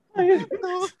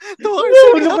2 hours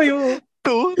Ano kayo?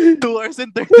 2 hours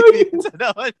and 30 minutes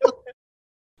na naman.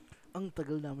 Ang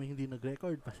tagal namin hindi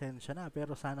nag-record, pasensya na,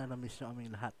 pero sana na-miss nyo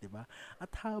aming lahat, di ba?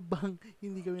 At habang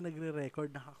hindi kami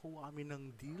nagre-record, nakakuha kami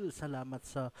ng deal. Salamat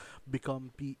sa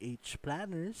Become PH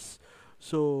Planners.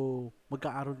 So,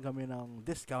 magkaaroon kami ng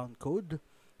discount code.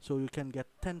 So, you can get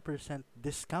 10%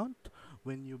 discount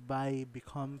when you buy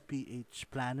Become PH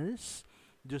Planners.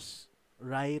 Just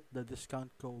write the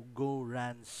discount code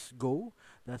GORANZGO.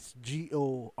 That's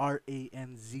GORANZEGO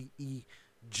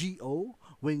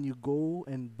when you go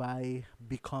and buy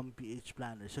Become PH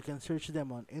Planners. You can search them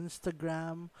on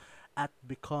Instagram at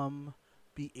Become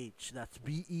PH. That's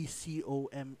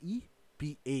BECOME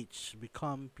PH.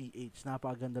 Become PH.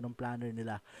 Napakaganda ng planner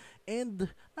nila. And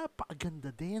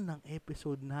napakaganda din ng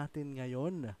episode natin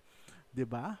ngayon. 'Di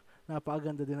ba?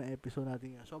 Napakaganda din ng episode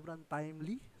natin ngayon. Sobrang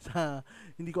timely.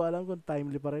 Hindi ko alam kung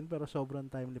timely pa rin, pero sobrang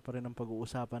timely pa rin ang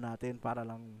pag-uusapan natin para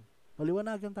lang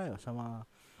maliwanagan tayo sa mga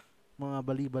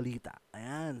bali-balita.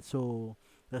 Ayan. So,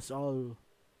 that's all.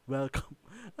 Welcome.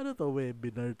 Ano to,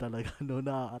 webinar talaga, no?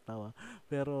 Nakakatawa.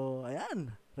 Pero,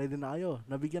 ayan. Ready na kayo.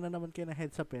 Nabigyan na naman kayo ng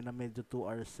heads up na medyo 2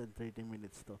 hours and 30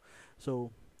 minutes to. So,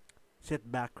 sit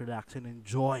back, relax, and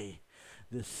enjoy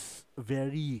this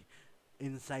very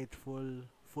insightful,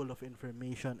 full of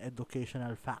information,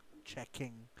 educational,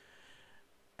 fact-checking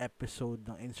episode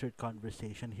ng Insert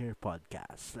Conversation Here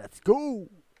podcast. Let's go!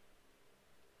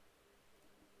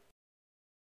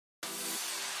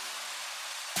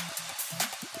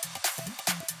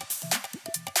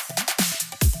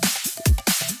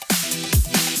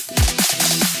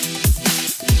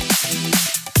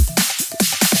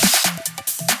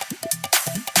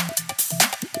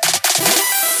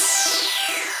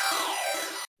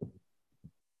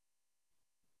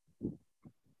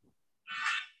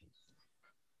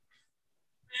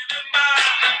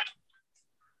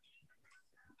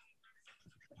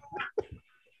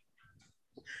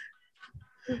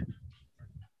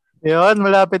 Yun,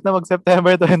 malapit na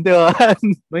mag-September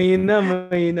 21. Mahina.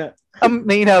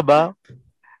 Mahina ba?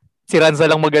 Si Ranza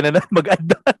lang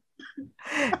mag-add.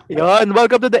 Yun,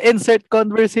 welcome to the Insert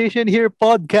Conversation Here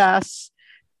podcast.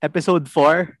 Episode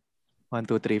 4. 1,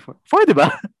 2, 3, 4. 4, di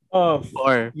ba? Oh,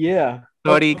 4. Yeah.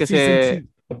 Sorry kasi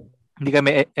hindi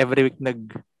kami every week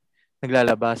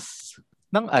naglalabas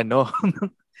ng ng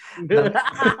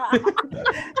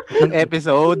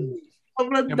episode.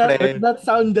 That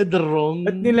sounded wrong.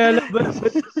 Ba't nilalabas?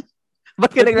 Ba't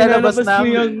ka naglalabas mo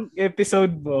yung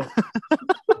episode mo?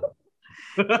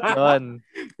 Yun.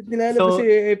 Ba't nilalabas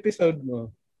yung episode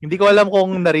mo? Hindi ko alam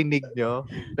kung narinig nyo,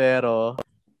 pero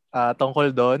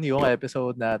tungkol doon yung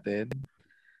episode natin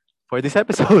for this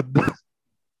episode.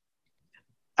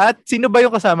 At sino ba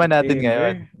yung kasama natin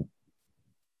ngayon?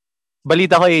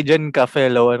 Balita ko, Adrian ka,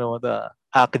 fellow,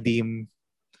 Academe.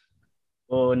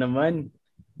 Oo naman.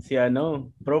 Si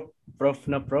prof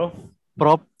na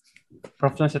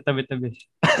sa tabi-tabi.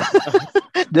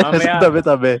 Sa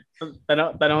tabi-tabi.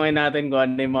 Tanongin natin kung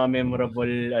ano yung mga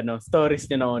memorable stories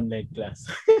niya na online class.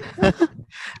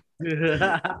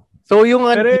 So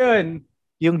Pero yun,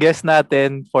 yung guest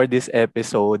natin for this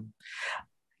episode,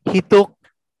 he took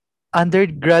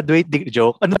undergraduate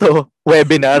joke. Ano to?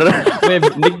 Webinar.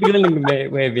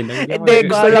 Webinar. Hindi,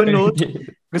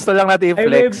 gusto lang natin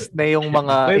i-flex na yung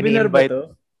mga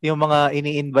ini-invite. Yung mga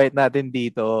ini-invite natin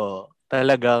dito,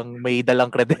 talagang may dalang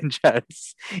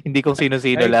credentials. Hindi kung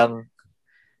sino-sino lang.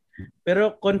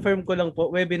 Pero confirm ko lang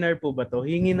po, webinar po ba to?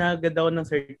 Hingi na agad ako ng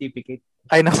certificate.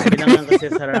 Ay, ng certificate. Kailangan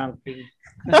kasi sa ranking.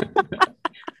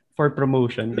 For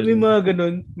promotion. May mga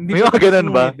ganun. May mga ganun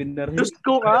ba? Just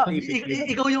ko ka.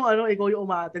 Ikaw yung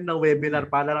umaattend ng webinar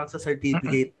para lang sa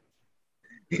certificate.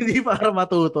 Hindi para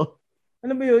matuto.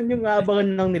 Ano ba yun? Yung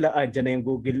aabangan lang nila, dyan na yung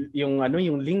Google,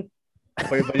 yung link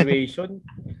for evaluation.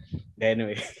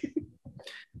 Anyway.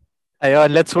 Ayun,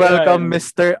 let's welcome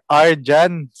Mr.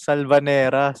 Arjan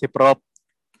Salvanera, si Prof.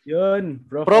 Yun,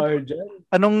 Prof. Arjan.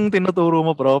 Anong tinuturo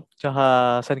mo, Prof?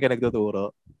 Tsaka saan ka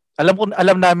nagtuturo?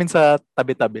 Alam namin sa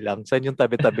tabi-tabi lang. Saan yung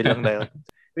tabi-tabi lang na yun?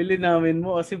 Pili namin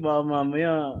mo kasi baka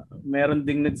mamaya meron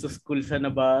ding nagsuschool sa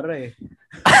Navarra eh.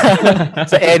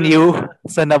 Sa NU,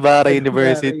 sa Navarra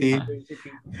University.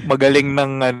 Magaling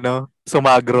ng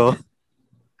Sumagro.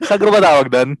 Sagro ba tawag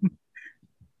doon?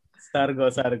 Sargo.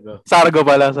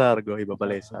 Sargo. Iba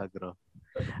pala yung Sagro.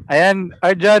 Ayan,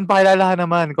 Arjan, pakilala ka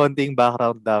naman. Konting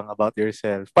background lang about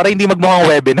yourself. Para hindi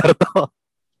magmukhang webinar to.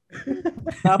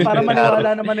 Para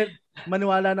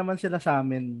maniwala naman sila sa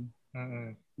amin.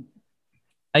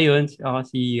 Ayun, ako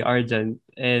si Arjan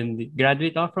and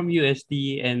graduate ako from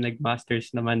UST and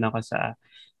nag-masters naman ako sa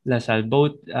Lasal.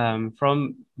 Both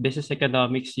from business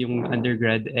economics yung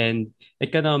undergrad and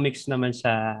economics naman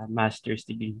sa master's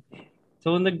degree.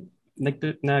 So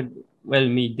well,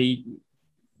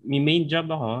 may main job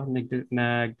ako,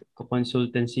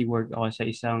 nag-consultancy work ako sa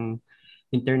isang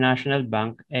international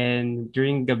bank, and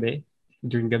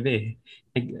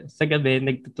sa gabi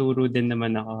nagtuturo din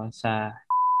naman ako sa.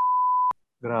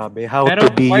 Grabe, how to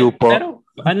be you po. Pero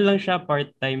ano lang siya,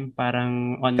 part-time,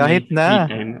 parang on Kahit my na. free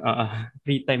time.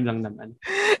 Free time lang naman.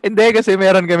 Hindi, kasi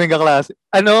meron kaming kaklase.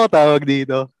 Ano tawag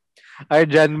dito?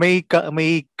 Arjan, may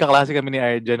kaklase kami ni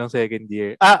Arjan nung second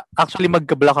year. Actually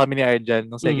magka-block kami ni Arjan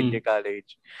nung second year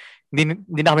college.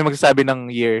 Hindi na kami magsasabi ng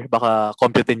year, baka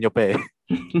computein nyo pa eh.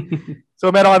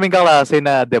 So meron kaming kaklase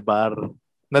na debar.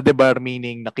 Na debar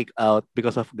meaning na kick out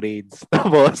because of grades.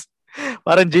 Tapos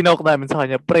parang ginoke namin sa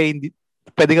kanya,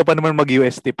 pwede ka pa naman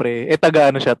mag-UST pre. Taga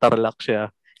ano siya, Tarlac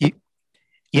siya.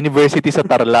 University sa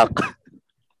Tarlac.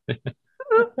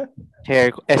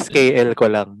 Share ko. SKL ko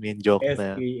lang. Yung joke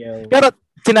na. SKL. Pero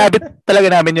sinabi talaga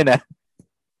namin yun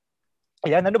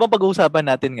Ayan, ano bang pag-uusapan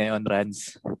natin ngayon,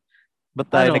 Rans?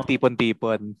 Ba't tayo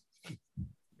nagtipon-tipon?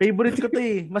 Favorite ko to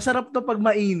eh. Masarap to pag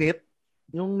mainit.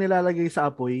 Yung nilalagay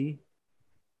sa apoy.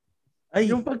 Ay,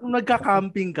 yung pag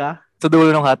nagka-camping ka. Sa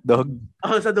dulo ng hotdog?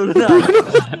 Sa dulo na.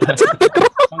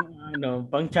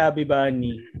 Pang chubby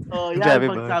bunny. Yan,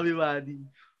 pang chubby bunny.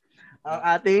 Ang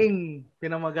ating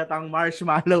pinamagatang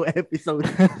marshmallow episode.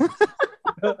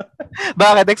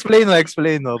 Bakit? Explain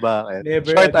mo. Bakit? Never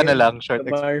short short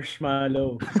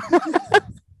marshmallow.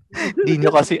 Hindi nyo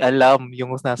kasi alam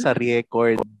yung nasa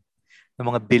record ng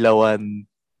mga dilawan.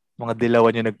 Mga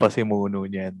dilawan yung nagpasimuno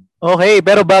niyan. Okay,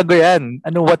 pero bago yan.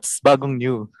 What's bagong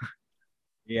new?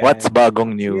 Yeah. What's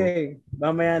bagong new? Okay.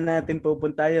 Mamaya natin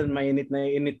pupunta yan. Mainit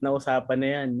na usapan na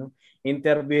yan. No?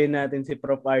 Interviewin natin si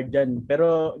Prof. Arjan.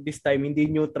 Pero this time, hindi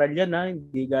neutral yan. Ha?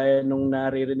 Hindi gaya nung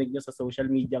naririnig nyo sa social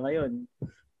media ngayon.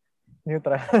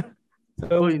 Neutral?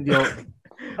 So, hindi ako.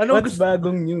 What's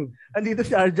bagong new? Andito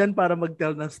si Arjan para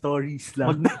mag-tell ng stories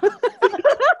lang.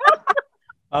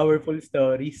 Powerful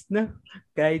stories na.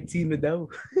 Kahit sino daw.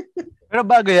 Pero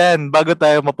bago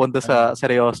tayo mapunta sa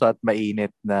seryoso at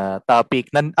mainit na topic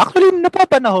na actually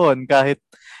napapanahon kahit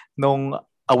nung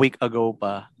a week ago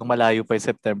pa, nung malayo pa yung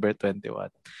September 21.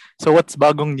 So what's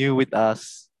bagong new with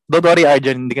us? Don't worry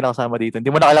Arjan, hindi ka nakasama dito. Hindi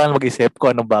mo na kailangan mag-isip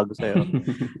kung anong bago sa'yo.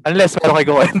 Unless meron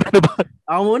kayo kwenta na ba?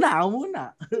 Ako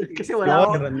muna. Kasi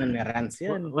wala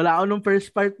ako nung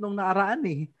first part nung nakaraan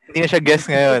eh. Hindi na siya guest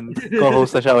ngayon.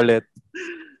 Co-host na siya ulit.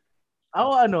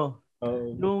 Ako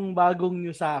nung bagong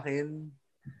news sa akin,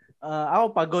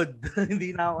 ako pagod.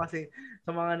 Hindi na ako kasi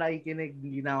sa mga nakikinig,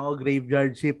 hindi na ako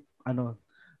graveyard shift.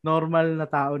 Normal na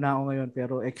tao na ako ngayon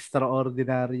pero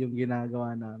extraordinary yung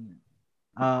ginagawa namin.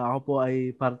 Ako po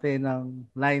ay parte ng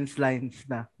Lines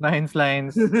na. Lines.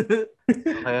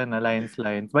 Okay na, Lines.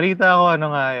 Balita ko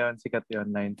nga yun, sikat yun,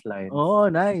 Lines. Oh,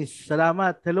 nice.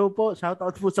 Salamat. Hello po.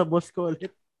 Shoutout po sa boss ko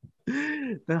ulit.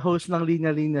 Na host ng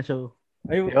Linya Show.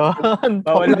 Ay,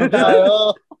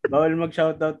 bawal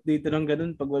mag-shoutout dito ng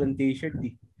ganun pag walang t-shirt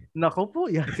eh. Nako po,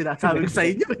 yan sinasabi ko sa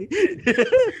inyo eh.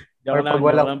 Or pag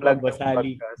walang plug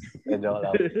basali.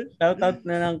 Shoutout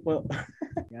na lang po.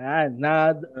 Yan,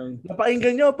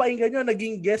 napakinggan nyo,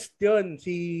 naging guest yon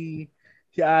si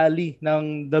Ali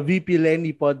ng The VP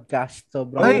Lenny podcast.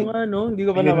 Sobrang hindi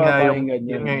ko pa napapakinggan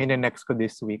yun. Yung in-next ko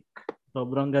this week.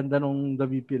 Sobrang ganda nung The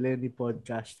VP Lenny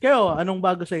podcast. Kayo, anong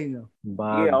bago sa inyo?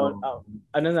 Bago.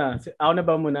 Ako na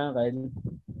ba muna, Kyle?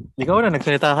 Ikaw na,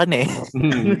 nagsalita ka na eh.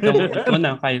 Ikaw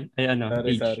na, Kyle.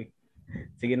 Sorry.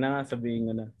 Sige na nga,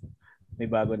 sabihin ko na. May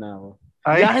bago na ako.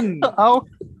 Yan!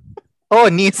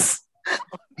 Nis.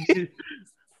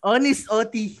 Onis,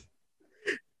 Oti.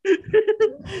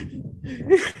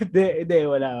 Hindi,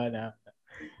 wala.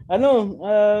 Ano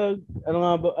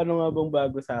nga bang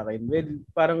bago sa akin? Well,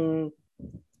 parang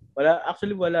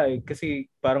wala eh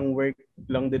kasi parang work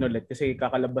lang din ulit kasi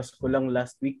kakalabas ko lang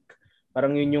last week.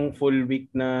 Parang yun yung full week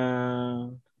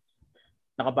na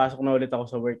nakapasok na ulit ako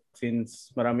sa work since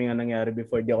marami nga nangyari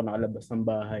before di ako nakalabas ng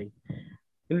bahay.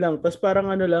 Yun lang. Tapos parang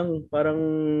parang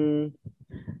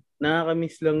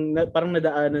nakakamiss lang, parang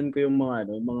nadaanan ko yung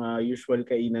mga usual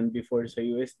kainan before sa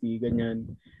UST, ganyan.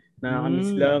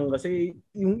 Nakakamiss lang kasi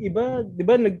yung iba, di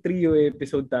ba nag-trio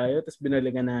episode tayo tapos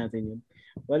binalikan natin yun.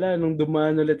 Wala, nung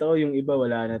dumaan ulit ako, yung iba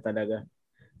wala na talaga.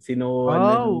 Sinuwan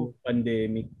na ng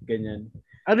pandemic, ganyan.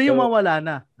 Ano yung mawala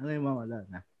na?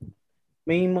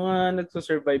 May mga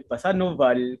nagsusurvive pa. Sa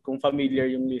Noval, kung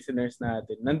familiar yung listeners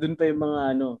natin, nandun pa yung mga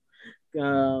ano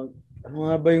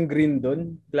nga ba yung green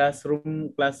doon?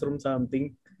 Classroom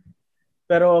something.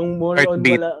 Pero ang more on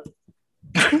wala.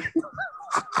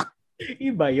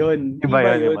 Iba yun. Iba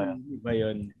yun. Iba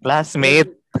yun.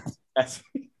 Classmate.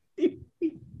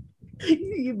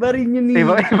 Iba rin yun eh.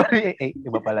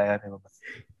 Iba pala yan.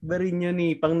 Iba rin yun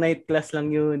eh. Pang night class lang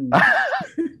yun.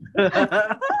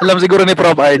 Alam siguro ni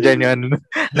Prof. Arjan yun.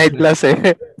 Night class eh.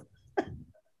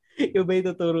 Iba yung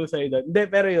tuturo sa'yo doon. Hindi,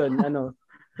 pero yun, ano.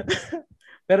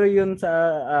 Pero yun sa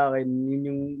akin,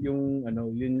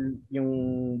 yun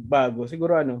yung bago.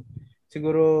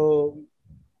 Siguro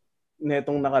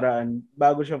netong nakaraan,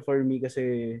 bago siya for me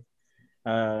kasi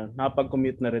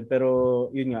nakapag-commute na rin. Pero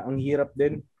yun nga, ang hirap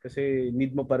din kasi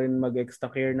need mo pa rin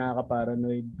mag-extra care,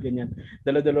 nakaka-paranoid, ganyan.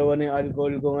 Dala-dalawa na yung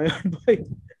alcohol ko ngayon.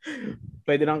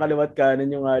 Pwede nang kaliwat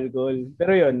kanan yung alcohol.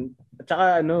 Pero yun, at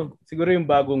saka siguro yung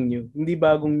bagong new. Hindi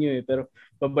bagong new eh, pero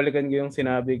babalikan ko yung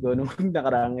sinabi ko nung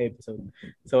nakaraang episode.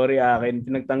 Sorry akin,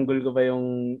 pinagtanggol ko pa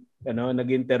yung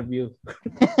nag-interview.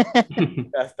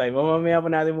 Last time. Mamaya pa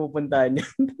natin pupuntahan yan.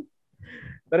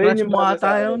 Pero Crush mo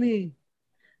ata yun eh.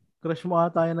 Crush mo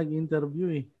ata yung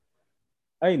nag-interview eh.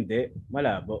 Ay, hindi.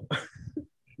 Malabo.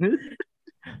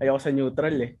 Ayoko sa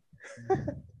neutral eh.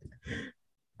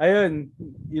 Ayun,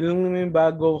 yung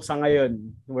bago sa ngayon,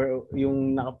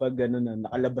 yung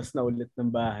nakalabas na ulit ng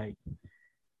bahay.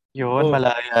 Yun,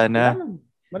 Malaya na.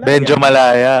 Malaya. Benjo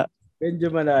Malaya.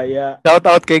 Benjo Malaya. Shout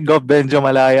out kay Gov Benjo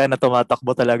Malaya na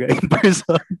tumatakbo talaga in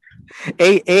person.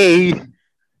 AA.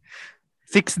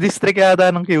 6 district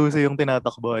yata ng QC yung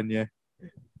tinatakbuhan niya.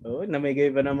 Oo, namigay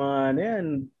pa ng mga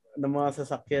ng mga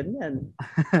sasakyan yan.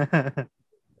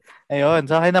 Ayun,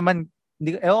 sa akin naman,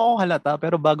 hindi ko halata,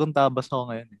 pero bagong tabas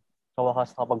ako ngayon. Sa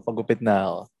wakas nakapagpagupit na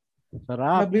ako.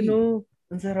 Sarap. Sabi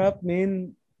ang sarap, men.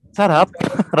 Sarap?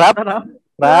 Rap?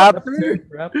 Rap?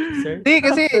 Rap, sir. Hindi,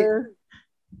 kasi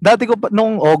dati ko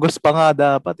nung August pa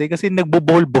nga dapat kasi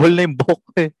nagbo-bol-bol na yung buhok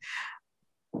eh.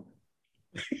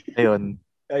 Ayun.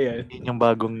 Yun yung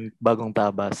bagong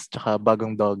tabas, tsaka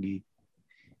bagong doggy.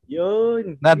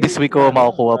 Yun. Na this week ko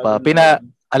makukuha pa.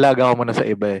 Pinaalaga ko muna sa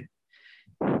iba eh.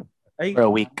 Ay, for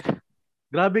a week.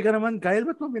 Grabe ka naman, Kyle.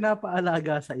 Ba't mo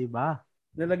pinapaalaga sa iba?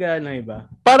 Nalagaan na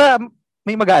iba? Para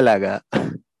may mag-aalaga.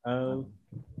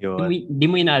 Yun. Di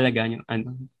mo inaalagaan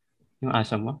yung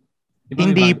aso mo?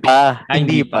 Hindi pa.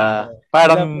 Hindi pa.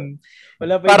 Parang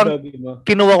wala pa parang yung doggy mo.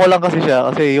 Kinuha ko lang kasi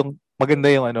siya kasi yung maganda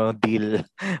yung deal.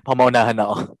 Pamaunahan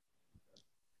ako.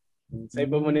 Sa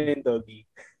iba mo na yung doggy.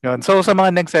 Yun. So sa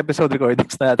mga next episode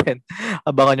recordings natin,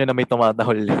 abangan nyo na may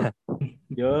tumatahol na.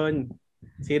 Yun.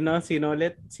 Sino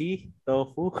ulit? Si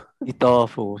Tofu.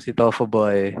 Si Tofu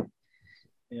boy.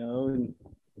 Yun.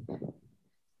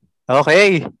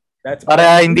 Okay. That's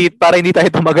para hindi tayo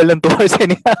tumagal ng 2 hours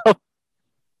anyhow.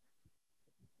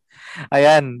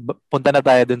 Ayan, punta na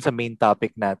tayo dun sa main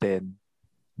topic natin.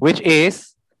 Which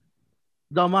is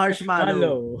The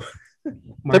Marshmallow.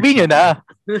 Sabihin nyo na.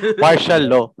 Martial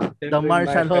Law. The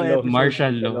Martial Law episode.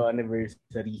 Martial Law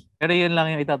anniversary. Pero yun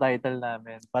lang yung itatitle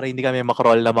namin para hindi kami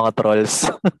makroll ng mga trolls.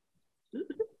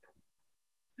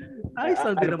 Ay,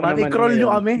 sabi naman. I-crawl nyo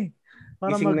kami.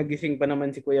 Nagising pa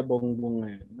naman si Kuya Bongbong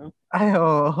ngayon, no? Ay,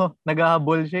 oo.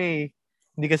 Naghahabol siya eh.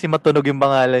 Hindi kasi matunog yung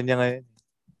pangalan niya ngayon.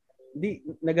 Hindi,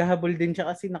 naghahabol din siya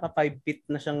kasi naka 5 feet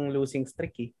na siyang losing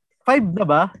streak eh. 5 na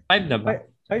ba? 5 na ba?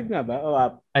 5 nga ba? O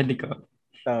up? Ay, di ko.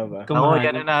 Tama ba? Oo,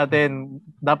 yan na natin.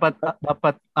 Dapat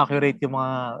accurate yung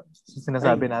mga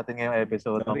sinasabi natin ngayong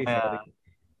episode. Sorry.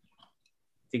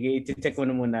 Sige, i-check mo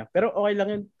na muna. Pero okay lang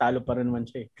yun. Talo pa rin naman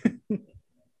siya eh.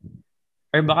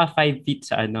 Or baka 5 feet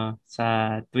sa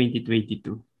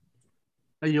 2022.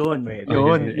 Ayun.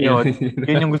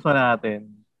 Yun yung gusto natin.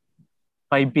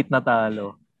 5 feet na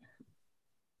talo.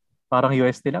 Parang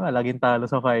UST lang, laging talo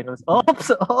sa finals. Oops!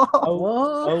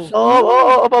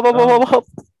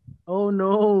 Oh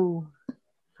no.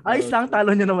 Ayos lang,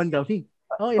 talo nyo naman kami.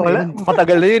 Wala,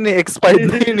 matagal na yun eh. Expired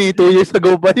na yun eh. 2 years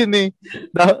ago pa yun eh.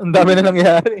 Ang dami na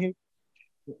nangyari.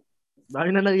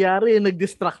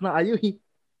 Nag-distract na kayo eh.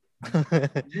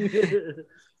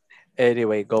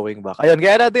 Anyway, going back. Ayun,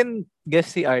 kaya natin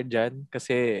guess si Arjan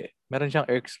kasi meron siyang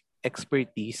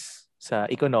expertise sa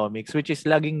economics, which is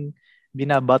laging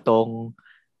binabatong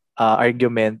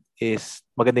argument is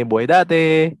maganda yung buhay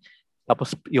dati,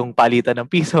 tapos yung palitan ng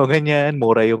piso, ganyan,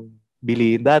 mura yung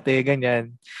bilihin dati,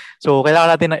 ganyan. So,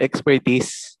 kailangan natin ng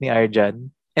expertise ni Arjan.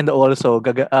 And also,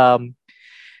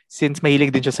 since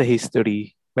mahilig din siya sa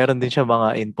history, meron din siya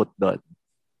mga input doon.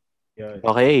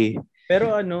 Okay.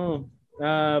 Pero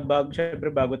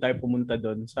bago tayo pumunta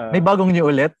doon sa... May bagong new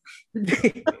ulit?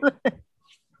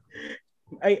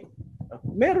 Ay,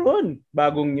 meron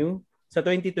bagong new sa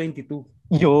 2022.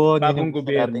 Yun. Bagong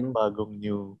gobyerno. Bagong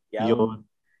new. Yun.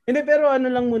 Hindi, pero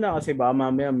lang muna kasi baka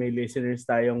mamaya may listeners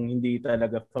tayong hindi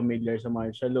talaga familiar sa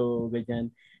martial law, ganyan.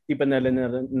 di pa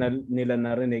nila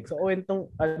narinig. So,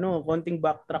 konting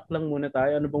backtrack lang muna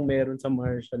tayo. Ano bang meron sa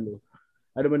martial law?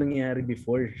 Ano ba nangyayari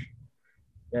before?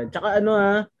 Yan. Tsaka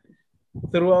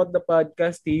throughout the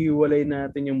podcast, hihiwalay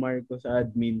natin yung Marcos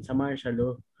admin sa martial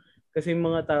law. Kasi yung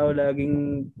mga tao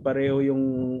laging pareho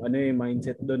yung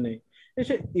mindset doon eh.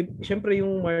 Siyempre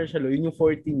yung martial law, yun yung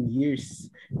 14 years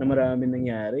na marami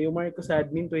nangyari. Yung Marcos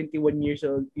admin, 21 years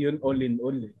old, yun all in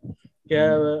all eh.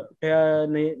 Kaya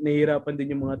nahihirapan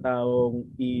din yung mga taong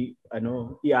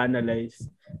i-analyze.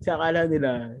 Kasi akala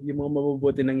nila yung mga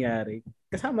mabubuti nangyari.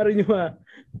 Kasama rin yung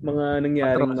mga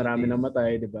nangyaring marami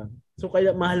namatay, di ba? So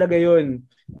kaya mahalaga yun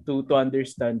to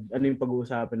understand ano yung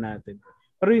pag-uusapan natin.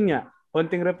 Pero yun nga,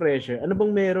 konting refresher. Ano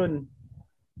bang meron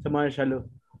sa martial law?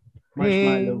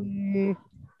 Marshmallow.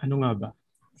 Ano nga ba?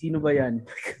 Sino ba yan?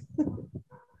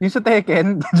 Yung sa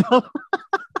Tekken.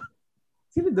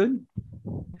 Sino dun?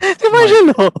 Si martial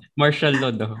law. Martial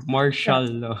law daw. Martial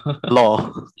law. Law.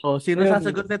 Oh, sino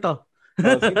sasagot nito?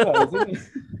 Sino?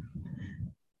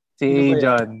 Si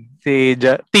John.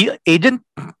 Agent.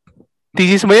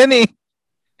 Thesis mo yan eh.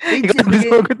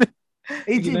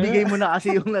 Bigay mo na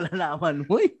kasi yung nalalaman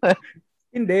mo eh.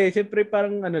 Hindi, siyempre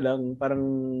parang parang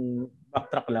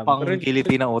backtrack lang.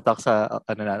 Pang-kiliti ng utak sa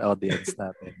audience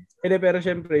natin. Hindi, pero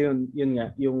siyempre yun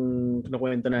nga, yung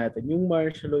kinukwento natin. Yung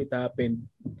martial law, it happened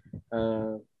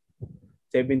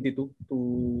 72 to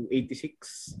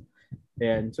 86.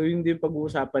 Ayan. So yun din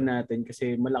pag-uusapan natin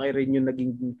kasi malaki rin yung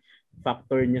naging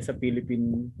factor niya sa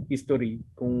Philippine history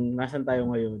kung nasan tayo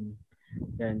ngayon.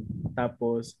 Ayan.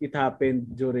 Tapos it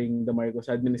happened during the Marcos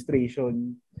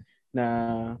administration na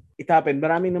it happened.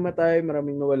 Maraming namatay,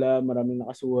 maraming nawala, maraming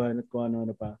nakasuhan at kung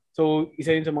ano-ano pa. So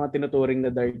isa yun sa mga tinuturing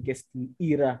na darkest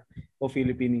era of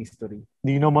Philippine history.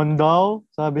 Di naman daw,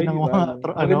 sabi ng mga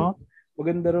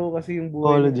Maganda raw kasi yung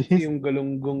buhay, kasi yung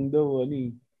galunggong daw,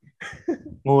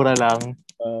 mura lang.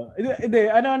 Hindi,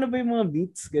 ano ba yung mga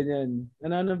beats, ganyan?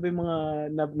 Ano ba yung mga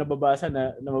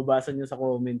nababasa niyo sa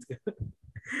comments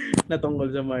na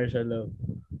tungkol sa martial law?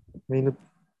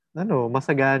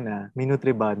 Masagana,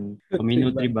 Minutriban.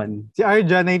 Minutriban. Si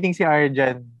Arjan, I think si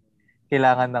Arjan,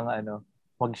 kailangan ng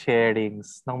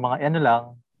mag-sharings ng mga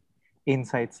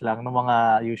insights lang ng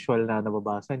mga usual na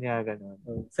nababasa niya, gano'n.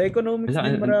 Sa economics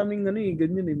din maraming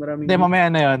ganyan eh. Maraming. Hindi, mamaya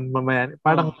na yun. Mamaya.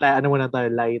 Parang muna tayo,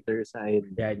 lighter side.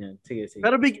 Yan. Sige.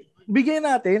 Pero bigay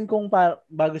natin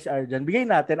bago si Arjan, bigay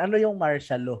natin ano yung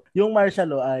martial law. Yung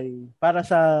martial law ay para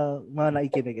sa mga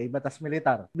naikinig ay batas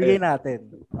militar. Bigay natin.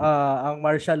 Ang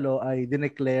martial law ay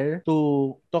dineclare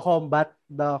to combat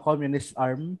the communist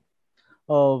arm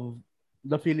of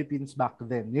the Philippines back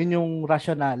then. Yun yung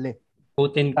rationale.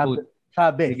 Quote and quote.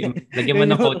 Sabi. Lagyan mo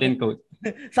ng quote and quote.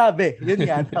 Sabi. Yun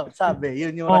yan.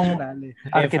 Yun yung rationale.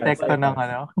 Arkitekto ng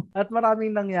At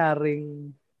maraming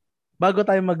nangyaring bago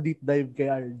tayo mag-deep dive kay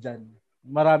Arjan,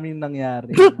 maraming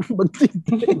nangyari.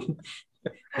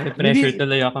 Pressure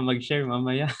tuloy ako mag-share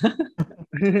mamaya.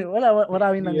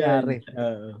 Maraming nangyari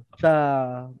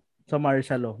sa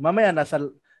martial law. Mamaya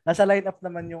nasa line up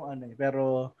naman yung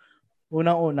pero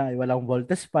unang-una ay walang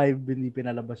Voltes 5, hindi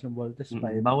pinalabas yung Voltes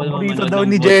 5. Bawal naman dito daw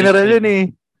ni General yun eh.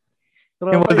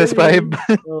 Yung Voltes 5.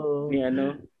 Ni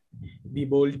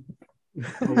Dibold.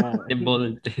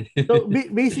 Dibold. So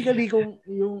basically kung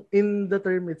yung in the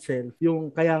term itself,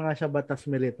 yung kaya nga siya batas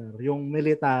militar, yung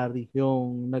military,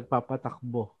 yung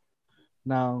nagpapatakbo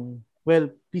ng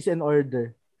peace and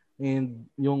order and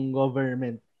yung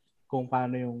government kung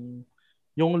paano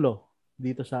yung law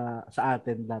dito sa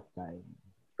atin that time.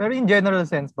 Pero in general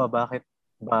sense ba, bakit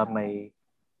ba may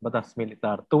batas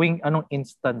militar? Tuwing anong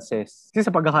instances? Kasi sa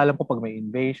pagkakalam ko pag may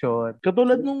invasion.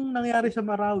 Katulad nung nangyari sa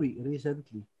Marawi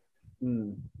recently.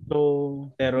 So,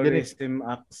 terrorism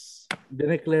acts.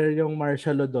 Dineclare yung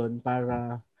martial law doon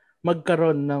para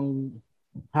magkaroon ng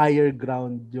higher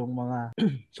ground yung mga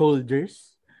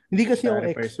soldiers. Hindi kasi yung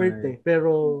expert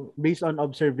pero based on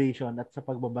observation at sa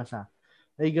pagbabasa,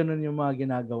 ay ganun yung mga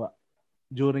ginagawa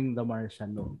during the martial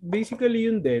law. Basically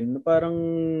yun din, parang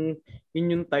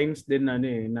yun yung times din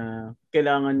na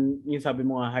kailangan yung sabi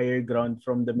mo higher ground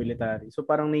from the military. So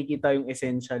parang nakikita yung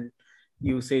essential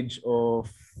usage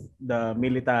of the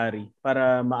military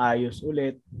para maayos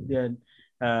ulit yan.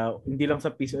 Hindi lang sa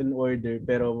peace and order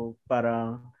pero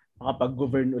para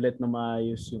makapag-govern ulit na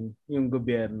maayos yung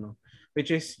gobyerno.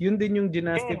 Which is yun din yung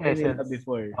ginastify nila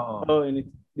before.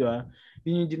 Di ba?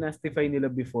 Yun yung ginastify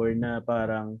nila before na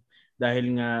parang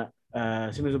dahil nga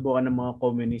sinusubukan ng mga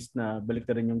communist na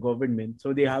baliktarin yung government.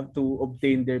 So they have to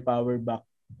obtain their power back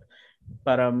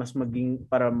para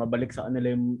mabalik sa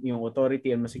kanila yung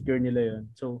authority and ma-secure nila yon.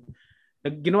 So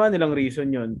ginawa nilang reason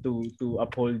yon to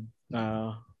uphold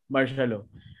martial law.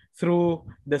 through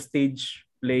the stage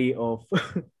play of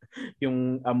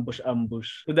yung ambush.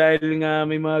 So dahil nga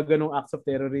may mga ganong acts of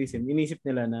terrorism, inisip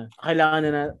nila na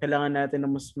kailangan natin na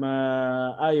mas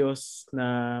maayos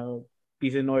na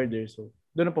peace and order. So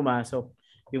doon na pumasok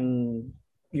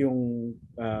yung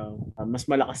mas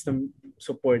malakas na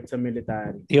support sa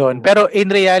military. Yun. Pero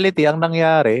in reality, ang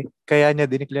nangyari, kaya niya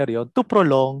dineclare yun, to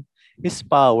prolong his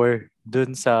power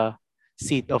dun sa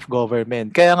seat of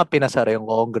government. Kaya nga pinasara yung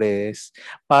Congress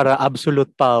para absolute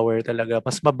power talaga.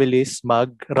 Mas mabilis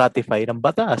mag-ratify ng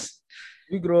batas.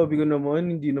 Uy, grabe ko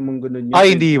naman. Hindi naman ganun yun.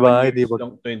 Ay, hindi ba?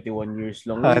 21 years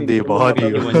lang. Hindi ba?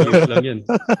 21 years lang yun.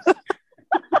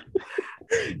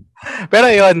 Pero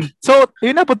yun. So,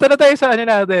 yun na. Punta na tayo sa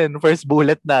natin. First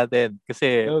bullet natin.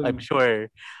 Kasi I'm sure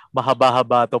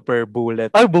mahaba-haba to per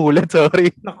bullet. Ay, bullet.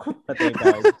 Sorry. Naku, patay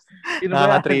tayo.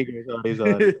 Nakaka-trigger.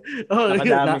 Sorry.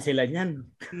 Nakadami sila niyan.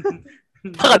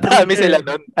 Nakadami sila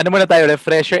nun. Ano muna tayo?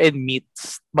 Refresher and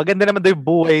meats. Maganda naman daw yung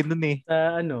buhay nun eh.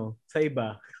 Sa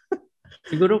iba.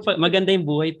 Siguro maganda yung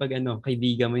buhay pag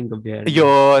kaibigan mo yung gobyerno.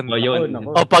 Yun. Yun.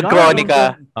 O pag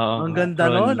kronika. Ang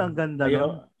ganda nun. Ang ganda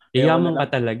nun. Iyaman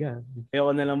ka talaga.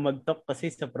 Ayoko na lang mag-talk kasi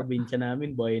sa probinsya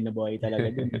namin, buhay na buhay talaga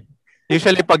dun.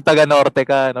 Usually pag taga-norte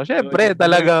ka, no? Syempre,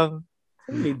 talagang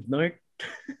Mid-North.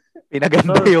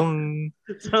 pinaganda yung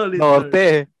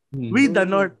norte. We the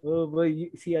North. Oh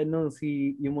boy,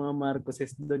 yung mga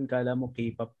Marcoses doon, kala mo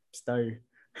K-pop star.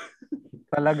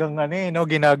 Talagang no,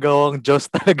 ginagawang Diyos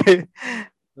talaga.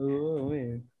 Oo,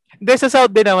 Hindi, sa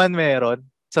South din naman meron.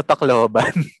 Sa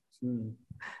Tacloban.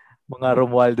 Mga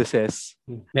Romualdezes.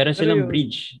 Meron silang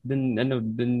bridge. Dun,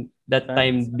 that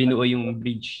time binuo yung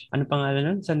bridge. Ano pangalan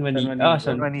nun? San Juanico.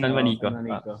 San Juanico.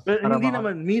 Well, hindi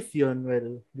naman myth yun.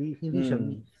 Well, hindi siya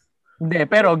myth. Hindi,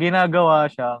 pero ginagawa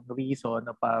siyang reason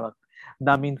na parang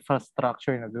daming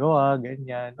infrastructure na gawa,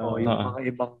 ganyan. O yung mga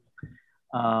ibang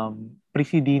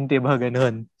presidente ba,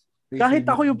 ganun. Kahit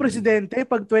ako yung presidente,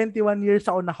 pag 21 years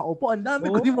ako nakaupo, ang dami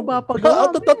ko di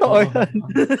mapapagawa. Totoo yan.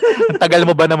 Ang tagal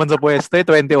mo ba naman sa pwesto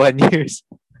 21 years?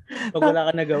 Pag wala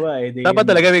ka nagawa dapat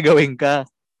talaga may gawin ka.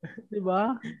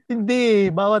 Diba? Hindi,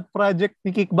 bawat project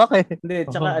ni kickback Hindi,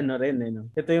 tsaka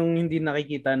ito yung hindi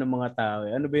nakikita ng mga tao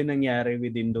Ano ba yung nangyari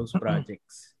within those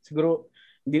projects? Siguro,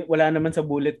 wala naman sa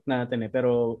bullet natin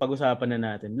pero pag-usapan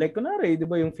na natin. Like, kunwari, di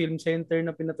ba yung film center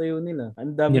na pinatayo nila?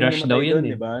 Ang dami Ni-rush daw yun,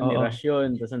 di ba? Ni-rush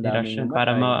yun. Tapos ang dami namatay.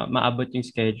 Para maabot yung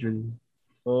schedule.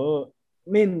 Oo.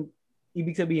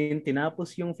 Ibig sabihin,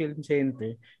 tinapos yung film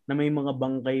center na may mga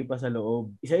bangkay pa sa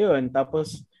loob. Isa yun.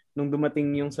 Tapos, nung dumating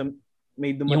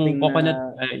may dumating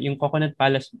yung Coconut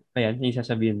Palace pa yan, yung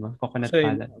sasabihin mo? Coconut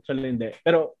Palace. Actually, hindi.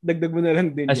 Pero dagdag mo na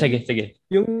lang din. Sige.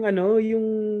 Yung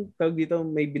tawag dito,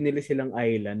 may binili silang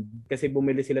island kasi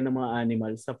bumili sila ng mga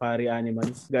animals, safari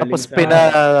animals. Tapos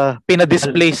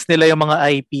pina-displace nila yung mga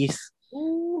IPs.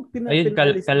 Ayun,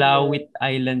 Kalawit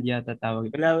Island yata tawag.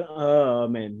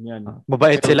 Yan.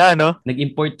 Mabait sila, no?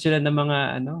 Nag-import sila ng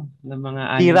mga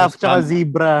animals. Giraffe tsaka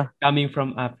zebra. Coming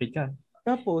from Africa.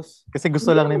 Tapos, kasi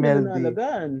gusto lang ni Mel D.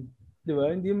 Di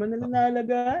ba? Hindi man nila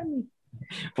naalagaan.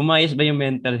 Umayos ba yung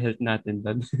mental health natin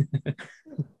doon?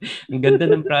 Ang ganda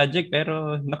ng project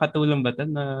pero nakatulong ba ito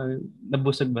na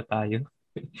nabusog ba tayo?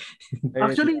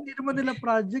 Actually, hindi naman nila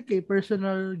project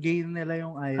personal gain nila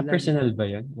yung island. Personal ba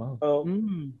yan? Wow.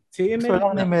 Si gusto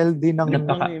lang ni Mel D ng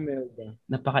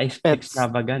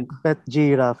napaka-extravagant. Pet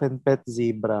giraffe and pet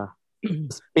zebra.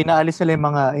 Pinaalis nila yung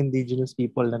mga indigenous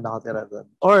people na nakatira doon.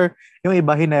 Or yung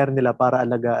iba hinair nila para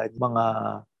alagaan mga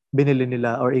binili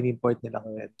nila or in-import nila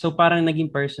ngayon. So parang naging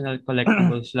personal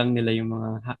collectibles lang nila yung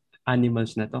mga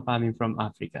animals na to coming from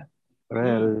Africa.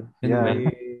 Well,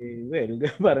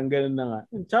 parang ganun na nga.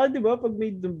 Tsaka diba, pag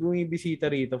may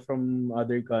bumibisita rito from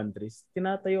other countries,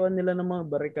 tinatayuan nila ng mga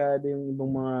barikada yung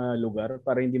ibang mga lugar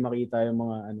para hindi makita yung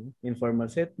mga informal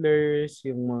settlers,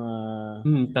 yung mga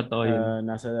totoo yun.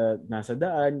 Nasa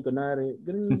daan, kunwari.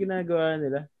 Ganun yung ginagawa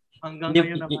nila. Hanggang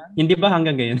ngayon naman. Hindi ba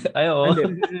hanggang ngayon? Ay, oo.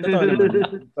 Totoo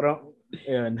naman. Pero,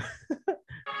 ayun.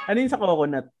 Ano yung sa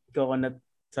coconut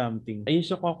something? Ayun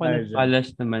sa Coconut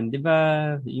Palace naman, di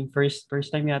ba, yung first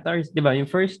time yata, or di ba, yung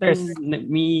first time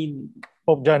may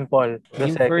Pope John Paul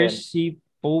yung II. first si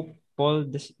Pope Paul,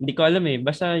 hindi ko alam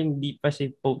basta hindi pa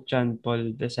si Pope John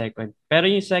Paul II. Pero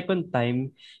yung second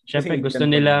time, syempre gusto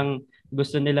nilang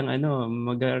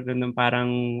magkaroon ng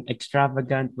parang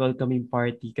extravagant welcoming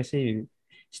party kasi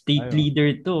state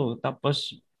leader to.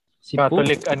 Tapos si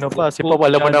Catholic Pope, si Pope,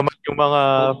 alam mo naman yung mga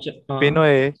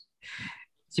Pinoy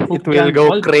Si Pope It will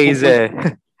go crazy.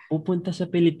 Pupunta sa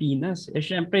Pilipinas.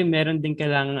 Syempre, meron din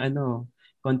kailangan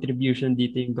contribution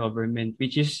dito yung government,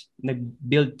 which is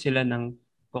nag-build sila ng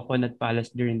Coconut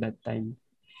Palace during that time.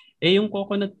 Yung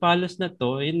coconut palos na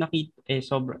to,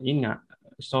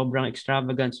 sobrang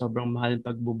extravagant, sobrang mahal ang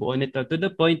pagbubuo nito to the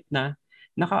point na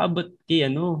nakaabot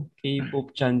kay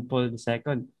Pope John Paul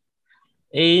II.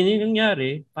 Yun yung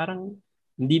nangyari, parang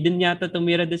hindi din yata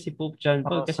tumira din si Pope John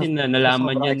Paul kasi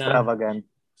nalaman sobrang niya na extravagant.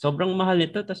 sobrang mahal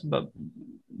nito, tapos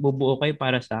bubuo kayo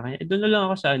para sa akin. Doon na lang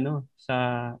ako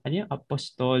sa yung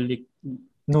apostolic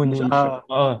Nuncio. nuncio.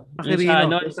 Oo, yung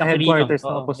Quirino. Sa sa Quirino. headquarters ng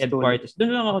Oo, apostolic. headquarters.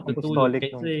 Doon lang ako tutulog Apostolic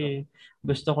kasi Nuncio.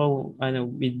 gusto ko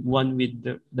with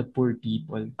the poor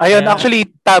people. Ayun, Kaya actually,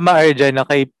 tama Arjan na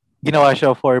ginawa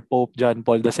siya for Pope John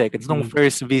Paul II nung Hmm.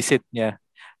 first visit niya.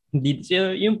 hindi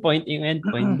yung end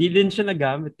point, hindi din siya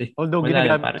nagamit eh. Although Wala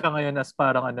lang, ginagamit parang siya ngayon as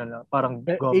parang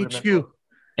government. HQ.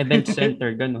 event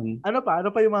center, ganun. Ano pa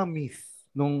yung mga myth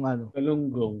nung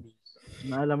Galunggong.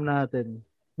 na alam natin?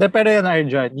 Pero yan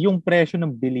Arjan, yung presyo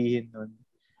ng bilihin nun,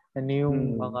 ano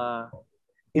yung mga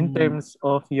in terms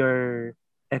of your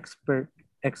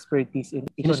expertise in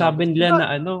Sinasabi economics. nila Diba,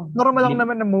 na normal lang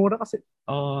naman na mura kasi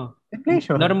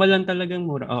inflation. normal lang talagang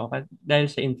mura. Dahil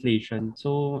sa inflation.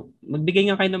 So,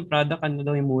 magbigay nga kayo ng product, ano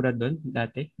daw yung mura doon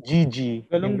dati? GG.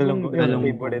 Yung Galunggong. yung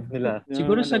favorite nila.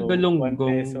 Siguro sa galunggong,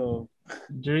 1 peso.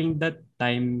 during that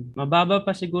time, mababa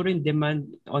pa siguro yung demand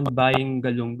on buying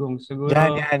galunggong. Siguro,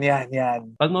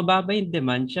 Yan. pag mababa yung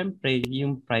demand, syempre,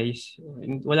 yung price,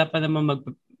 wala pa naman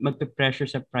magpe-pressure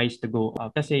sa price to go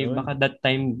up. Kasi Yun. baka that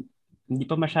time, hindi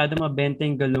pa masyado mabenta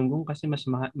yung galunggong kasi mas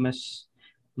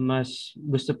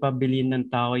gusto pa bilhin ng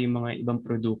tao yung mga ibang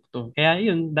produkto. Kaya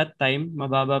yun, that time,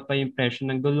 mababa pa yung presyo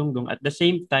ng galunggong. At the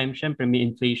same time, syempre, may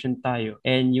inflation tayo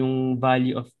and yung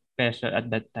value of peso at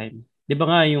that time. Di ba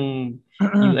nga yung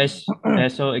US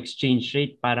peso exchange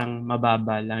rate parang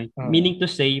mababa lang. Meaning to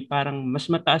say, parang mas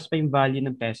mataas pa yung value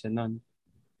ng peso nun.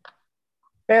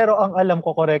 Pero ang alam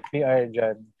ko correctly,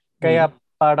 Arjan, kaya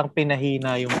parang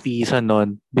pinahina yung piso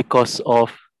nun because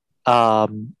of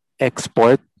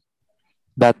export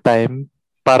that time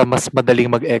para mas madaling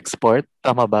mag-export.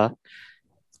 Tama ba?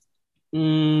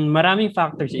 Maraming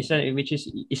factors.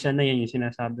 Isa na yan yung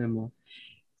sinasabi mo.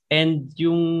 And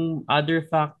yung other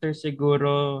factor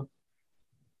siguro,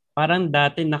 parang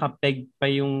dati nakapeg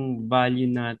pa yung value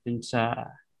natin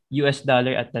sa US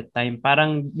dollar at that time.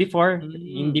 Parang before,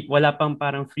 wala pang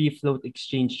parang free float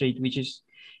exchange rate, which is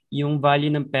yung value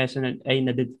ng peso ay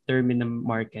na-determine ng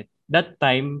market. That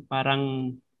time,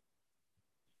 parang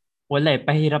wala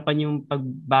pahirapan yung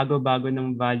pagbago-bago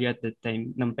ng value at that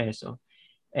time ng peso.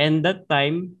 And that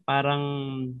time, parang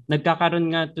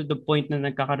nagkakaroon nga to the point na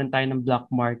nagkakaroon tayo ng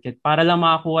black market para lang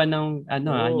makakuha ng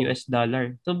US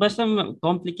dollar. So basta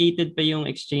complicated pa yung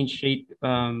exchange rate,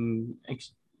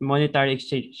 monetary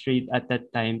exchange rate at that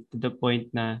time to the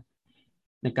point na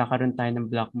nagkakaroon tayo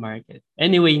ng black market.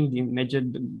 Anyway, medyo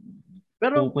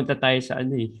pupunta tayo sa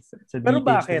sa pero details.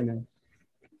 Bakit?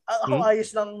 Ako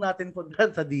ayos lang natin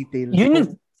punta sa details.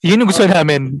 Yun yung gusto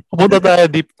namin. Pupunta tayo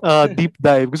deep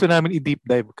dive. Gusto namin i-deep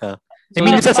dive ka. So,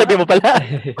 sasabi mo pala.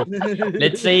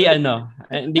 Let's say,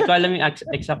 hindi ko alam yung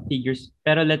exact figures,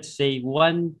 pero let's say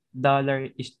 $1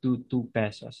 is to 2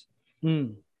 pesos.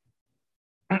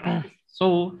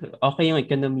 So, okay yung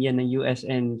ekonomiya ng US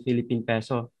and Philippine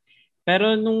peso.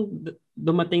 Pero nung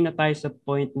dumating na tayo sa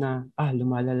point na,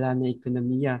 lumalala na yung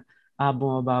ekonomiya,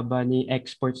 bumababa na yung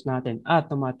exports natin,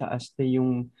 tumataas na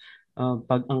yung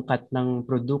pag-angkat ng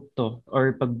produkto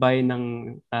or pag-buy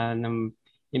ng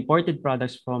imported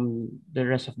products from the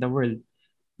rest of the world,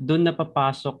 doon na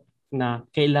papasok na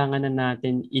kailangan na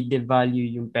natin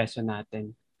i-devalue yung peso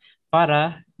natin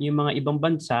para yung mga ibang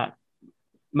bansa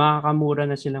makakamura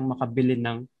na silang makabili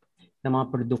ng mga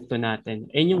produkto natin.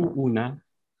 Yung una.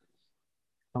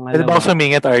 Pwede ba ako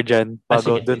sumingit, Arjan,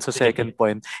 bago sige, dun sa second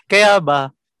point? Kaya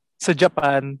ba, sa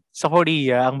Japan, sa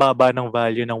Korea, ang baba ng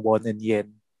value ng won and yen?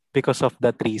 Because of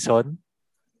that reason?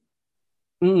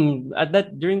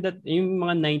 During that, yung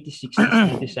mga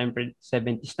 1960s,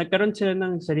 1970s, nagkaroon sila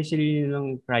ng sarili-sarili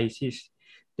ng crisis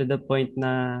to the point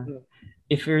na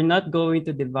if you're not going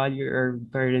to devalue our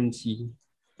currency,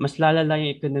 mas lalala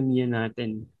yung ekonomiya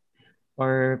natin.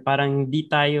 Or parang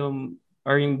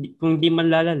kung hindi man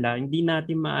lalala, hindi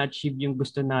natin ma-achieve yung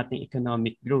gusto nating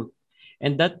economic growth.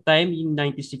 And that time, in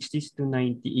 1960s to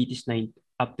 1980s,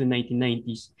 up to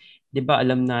 1990s, di ba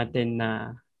alam natin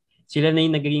na sila na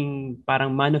yung naging parang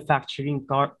manufacturing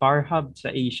power hub sa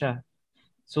Asia.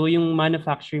 So yung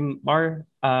manufacturing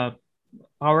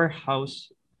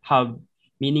powerhouse hub,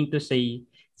 meaning to say,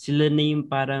 sila na yung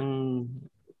parang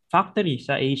factory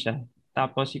sa Asia.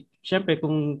 Tapos syempre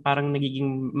kung parang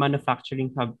nagiging manufacturing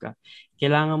hub ka,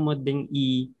 kailangan mo ding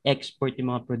i-export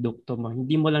yung mga produkto mo.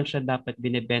 Hindi mo lang siya dapat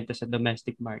binebenta sa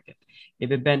domestic market.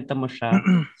 Ibebenta mo siya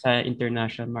sa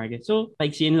international market. So,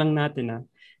 paiksiin lang natin.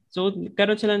 So,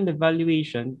 karoon sila ng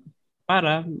devaluation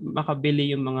para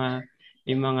makabili yung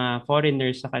mga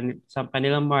foreigners sa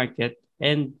kanilang market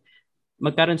and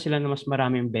magkaroon sila ng mas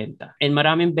maraming benta. And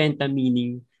maraming benta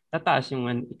meaning tataas yung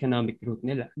economic growth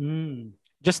nila.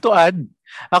 Just to add,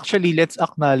 actually, let's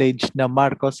acknowledge na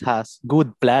Marcos has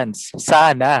good plans.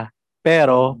 Sana.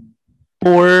 Pero,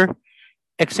 poor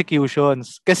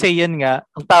executions. Kasi yan nga,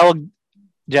 ang tawag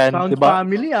dyan, Sound di ba?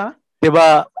 family, Di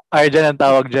ba, Arjan, ang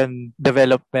tawag dyan,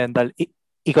 developmental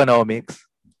economics?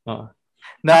 Oo.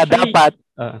 Na Actually, dapat,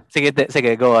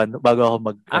 sige, go on, bago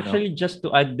ako Actually, just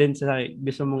to add din sa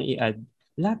gusto mong i-add,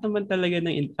 lahat naman talaga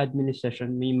ng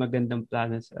administration may magandang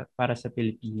plano para sa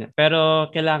Pilipinas. Pero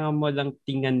kailangan mo lang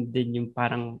tingnan din yung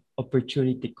parang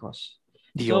opportunity cost.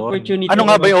 So, opportunity ano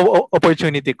nga ba yung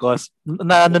opportunity cost?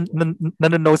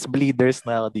 Nose-bleeders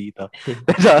na ako dito.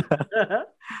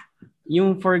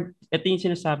 Ito yung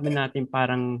sinasabi natin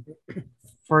parang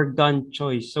foregone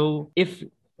choice. So, if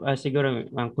siguro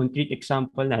ang concrete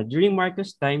example na during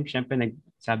Marcos time, syempre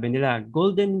nagsabi nila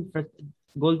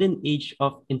golden age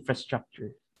of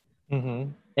infrastructure.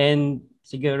 Mm-hmm. And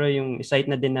siguro yung cite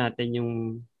na din natin yung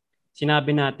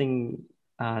sinabi nating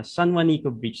San Juanico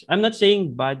Bridge. I'm not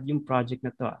saying bad yung project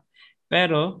na to.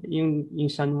 Pero yung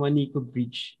San Juanico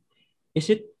Bridge, is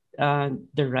it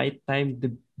the right time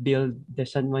to build the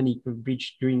San Juanico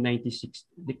Bridge during 96?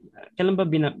 Kailan ba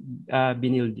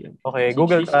binild yun? Okay, 60s?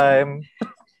 Google time.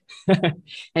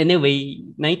 Anyway,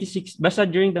 96, basta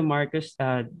during the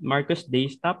Marcos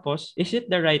days. Tapos, is it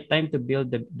the right time to build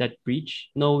that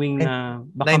bridge knowing na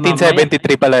baka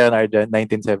 1973 pala yun, Arjan.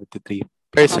 1973.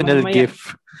 Personal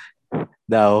gift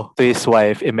daw to his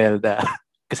wife, Imelda.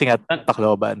 Kasi nga,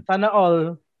 Tacloban. Sana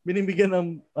all binibigyan ng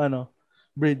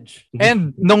bridge.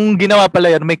 And nung ginawa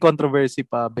pala yan, may controversy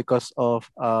pa because of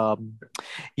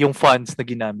yung funds na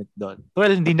ginamit doon.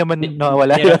 Well, hindi naman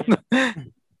nawala yun.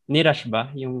 Ni-rush ba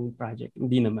yung project?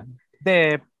 Hindi naman.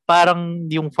 Hindi, parang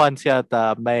yung funds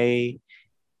yata may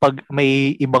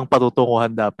ibang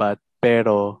patutunguhan dapat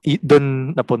pero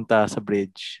doon napunta sa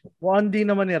bridge. Hindi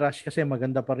naman ni-rush kasi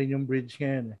maganda pa rin yung bridge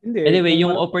ngayon. Hindi. Anyway,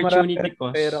 yung opportunity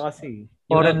cost. Pero kasi.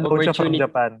 Foreign loan siya from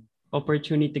Japan.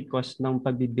 Opportunity cost ng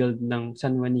pagbibuild ng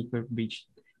San Juanico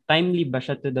Bridge. Timely ba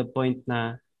siya to the point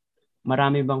na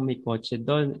marami bang may kotse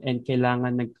doon and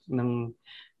kailangan ng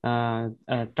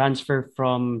transfer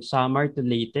from Samar to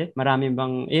Leyte? Maraming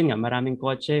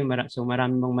kotse, so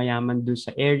maraming bang mayaman doon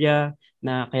sa area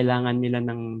na kailangan nila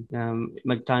ng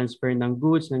mag-transfer ng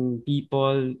goods, ng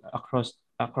people across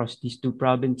these two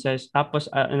provinces. Tapos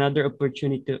another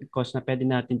opportunity cost na pwede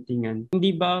natin tingnan. Hindi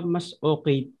ba mas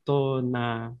okay to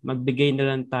na magbigay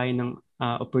na lang tayo ng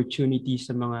opportunity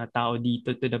sa mga tao dito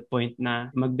to the point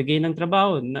na magbigay ng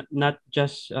trabaho, not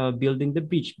just building the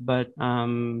bridge, but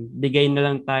bigay na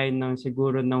lang tayo ng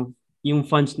siguro ng yung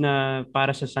funds na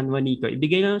para sa San Juanico.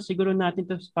 Ibigay na lang siguro natin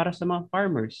to para sa mga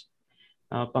farmers.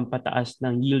 Pampataas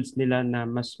ng yields nila na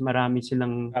mas marami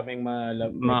silang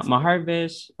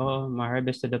ma-harvest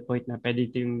to the point na pwede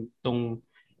itong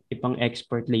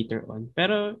ipang-export later on.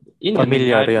 Pero yun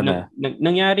familiar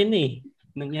nangyari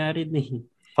na eh.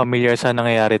 Familiar sa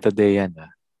nangyayari today yan.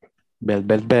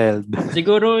 Beld.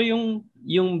 Siguro yung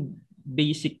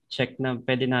basic check na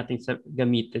pwede natin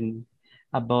gamitin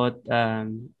about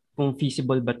kung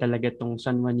feasible ba talaga tong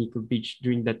San Juanico Bridge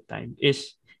during that time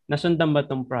is nasundan ba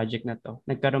tong project na to?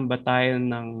 Nagkaroon ba tayo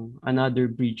ng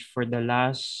another bridge for the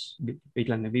last,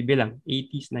 wait lang, nabibilang,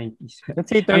 80s, 90s?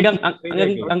 Let's say 30.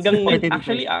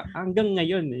 Hanggang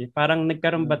ngayon eh. Parang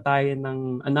nagkaroon ba tayo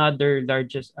ng another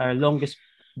longest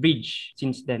bridge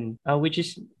since then? Which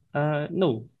is,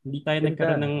 no. Hindi tayo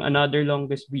nagkaroon ng another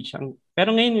longest bridge.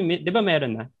 Pero ngayon, di ba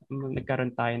meron na?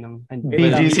 Nagkaroon tayo ng...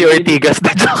 BGC Ortigas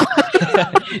na joke.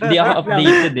 Hindi ako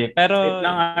updated eh. Pero... Wait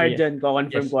lang, Arjan.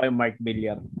 Ko-confirm ko yung Mark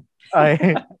Villar. Ay,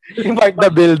 yung Mark the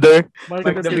Builder. Mark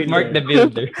the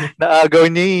Builder. Naagaw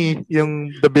niya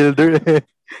yung The Builder.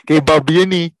 Kay Bob yun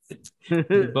eh.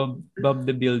 Bob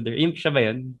the Builder. Yung siya ba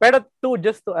yun? Pero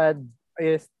just to add,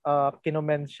 is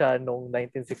kinoment siya nung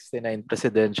 1969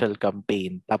 presidential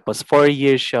campaign. Tapos 4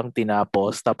 years siyang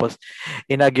tinapos. Tapos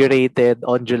inaugurated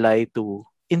on July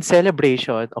 2 in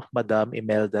celebration of Madam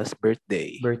Imelda's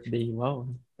birthday.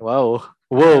 Wow.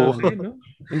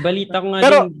 Yung balita ko nga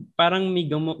din, parang may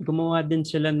gumawa din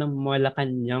sila ng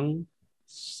Malacanang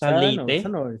sa Leyte. Sa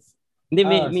North. Hindi,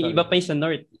 may sorry. iba pa yung sa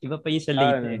North. Iba pa yung sa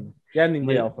Leyte. Yan,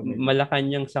 hindi ako familiar.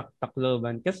 Malacanang sa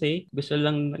Tacloban. Kasi gusto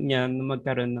lang niya na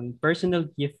magkaroon ng personal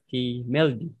gift kay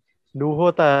Meldy.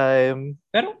 Luho time.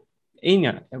 Pero,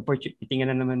 nga,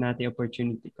 tingnan na naman natin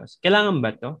opportunity cost. Kailangan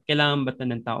ba to? Kailangan ba to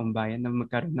ng taong bayan na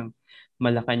magkaroon ng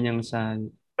Malacanang sa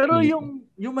Pero Leyte?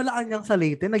 yung Malacanang sa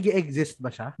Leyte, nag-i-exist ba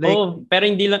siya? Pero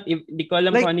hindi ko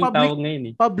alam kung anong tawag ngayon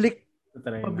eh. Public,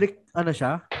 ano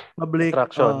siya? Public,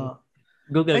 attraction.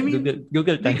 Google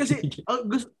Hindi kasi,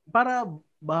 para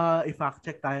ba i-fact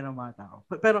check tayo ng mga tao.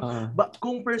 Pero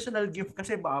kung personal gift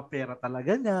kasi ba pera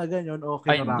talaga niya, ganyan,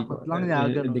 okay, narakot lang niya,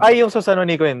 ganun. Yung Susano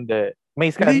Nico, hindi.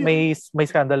 May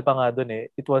scandal pa nga dun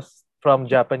eh. It was from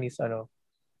Japanese loan.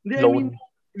 I mean,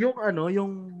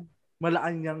 yung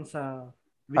Malacanang sa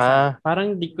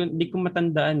parang di ko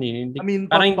matandaan eh.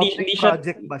 Parang hindi siya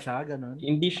project ba siya, ganun?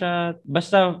 Hindi siya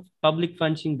basta public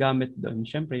funds yung gamit doon.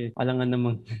 Syempre, alangan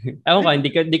namang.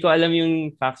 Hindi ko alam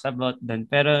yung facts about doon.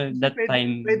 Pero that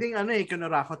time pwedeng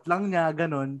kinurakot lang niya,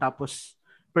 ganun. Tapos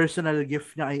personal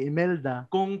gift niya kay Imelda.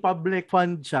 Kung public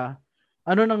fund siya,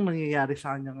 ano nang nangyayari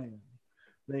sa kanya ngayon?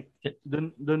 Like,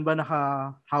 doon ba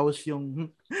naka-house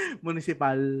yung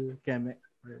municipal keme?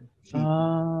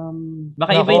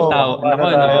 Baka iba yung tao.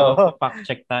 Fact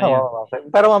check tayo.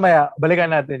 Pero mamaya,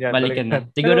 balikan natin yan. Balikan na.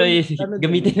 Siguro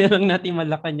gamitin na lang natin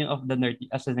Malacanang of the North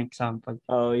as an example.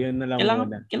 Yun na lang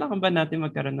muna. Kailangan ba natin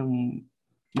magkaroon ng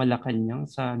Malacanang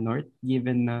sa North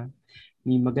given na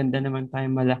may maganda naman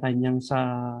tayong Malacanang sa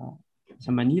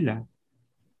Manila?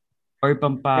 Or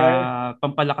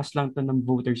pampalakas lang to ng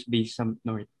voters base sa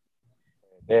North?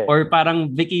 Or parang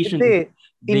vacation.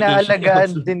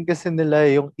 Inaalagaan din kasi nila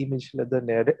yung image nila doon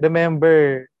eh.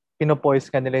 Remember, pinopoise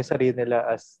ka nila yung sarili nila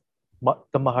as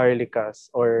the Maharlikas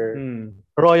or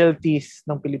royalties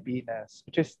ng Pilipinas.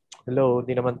 Which is,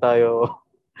 hindi naman tayo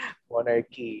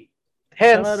monarchy.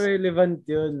 Hence, relevant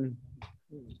yun.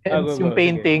 Hence,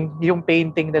 yung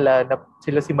painting nila na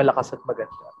sila si malakas at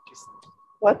maganda. Which is,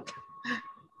 what?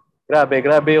 Grabe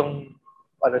yung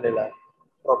nila,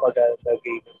 propaganda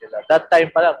game nila. That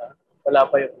time pa lang, wala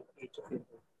pa yung age of it.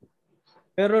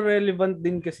 Pero relevant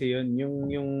din kasi yun,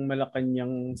 yung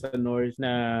Malacanang sa North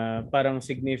na parang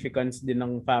significance din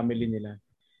ng family nila.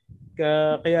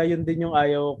 Kaya yun din yung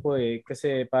ayaw ko eh,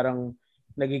 kasi parang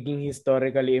nagiging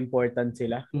historically important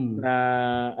sila. Na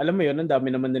alam mo yun, ang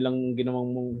dami naman nilang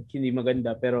ginawang hindi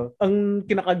maganda, pero ang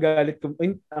kinakagalit ko,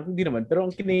 hindi naman, pero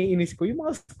ang kiniinis ko, yung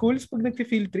mga schools pag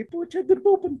nag-field trip, siya doon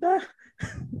pupunta.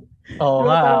 Oo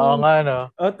nga, no?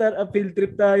 Field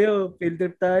trip tayo.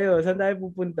 Saan tayo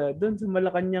pupunta? Doon sa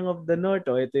Malacanang of the North.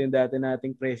 Ito yung dati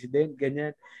nating president,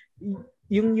 ganyan.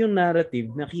 Yung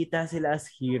narrative, nakita sila as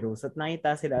heroes at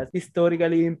nakita sila as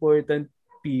historically important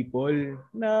people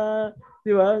na,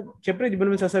 di ba? Siyempre, di ba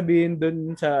naman sasabihin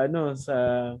doon sa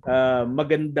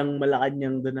magandang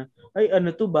Malacanang doon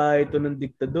na, to ba? Ito ng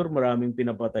diktador, maraming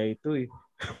pinapatay ito eh.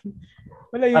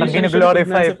 Wala yun. Parang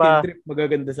gine-glorify pa. Trip,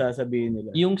 magaganda sasabihin nila.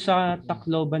 Yung sa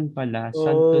Tacloban pala,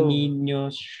 Santo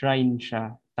Niño Shrine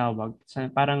siya tawag.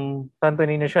 Parang Santo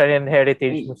Niño Shrine and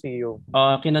Heritage Museum.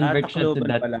 Kinonvert siya to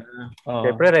that.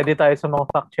 Siyempre, ready tayo sa mga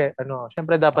fact check.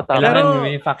 Siyempre, dapat kailangan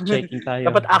may fact checking tayo.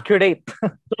 Dapat accurate.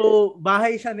 So,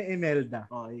 bahay siya ni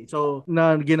Imelda. Okay. So,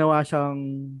 ginawa siyang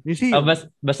museum.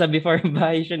 Basta before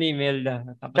bahay siya ni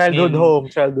Imelda. Tapos childhood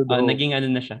home. Naging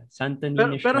na siya. Santo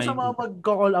Niño Shrine. Pero sa mga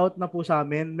pag-call out na po sa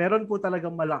amin, meron po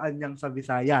talagang Malacanang sa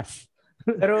Visayas.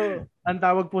 Pero ang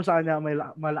tawag po sa kanya,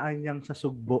 Malacanang sa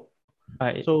Sugbo.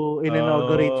 So,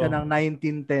 in-inaugurate siya ng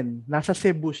 1910. Nasa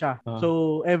Cebu siya.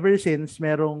 So, ever since,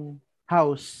 merong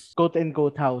house,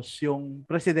 quote-unquote house, yung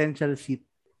presidential seat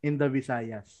in the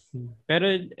Visayas.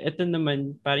 Pero ito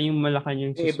naman, parang yung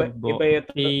Malacanang sa Sugbo,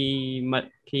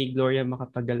 kay Gloria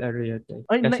Macapagal Arroyote.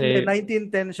 Kasi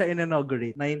 1910 siya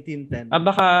in-inaugurate. 1910.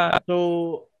 Baka...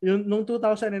 So, nung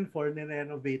 2004,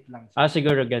 ni-renovate lang siya.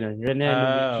 Siguro ganun.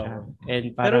 Renovate siya. And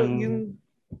parang... Pero yung...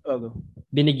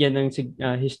 binigyan ng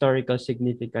historical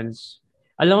significance.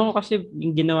 Alam ko kasi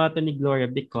yung ginawa to ni Gloria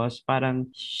because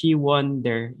parang she won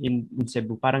there in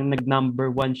Cebu. Parang nag-number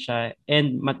 1 siya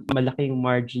and malaking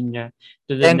margin niya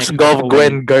to the Thanks Gov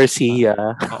Gwen Garcia.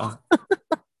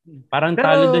 Parang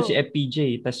talo doon si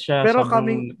FPJ. Tas siya pero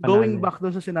going back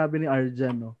doon sa sinabi ni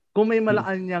Arjan, kung may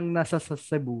Malacanang nasa sa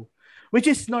Cebu, which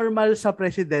is normal sa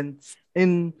presidents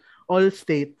in all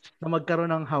states na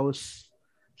magkaroon ng house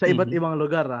sa iba't ibang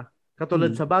lugar.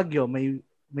 Katulad sa Baguio, may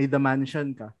the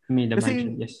mansion ka. May the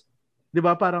mansion, yes. 'Di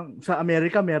ba parang sa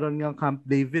Amerika meron ngang Camp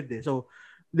David eh. So,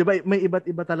 'di ba may iba't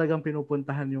iba talagang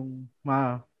pinupuntahan yung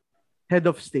mga head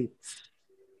of states.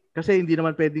 Kasi hindi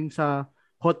naman pwedeng sa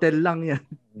hotel lang 'yan.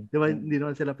 'Di ba? Hindi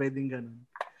naman sila pwedeng ganun.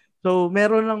 So,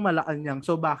 meron lang Malacanang.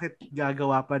 So, bakit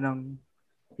gagawa pa ng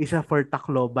isa for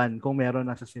Tacloban kung meron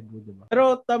na sa Cebu, di ba?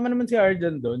 Pero tama naman si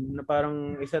Arjan doon na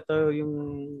parang isa to yung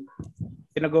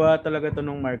pinagawa talaga to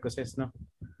nung Marcoses, no?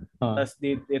 Ah. Tapos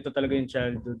ito talaga yung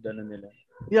childhood ano nila.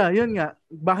 Yeah, yun nga.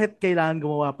 Bakit kailangan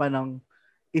gumawa pa ng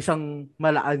isang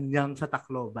Malacanang sa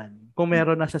Tacloban kung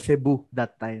meron na sa Cebu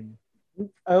that time?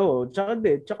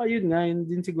 Tsaka yun nga, yun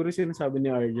din siguro sinasabi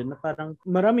ni Arjan na parang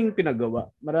maraming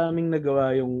pinagawa, maraming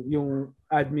nagawa yung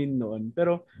admin noon.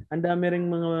 Pero ang dami ring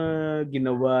mga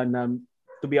ginawa na,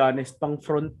 to be honest, pang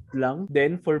front lang,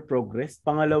 then for progress.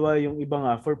 Pangalawa, yung iba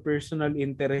nga, for personal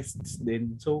interests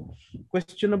din. So,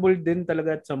 questionable din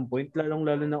talaga at some point,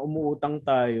 lalong-lalo na umuutang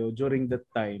tayo during that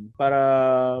time para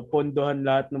pondohan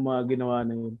lahat ng mga ginawa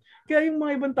na yun. Kaya yung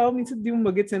mga ibang tao, minsan di mo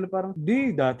magets na parang,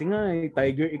 dati nga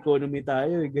tiger economy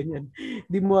tayo, ganyan.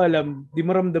 Di mo alam, di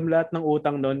mo ramdam lahat ng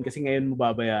utang noon kasi ngayon mo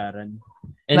babayaran.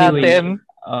 Anyway, Natin.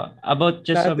 About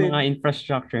just sa Natin. mga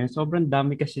infrastructure, sobrang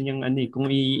dami kasi yung kung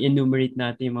i-enumerate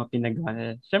natin yung mga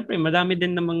pinagawa. Siyempre, madami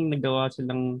din namang nagawa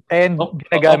silang And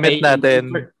ginagamit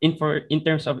natin. in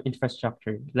terms of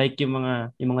infrastructure. Like yung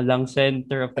mga lung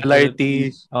center of the LRT.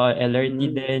 Philippines, LRT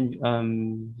din,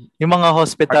 Yung mga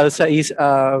hospital sa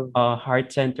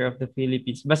Heart Center of the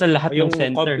Philippines. Basta lahat Yung ng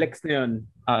center. complex na yun.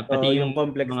 Pati yung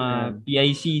complex mga na yan.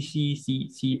 PICC,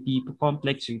 CT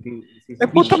complex.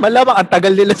 puta malamang ang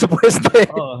tagal nila sa pwesto eh.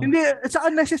 Hindi, it's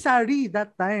unnecessary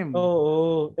that time.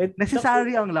 Oo.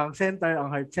 Necessary ang lung center, ang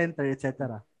heart center,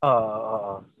 etc.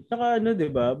 Oo. Saka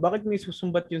di ba? Bakit may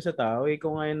susumbat yun sa tao?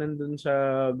 Kung ngayon nandun sa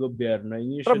gobyerno,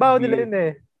 you should Trabaho be nila yun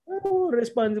eh.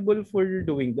 responsible for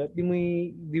doing that. Di mo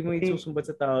susumbat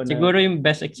sa tao na. Siguro yung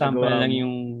best example nagawa lang mo.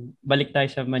 yung balik tayo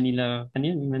sa Manila,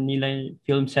 Manila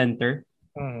Film Center.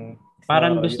 Mm.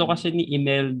 Parang gusto kasi ni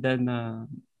Imelda na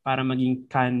para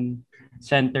maging Cannes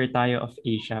Center tayo of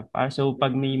Asia. So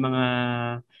pag may mga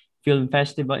film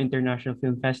festival, international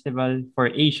film festival for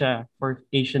Asia, for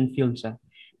Asian films,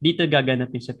 dito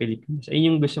gaganapin sa Pilipinas.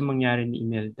 Ayun yung gusto mangyari ni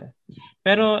Imelda.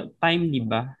 Pero timely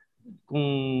ba kung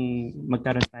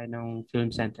magkaroon tayo ng film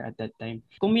center at that time?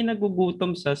 Kung may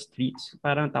nagugutom sa streets,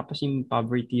 parang tapos yung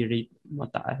poverty rate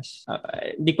mataas.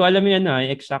 Di ko alam yung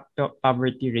exact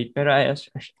poverty rate, pero I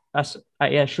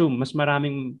assume mas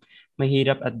maraming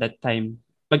mahirap at that time.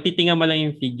 Pagtitingnan mo lang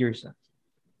yung figures.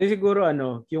 Siguro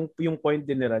yung point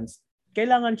din ni Rans,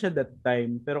 kailangan siya that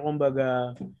time, pero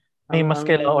kumbaga May mas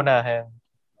kailangan unahin.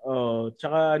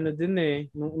 Tsaka din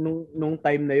nung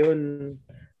time na yun,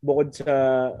 bukod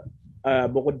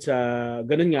sa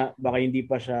ganun nga, baka hindi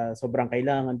pa siya sobrang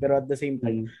kailangan, pero at the same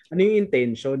time, ano yung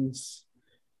intentions?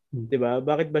 'Di ba?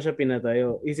 Bakit ba siya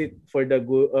pinatayo? Is it for the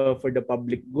good, for the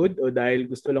public good, o dahil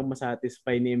gusto lang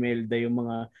masatisfy ni Imelda yung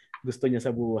mga gusto niya sa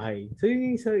buhay? So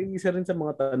yung isa rin sa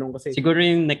mga tanong kasi. Siguro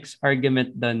yung next argument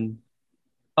doon,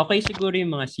 okay siguro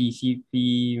yung mga CCP,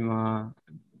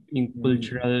 yung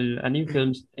cultural, yung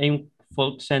films, yung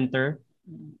folk center,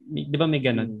 di ba may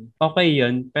ganun? Okay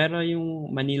yun, pero yung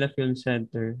Manila Film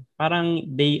Center, parang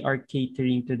they are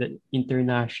catering to the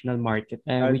international market,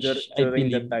 which I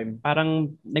believe,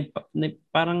 parang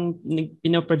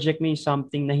pinoproject mo yung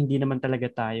something na hindi naman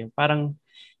talaga tayo. Parang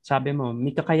sabi mo,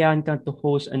 may kakayahan kang to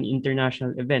host an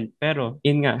international event. Pero,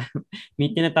 yun nga,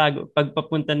 may tinatago,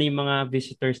 pagpapunta na yung mga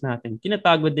visitors natin,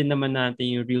 tinatago din naman natin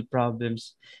yung real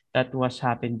problems that was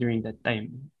happened during that time.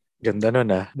 Ganda nun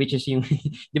Which is yung,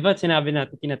 di ba sinabi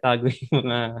natin, tinatago yung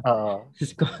mga,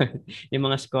 yung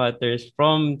mga squatters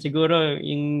from, siguro,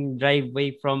 yung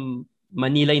driveway from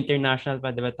Manila International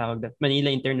pa, di ba tawag na? Manila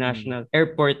International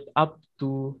Airport up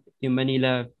to yung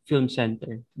Manila Film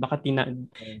Center. Baka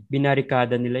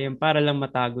binarikada nila yung para lang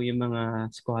matago yung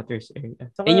mga squatters area.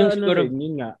 Saka yung siguro,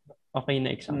 yun nga. Okay na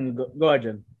example. Go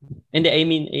ahead. Hindi, I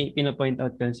mean, pinapoint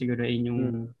out ko siguro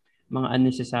yung mga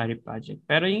unnecessary project.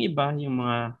 Pero yung iba, yung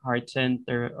mga heart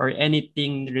center or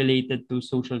anything related to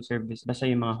social service, basta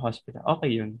yung mga hospital,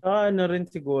 okay yun. Rin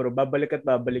siguro, babalik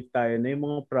tayo na yung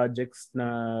mga projects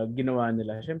na ginawa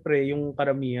nila. Siyempre, yung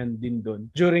karamihan din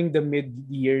doon, during the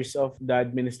mid-years of the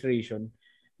administration,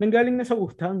 nanggaling na sa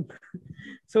utang.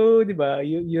 So, di ba,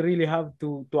 you really have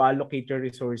to allocate your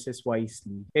resources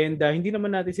wisely. And hindi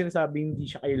naman natin sinasabing hindi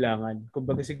siya kailangan.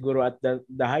 Kumbaga siguro at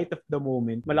the height of the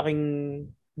moment, malaking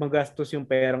magastos yung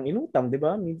perang inutang, di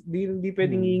ba? Hindi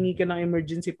pwedeng hihingi ka ng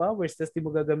emergency powers tapos di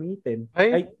mo gagamitin.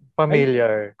 Ay,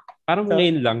 familiar. Parang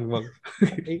ngayon lang.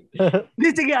 Hindi,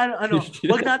 sige,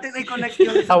 wag natin i-connect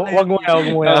yung wag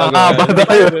mo na.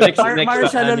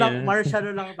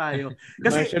 Marshall lang tayo.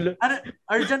 Kasi,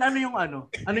 Arjan, ano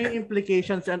yung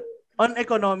implications on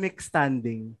economic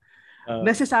standing?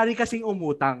 Necessary kasing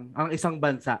umutang ang isang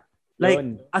bansa. Like,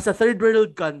 Yun. as a third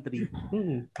world country,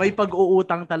 Hmm. may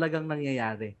pag-uutang talagang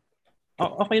nangyayari.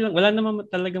 Okay lang, wala naman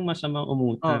talagang masamang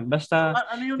umutang. Basta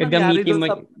Ano yung nangyari doon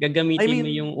sa... gagamitin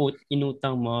mo yung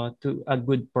inutang mo to a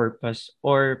good purpose,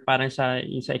 or parang sa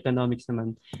economics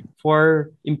naman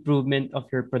for improvement of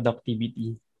your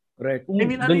productivity. Correct.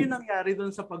 ano yung nangyari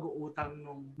doon sa pag-uutang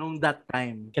nung that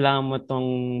time? Kailangan mo tong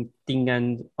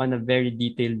tingnan on a very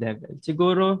detailed level.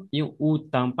 Siguro yung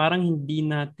utang, parang hindi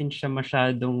natin siya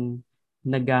masyadong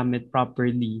nagamit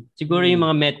properly. Siguro yung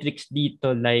mga metrics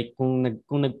dito, like kung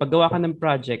nagpagawa ka ng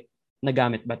project,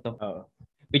 nagamit ba to? Oo.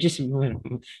 Which is,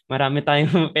 marami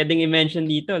tayong pwedeng i-mention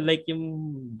dito, like yung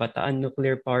Bataan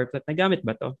Nuclear Power Plant, nagamit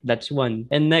ba to? That's one.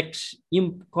 And next,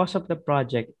 yung cost of the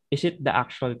project, is it the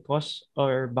actual cost,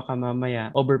 or baka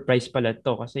mamaya overpriced pala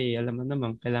to? Kasi alam mo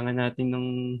naman, kailangan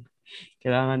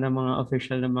ng mga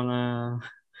official ng mga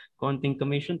konting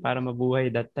commission para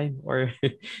mabuhay that time, or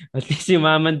at least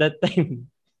yumaman that time.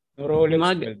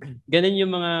 Rolex. Ganun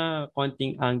yung mga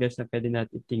konting angles na pwede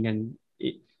natin tingnan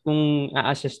kung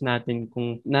a-assess natin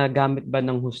kung nagamit ba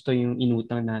ng husto yung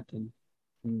inutang natin.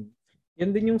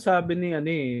 Yan din yung sabi ni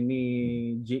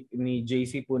ni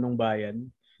JC Punong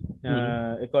Bayan,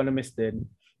 economist din,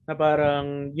 na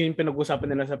parang yun yung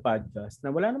pinag-usapan nila sa podcast, na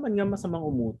wala naman nga masamang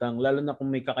umutang, lalo na kung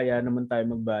may kakayahan naman tayo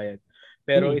magbayad.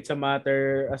 Pero it's a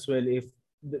matter as well if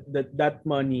that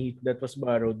money that was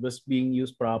borrowed was being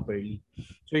used properly.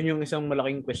 So yun yung isang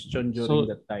malaking question during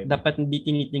that time. Dapat hindi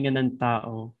tinitingnan ng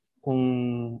tao kung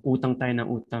utang tayo ng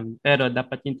utang. Pero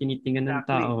dapat yung tinitingnan ng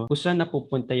tao kung saan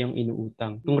napupunta yung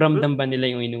inuutang. Kung ramdam ba nila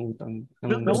yung inuutang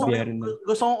ng gobyerno.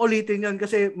 Gusto kong ulitin yun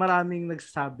kasi maraming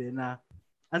nagsasabi na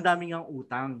ang daming ang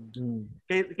utang.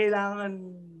 Kailangan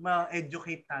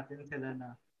ma-educate natin sila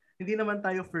na hindi naman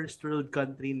tayo first world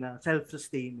country na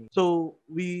self-sustaining. So,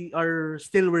 we are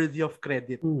still worthy of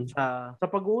credit sa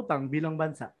pag-uutang bilang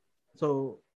bansa.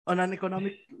 So, on an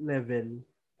economic level,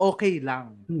 okay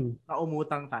lang na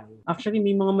umutang tayo. Actually,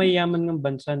 may mga mayayaman ng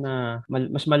bansa na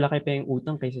mas malaki pa yung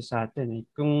utang kaysa sa atin.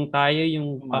 Kung tayo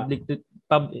yung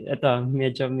ito,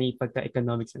 medyo may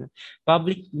pagka-economics na.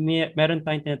 Meron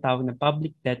tayong tinatawag na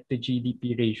public debt to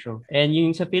GDP ratio. And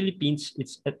yung sa Philippines,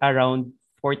 it's at around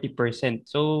 40%.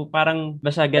 So, parang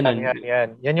basta ganun.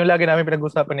 Yan yung lagi namin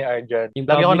pinag-usapan ni Arjan.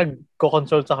 Lagi ako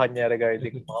nagko-consult sa kanya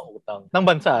regarding mga utang. Ng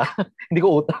bansa, hindi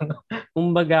ko utang.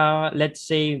 Kumbaga, let's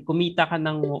say, kumita ka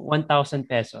ng 1,000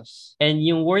 pesos. And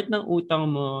yung worth ng utang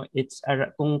mo,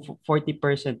 kung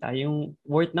 40%, yung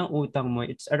worth ng utang mo,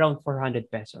 it's around 400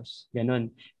 pesos. Ganun.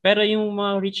 Pero yung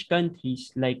mga rich countries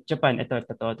like Japan,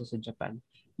 totoo to sa Japan.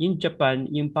 Yung Japan,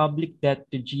 yung public debt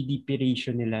to GDP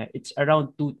ratio nila, it's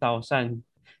around 2,000.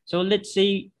 So let's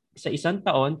say sa isang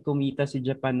taon, kumita si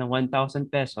Japan ng 1,000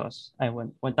 pesos,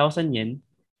 1,000 yen,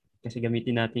 kasi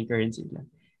gamitin natin currency lang.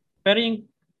 Pero yung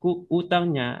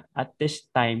utang niya at this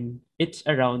time, it's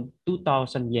around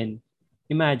 2,000 yen.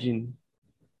 Imagine,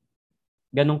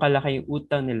 ganun kalaki yung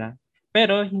utang nila.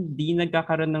 Pero hindi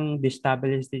nagkakaroon ng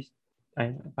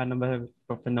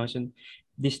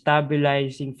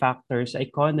destabilizing factor sa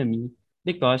economy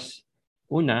because,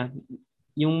 una,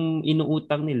 yung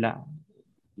inuutang nila,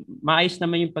 maayos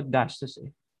naman yung paggastos eh.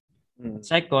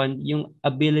 Second,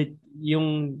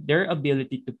 their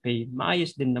ability to pay,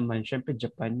 maayos din naman. Syempre,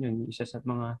 Japan yun, isa sa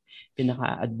mga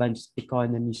pinaka-advanced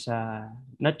economy sa,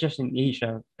 not just in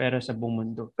Asia, pero sa buong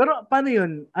mundo. Pero paano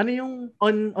yun? Ano yung,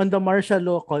 on the martial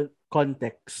law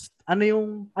context, ano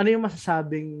yung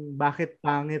masasabing bakit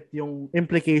pangit yung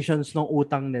implications ng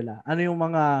utang nila? Ano yung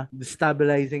mga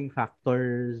destabilizing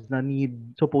factors na need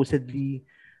supposedly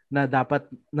na dapat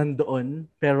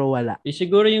nandoon pero wala?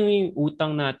 Siguro yung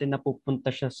utang natin napupunta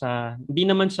siya sa,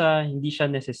 hindi siya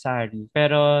necessary,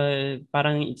 pero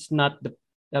parang it's not the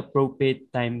appropriate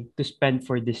time to spend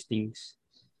for these things.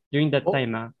 During that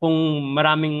time, kung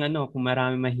maraming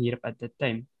mahirap at that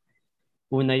time,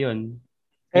 una yun.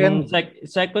 Yung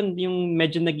second, yung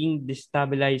medyo naging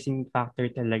destabilizing factor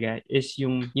talaga is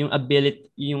yung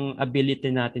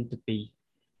ability natin to pay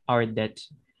our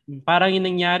debts. Parang yung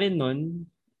nangyari nun,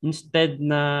 instead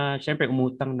na, syempre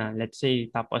umutang na, let's say,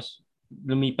 tapos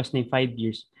lumipas na yung 5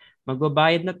 years,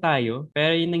 magbabayad na tayo,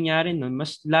 pero yung nangyari nun,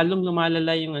 mas lalong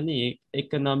lumalala yung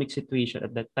economic situation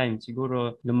at that time.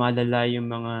 Siguro lumalala yung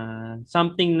mga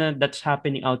something that's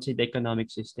happening outside the economic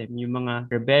system. Yung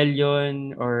mga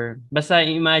rebellion or basta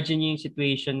imagine yung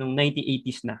situation ng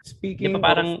 1980s na. Speaking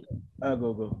parang,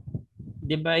 go.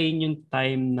 'di ba yun yung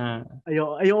time na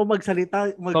Ayoko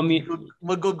magsalita, Commu-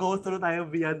 mag-go through tayo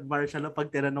beyond Marshall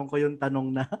pag tinanong ko yung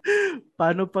tanong na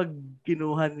paano pag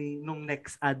kinuha nung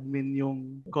next admin yung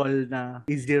call na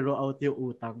i-zero out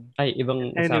yung utang. ay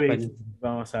ibang Anyways, usapan.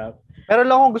 Ibang usap. Pero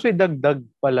lang akong gusto idagdag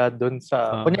pala doon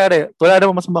sa, Ah. kunyari, wala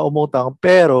namang masama umutang,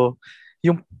 pero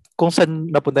yung kung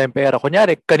saan napunta yung pera,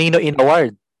 kunyari, kanino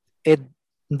in-award, ang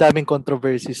daming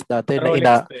controversies dati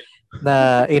Rolex 12.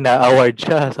 na ina-award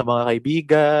siya sa mga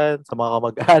kaibigan, sa mga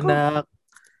kamag-anak.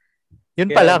 Yun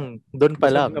pa Kaya, lang, doon pa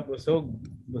lang.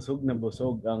 Busog na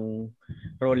busog ang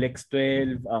Rolex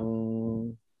 12, ang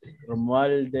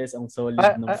Romualdez, ang solid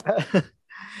no.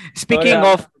 Speaking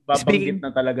Wala, of babanggit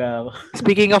na talaga ako.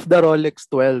 speaking of the Rolex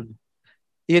 12,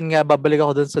 yun nga, babalik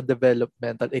ako dun sa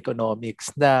developmental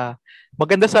economics na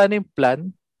maganda sana yung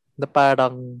plan na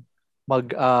parang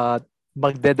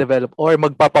magde-develop or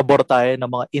magpapabor tayo ng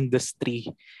mga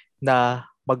industry na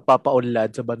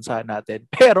magpapaunlad sa bansa natin.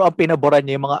 Pero ang pinaboran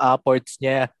niya yung mga apports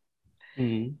niya.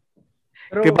 Mm.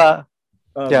 Pero, Diba?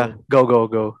 Yeah,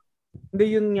 go. Hindi,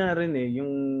 yun nga rin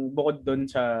yung bukod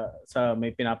doon sa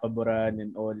may pinapaboran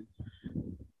and all.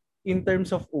 In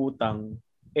terms of utang,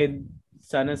 and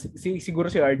sana siguro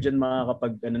si Arjan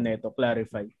makakapag neto,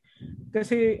 clarify.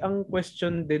 Kasi ang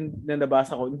question din na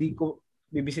nabasa ko, hindi ko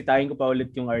bibisitahin ko pa ulit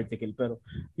yung article, pero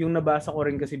yung nabasa ko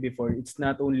rin kasi before, it's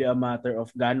not only a matter of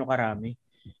gaano karami.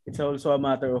 It's also a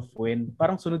matter of when.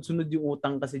 Parang sunod-sunod yung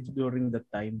utang kasi during that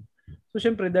time. So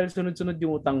syempre dahil sunod-sunod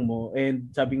yung utang mo and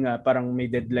sabi nga parang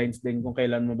may deadlines din kung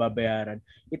kailan mo babayaran,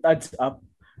 it adds up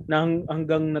na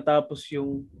hanggang natapos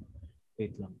yung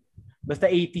wait lang. Basta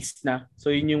 80s na.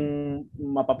 So yun yung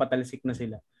mapapatalsik na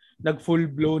sila. Nag full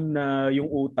blown na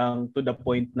yung utang to the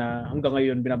point na hanggang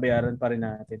ngayon binabayaran pa rin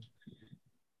natin.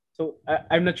 So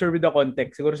I'm not sure with the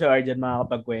context. Siguro si Arjan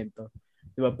makakapagkwento.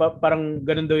 Diba? Parang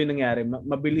ganun daw yung nangyari.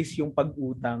 Mabilis yung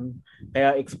pag-utang,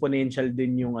 kaya exponential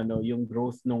din yung yung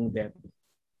growth ng debt.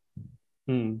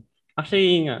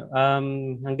 Actually nga,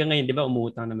 hanggang ngayon, di ba,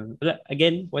 umutang naman.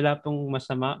 Wala pong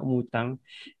masama umutang.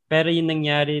 Pero yung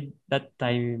nangyari that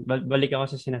time, balik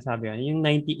ako sa sinasabi ko, yung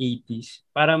 1980s,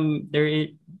 parang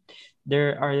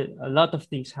there are a lot of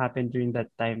things happened during that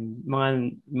time,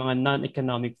 mga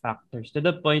non-economic factors, to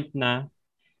the point na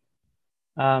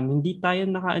hindi tayo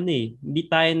hindi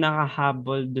tayo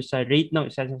nakahabol do sa rate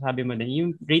ng sasabi mo din,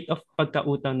 yung rate of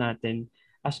pagkautang natin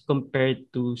as compared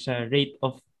to sa rate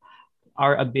of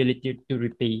our ability to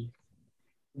repay.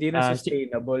 Hindi na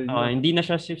sustainable. Hindi na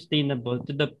siya sustainable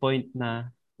to the point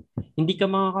na hindi ka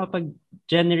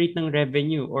makakapag-generate ng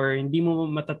revenue or hindi mo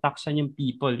matataksan yung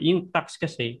people. Yung tax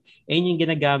kasi, yung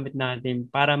ginagamit natin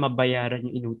para mabayaran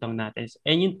yung inutang natin.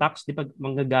 Yung tax, di ba,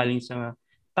 manggagaling sa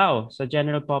tao, sa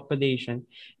general population.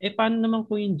 Paano naman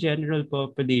kung yung general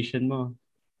population mo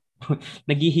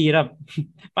naghihirap?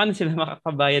 Paano sila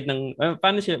makakabayad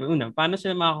paano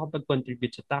sila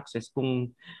makakapag-contribute sa taxes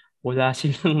kung wala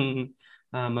silang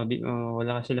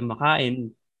wala silang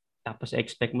makain, tapos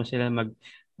expect mo sila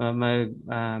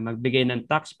magbigay ng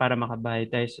tax para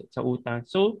makabayad tayo sa utang.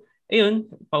 So, ayun,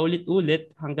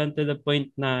 paulit-ulit hanggang to the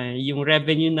point na yung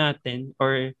revenue natin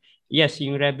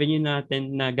yung revenue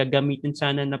natin na gagamitin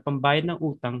sana na pambayad ng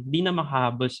utang, di na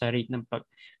makahabol sa rate ng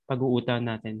pag-uutang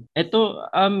natin. Ito,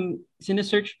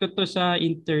 sinesearch ko to sa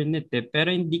internet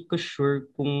pero hindi ko sure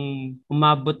kung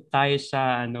umabot tayo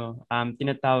sa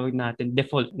tinatawag natin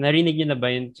default. Narinig niyo na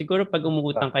ba yun? Siguro pag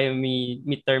umuutang kayo may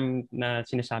term na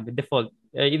sinasabi, default.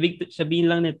 Ibig sabihin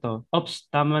lang nito,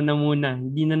 ops, tama na muna.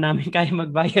 Hindi na namin kaya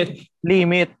magbayad.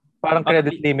 Limit. Parang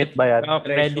credit limit ba yan?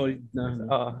 Threshold na.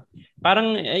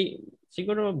 Parang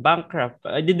siguro bankrupt.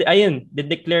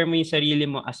 Declare mo yung sarili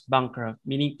mo as bankrupt.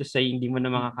 Meaning to say, hindi mo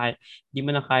na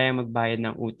kaya magbayad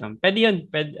ng utang. Pwede yun.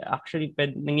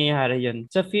 Nangyayari yun.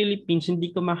 Sa Philippines,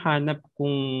 hindi ko mahanap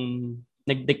kung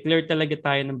nag-declare talaga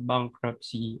tayo ng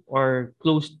bankruptcy or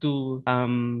close to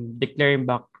declaring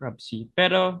bankruptcy.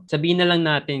 Pero sabihin na lang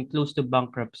natin close to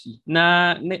bankruptcy.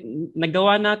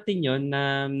 Nagawa natin yon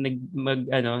na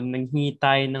nanghingi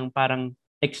tayo ng parang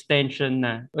extension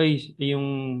na,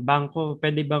 yung bangko,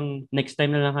 pwede bang next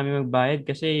time na lang kami magbayad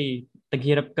kasi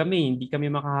taghirap kami, hindi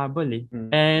kami makahabol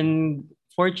And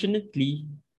fortunately,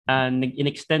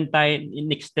 in-extend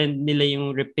nila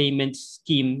yung repayment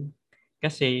scheme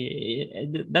kasi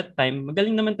that time,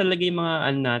 magaling naman talaga yung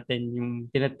mga natin, yung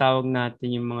tinatawag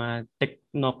natin yung mga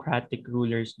technocratic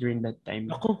rulers during that time.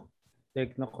 Ako,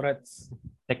 technocrats.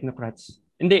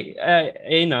 Hindi,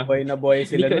 Buhay na buhay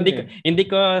sila nun eh.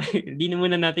 Hindi na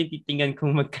muna natin titingnan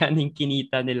kung magkano yung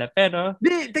kinita nila. Pero,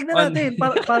 Di, tignan natin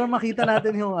para makita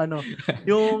natin yung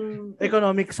yung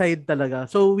economic side talaga.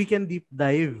 So we can deep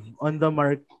dive on the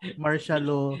martial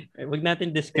law. wag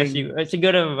natin discuss yung,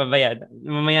 siguro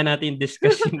mamaya natin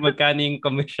discuss yung magkano yung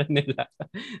commission nila.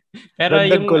 Pero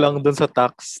Dagdag ko lang dun sa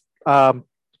tax.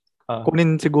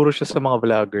 Kunin siguro siya sa mga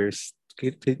vloggers.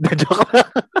 Joke lang.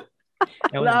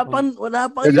 Wala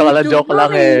pang Joke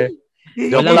lang eh.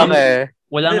 Joke lang eh.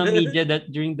 Wala nga media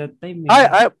during that time.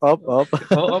 Ay, op.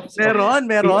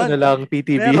 Meron. Ano lang,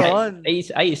 PTV. Meron.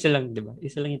 Isa lang, di ba?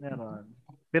 Isa lang. Meron.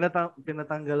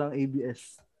 Pinatanggal ang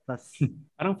ABS.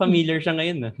 Parang familiar siya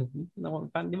ngayon.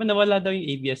 Di ba nawala daw yung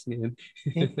ABS ngayon?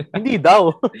 Hindi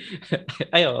daw.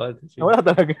 Ay, oo.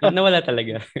 Nawala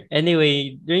talaga.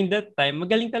 Anyway, during that time,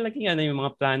 magaling talaga yung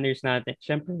mga planners natin.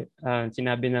 Siyempre,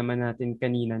 sinabi naman natin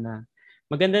kanina na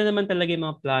maganda naman talaga yung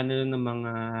mga plano ng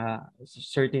mga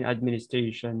certain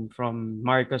administration from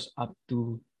Marcos up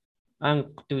to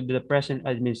the present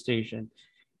administration.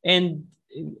 And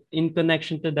in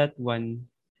connection to that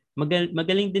one,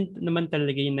 magaling din naman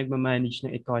talaga yung nagmamanage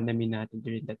ng economy natin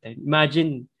during that time.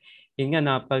 Imagine, yun nga,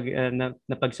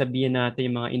 napagsabihan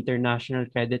natin yung mga international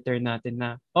creditor natin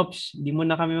na, ops, di mo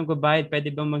na kami magbabayad,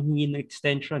 pwede bang manghingi ng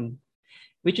extension?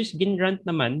 Which is ginrant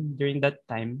naman during that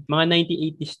time. Mga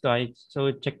 1980s to, so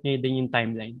check nyo din yung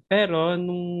timeline. Pero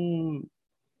nung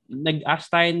nag-ask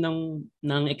tayo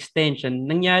ng extension,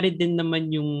 nangyari din naman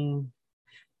yung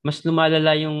mas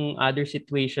lumalala yung other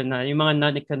situation yung mga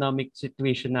non-economic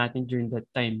situation natin during that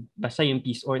time. Basta yung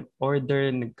peace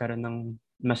order, nagkaroon ng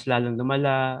mas lalong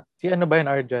lumala. Si ano ba yun,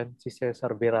 Arjan? Si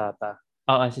Cesar Virata.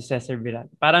 Oo, si Cesar Virata.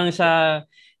 Parang sa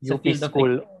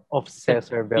field of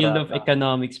Cesar Virata. Field of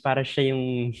Economics, para siya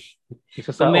yung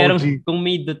isa sa OG. Kung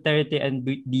may Duterte and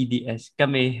DDS,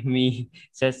 kami may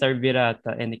Cesar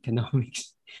Virata and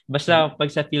Economics. Basta pag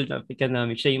sa field of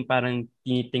economics, siya yung parang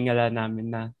tinitingala namin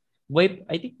na buhay.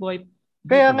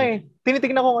 Kaya nga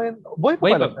tinitingnan ko ngayon, buhay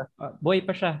pa. Buhay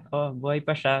pa siya. Buhay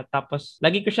pa siya. Tapos,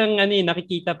 lagi ko siyang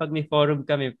nakikita pag may forum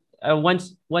kami.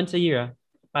 Once a year,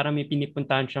 para may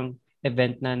pinipuntahan siyang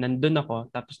event na nandun ako,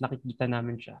 tapos nakikita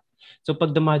namin siya. So,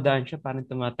 pag dumadaan siya, parang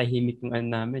tumatahimik yung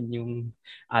namin, yung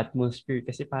atmosphere.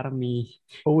 Kasi parang may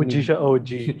OG.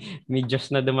 May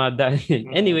Diyos na dumadaan.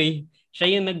 Anyway, siya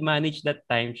yung nag-manage that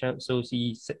time. So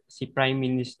si Prime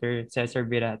Minister Cesar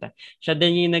Virata, siya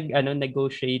din yung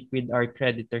negotiate with our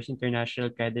creditors, international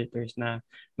creditors, na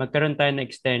magkaroon tayo ng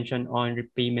extension on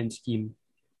repayment scheme.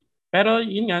 Pero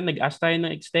yun nga, nag-ask tayo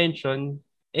ng extension,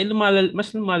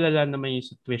 mas lumalala naman yung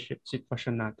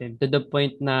sitwasyon natin. To the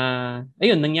point na,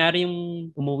 ayun, nangyari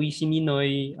yung umuwi si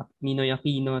Ninoy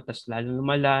Aquino, tas lalo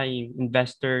lumala yung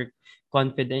investor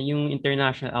confidence, yung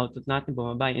international output natin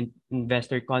bumaba, yung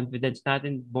investor confidence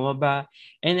natin bumaba.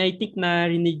 And I think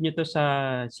narinig nyo to sa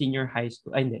senior high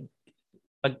school. Ay, hindi.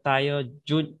 Pag tayo,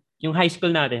 yung high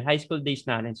school days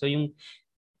natin. So yung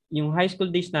high school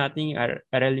days natin, yung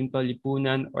Araling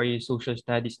Lipunan or yung social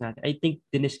studies natin, I think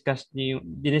diniscuss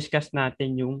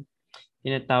natin yung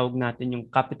tinatawag natin yung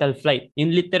capital flight.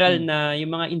 Yung literal na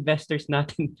yung mga investors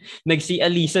natin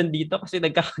nagsialisan dito kasi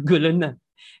nagkakagulo na.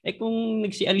 Kung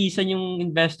nagsialisan yung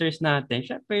investors natin,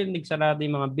 syempre nagsarado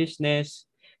yung mga business,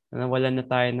 nawalan na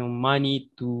tayo ng money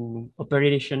to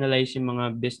operationalize yung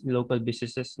mga local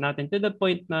businesses natin to the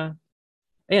point na,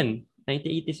 ayan,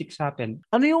 1986 happened.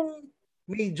 Ano yung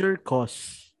major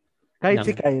cause? Kahit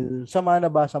si Kyle, sa mga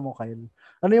nabasa mo, Kyle,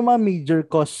 ano yung mga major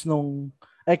cause nung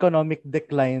economic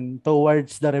decline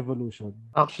towards the revolution?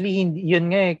 Actually, hindi, yun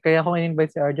nga Kaya ako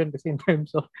in-invite si Arjan kasi in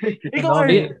terms of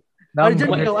economic.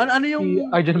 Arjan, ano yung... Si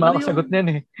Arjan makakasagot na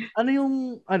yan Ano yung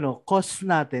cause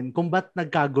natin kung ba't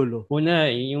nagkagulo?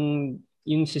 Una,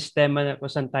 yung sistema na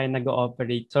kung saan tayo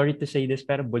nag-ooperate. Sorry to say this,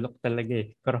 pero bulok talaga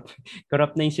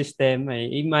Corrupt na yung sistema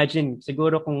Imagine,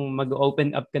 siguro kung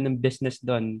mag-open up ka ng business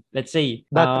doon, let's say,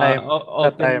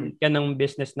 open ka ng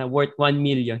business na worth 1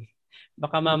 million.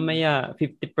 Baka mamaya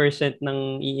 50%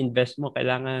 ng i-invest mo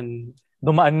kailangan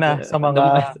dumaan na sa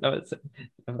mga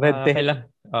red tape.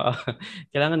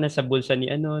 Kailangan nasa bulsa ni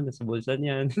nasa bulsa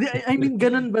niyan. I mean,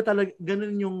 ganun ba talaga?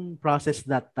 Ganun yung process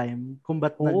that time? Kung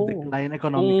ba't nag-decline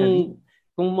economically?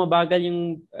 Kung mabagal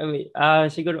yung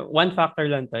siguro one factor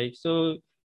lang tayo. So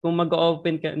kung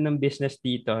mag-open ka ng business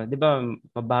dito, 'di ba?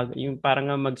 Mabagal yung parang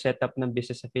mag-set up ng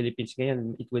business sa Philippines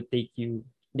ngayon, it would take you,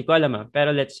 hindi ko alam pero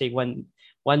let's say one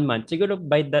month. Siguro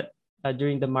by that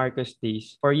during the Marcos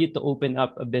days, for you to open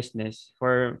up a business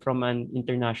from an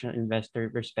international investor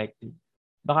perspective,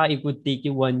 baka it would take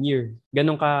you 1 year.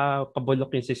 Ganun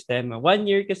kabulok yung sistema. 1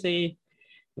 year kasi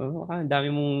Oo, ang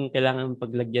dami mong kailangan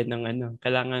paglagyan ng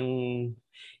kailangan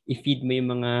i-feed mo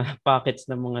yung mga pockets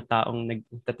ng mga taong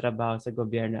nagtatrabaho sa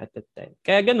gobyerno at that time.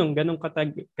 Kaya ganun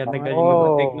katagal yung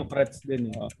mga Mga technocrats din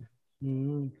eh.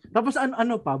 Tapos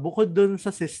ano pa, bukod dun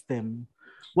sa system,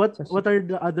 what are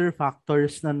the other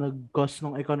factors na nag-cause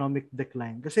ng economic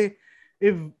decline? Kasi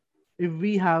if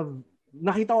we have,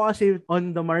 nakita ko kasi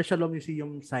on the Martial Law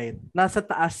Museum site, nasa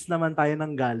taas naman tayo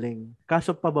nang galing.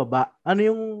 Kaso pababa. Ano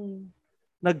yung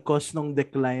nag-cause ng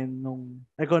decline nung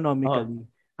economically?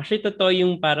 Actually, totoo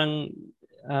yung parang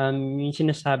yung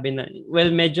sinasabi na, well,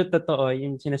 medyo totoo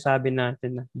yung sinasabi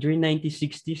natin na during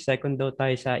 1960s, second daw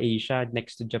tayo sa Asia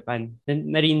next to Japan.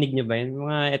 Narinig niyo ba yun?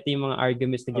 Ito yung mga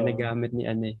arguments na ginagamit ni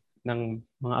ng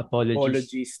mga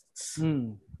apologists.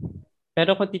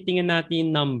 Pero kung titingnan natin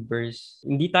yung numbers,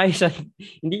 hindi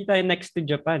tayo next to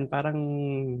Japan. Parang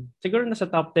siguro nasa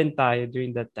top 10 tayo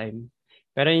during that time.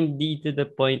 Pero hindi to the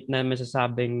point na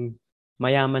masasabing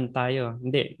mayaman tayo.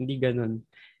 Hindi ganun.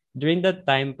 During that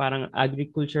time, parang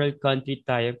agricultural country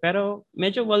tayo. Pero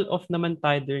medyo well-off naman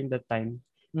tayo during that time.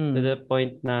 To the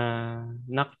point na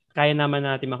kaya naman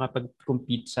natin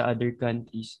makapag-compete sa other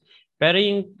countries. Pero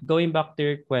yung going back to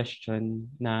your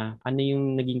question na ano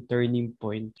yung naging turning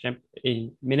point,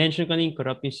 minention ko na yung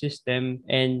corrupt yung system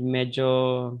and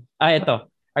medyo,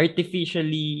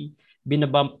 artificially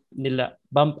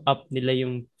bump up nila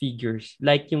yung figures.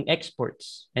 Like yung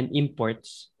exports and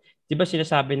imports. Diba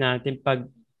sinasabi natin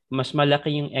pag mas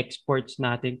malaki yung exports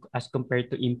natin as compared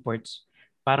to imports,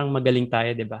 parang magaling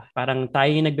tayo, di ba? Parang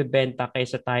tayo yung nagbebenta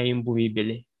kaysa tayo yung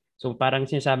bumibili. So parang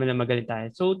sinasabi na magaling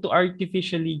tayo. So to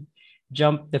artificially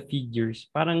jump the figures,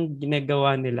 parang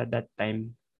ginagawa nila that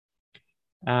time.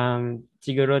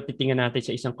 Siguro titingnan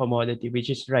natin sa isang commodity which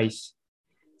is rice.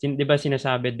 Di ba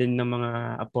sinasabi din ng mga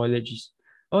apologists,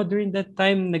 during that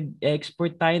time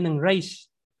nag-export tayo ng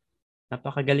rice.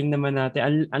 Napakagaling naman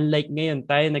natin. Unlike ngayon,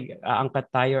 tayo nag-aangkat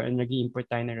tayo or nag-i-import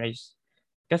tayo ng rice.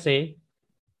 Kasi,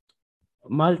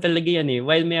 mahal talaga yan eh.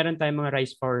 While meron tayong mga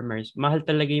rice farmers, mahal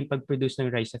talaga yung pag-produce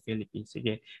ng rice sa Philippines.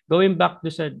 Sige. Going back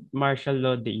to sa martial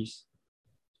law days,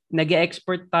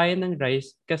 nag-export tayo ng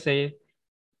rice kasi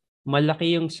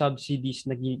malaki yung subsidies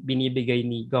na binibigay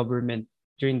ni government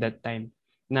during that time.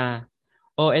 Na,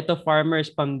 ito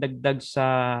farmers pamdagdag sa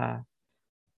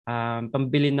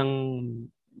pambili ng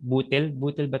butil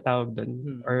ba tawag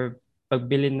doon? Or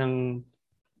pagbili ng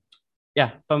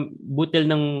butil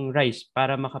ng rice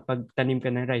para makapagtanim ka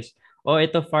ng rice.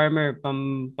 Ito farmer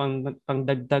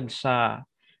pangdagdag sa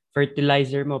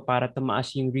fertilizer mo para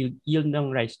tumaas yung real yield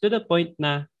ng rice to the point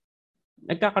na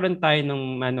nagkakaroon tayo ng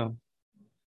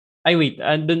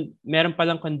andun meron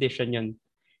palang condition yun.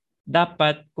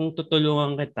 Dapat kung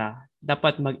tutulungan kita,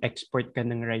 dapat mag-export ka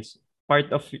ng rice.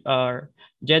 Part of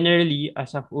generally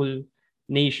as a whole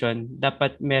nation,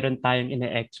 dapat meron tayong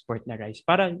ina-export na rice.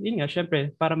 Para, yun nga,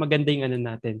 syempre, para maganda yung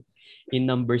natin, yung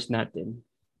numbers natin.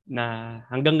 Na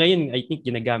hanggang ngayon, I think,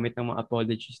 ginagamit ng mga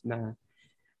apologists na,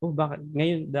 bakit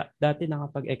ngayon, dati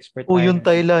nakapag-export tayo. Yung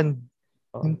Thailand.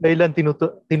 Yung Thailand,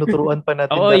 tinuturuan pa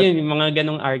natin. Yun, yung mga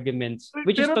ganong arguments.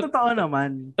 Pero totoo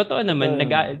naman. Totoo naman.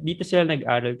 Dito sila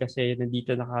nag-aral kasi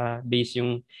nandito naka-base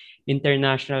yung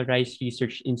International Rice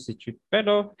Research Institute.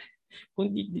 Pero,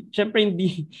 syempre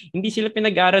hindi sila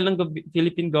pinag-aral ng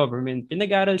Philippine government.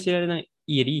 Pinag-aral sila ng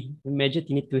IRI. Medyo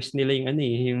tinitwist nila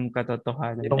yung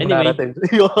katotohanan. Anyway,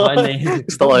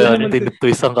 gusto ko yun,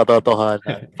 tinitwist ang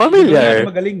katotohanan. Familiar.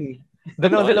 Magaling eh.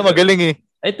 Doon sila magaling eh.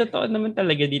 Ay, totoo naman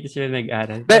talaga dito sila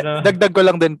nag-aral. Dagdag ko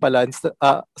lang din pala,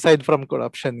 aside from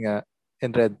corruption nga,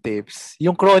 and red tapes.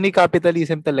 Yung crony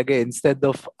capitalism talaga, instead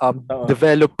of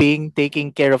developing,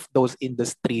 taking care of those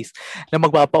industries na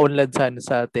magpapaunlad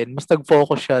sa atin, mas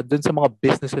nag-focus siya dun sa mga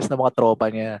businesses na mga tropa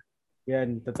niya.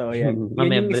 Yan, totoo yan.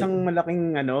 Yan yung isang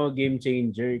malaking game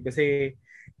changer kasi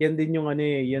yan din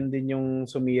yung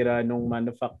sumira nung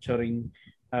manufacturing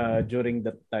during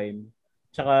that time.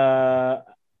 Tsaka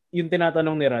yung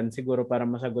tinatanong ni Ran, siguro para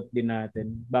masagot din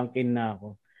natin, bangkin na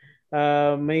ako.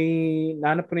 May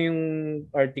nahanap ko na yung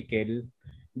article,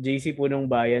 JC Punong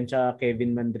Bayan tsaka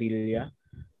Kevin Mandrilla.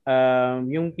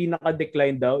 Yung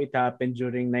pinaka-decline daw, it happened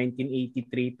during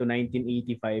 1983 to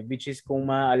 1985, which is kung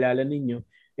maaalala ninyo,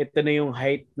 ito na yung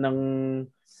height ng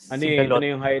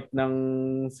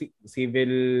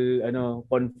civil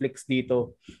conflicts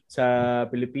dito sa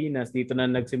Pilipinas. Dito na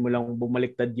nagsimulang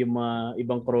bumaliktad yung mga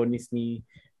ibang cronies ni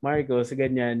Marcos,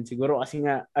 ganyan. Siguro kasi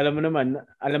nga, alam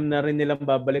na rin nilang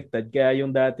babaliktad. Kaya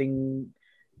yung dating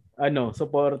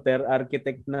supporter,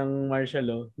 architect ng martial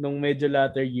law, nung medyo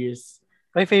latter years.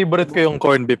 May favorite ko yung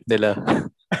corn beef nila.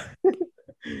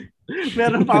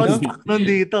 Meron pa ako stock nun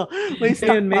dito. May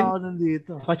stock pa ako nun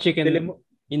dito. Chicken.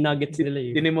 Yung nuggets nila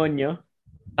eh. Dinemonyo?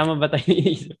 Tama ba tayo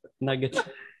iisip? Nuggets.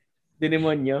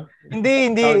 Dinemonyo?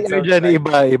 Hindi. South Dyan,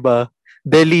 Side. iba.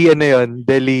 Delhi, ano yun?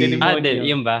 Delhi. Demonyo.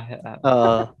 Yun ba?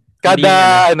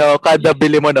 Kada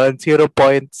bili mo nun,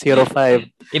 0.05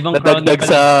 Ibang na crony dagdag pala.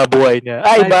 sa buhay niya.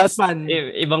 Ay, bas. Lifespan.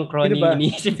 Ibang crony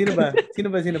iniisip. Sino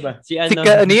ba? Si Si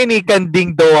ano yun,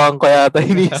 Kanding Doang ko yata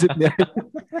iniisip niya.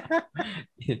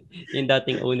 Yung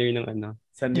dating owner ng ano.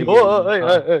 San Miguel.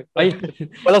 Ay.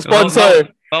 Walang sponsor.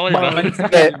 Bawal ba?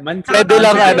 Pwede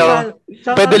lang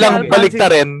pwede lang Alfrancis.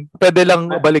 baliktarin. Pwede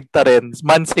lang baliktarin.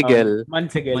 Mansigel.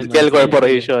 Mansigel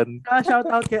Corporation. Shout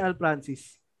out kay Al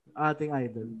Francis, ating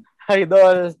idol.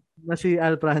 Idol. Na si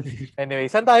Al Francis. Anyway,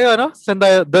 saan tayo, no? Saan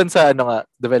tayo? Doon sa,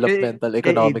 developmental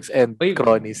economics and Uy,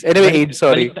 cronies. Anyway, age,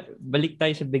 sorry. Balik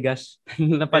tayo sa bigas.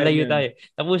 Napalayo tayo.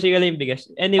 Tapusin ka lang yung bigas.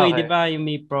 Anyway, Okay. di ba yung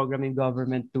may program yung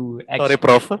government to Sorry,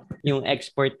 prof. yung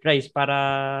export rice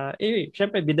para,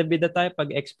 syempre, bida-bida tayo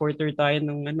pag exporter tayo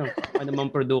ng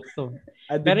anumang produkto.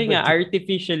 Pero nga,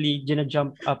 artificially,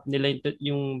 gina-jump up nila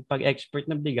yung pag-export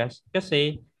ng bigas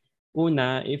kasi,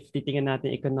 una, if titingnan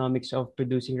natin economics of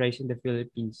producing rice in the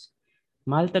Philippines,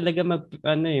 mahal talaga mag-produce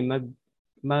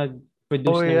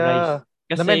ng rice.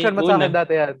 Kasi Na-mention mo sa akin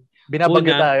dati yan.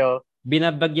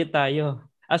 Binabagyo tayo.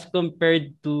 As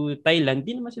compared to Thailand,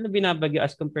 di naman sila binabagyo.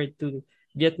 As compared to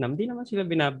Vietnam, di naman sila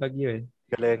binabagyo eh.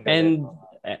 Galing. And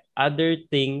other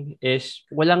thing is,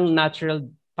 walang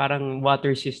natural parang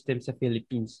water system sa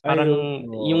Philippines. Parang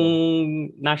yung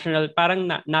natural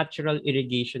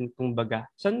irrigation kumbaga.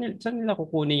 Saan nila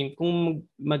kukunin yung kung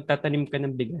magtatanim ka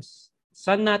ng bigas?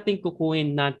 Saan natin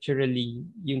kukunin naturally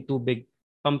yung tubig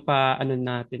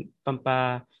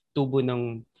pampatubo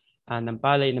ng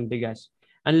palay ng bigas?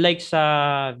 Unlike sa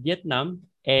Vietnam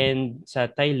and sa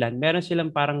Thailand, meron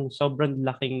silang parang sobrang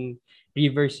laking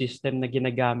river system na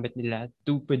ginagamit nila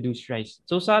to produce rice.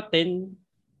 So sa atin,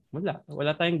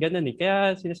 wala tayong ganun eh.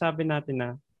 Kaya sinasabi natin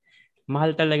na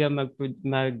mahal talaga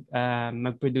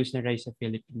mag-produce ng rice sa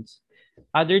Philippines.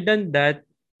 Other than that,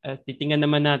 titingnan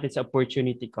naman natin sa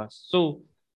opportunity cost. So,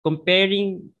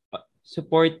 comparing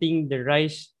supporting the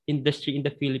rice industry in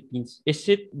the Philippines, is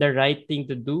it the right thing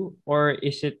to do, or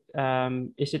is it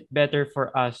better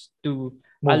for us to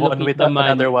move on with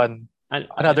another one?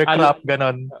 Another crop,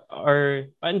 ganon. Or,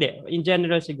 hindi, in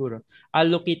general siguro,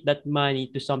 allocate that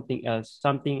money to something else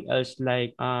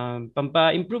like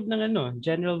pampa-improve ng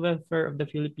general welfare of the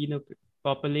Filipino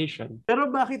population. Pero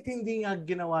bakit hindi nga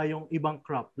ginawa yung ibang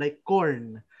crop, like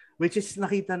corn, which is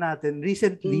nakita natin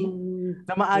recently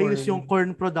na maayos yung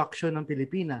corn production ng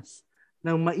Pilipinas,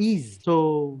 ng mais.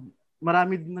 So,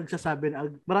 marami rin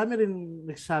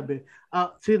nagsasabi,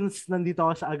 since nandito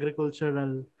ako sa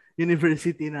Agricultural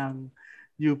University ng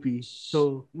UP.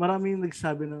 So, maraming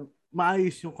nagsabi na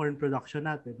maayos yung corn production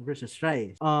natin versus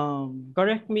rice.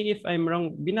 Correct me if I'm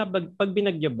wrong, pag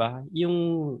binagyo ba,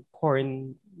 yung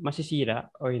corn masisira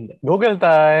or hindi? Google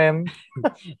time!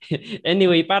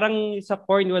 Anyway, parang sa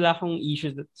corn, wala akong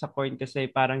issue sa corn kasi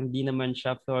parang di naman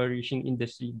siya flourishing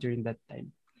industry during that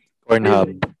time. Corn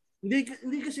hub.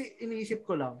 Hindi kasi iniisip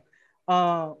ko lang,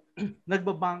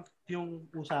 nagbabank yung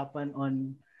usapan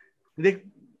on,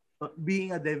 being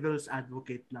a devil's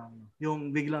advocate lang, yung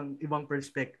biglang ibang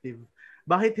perspective.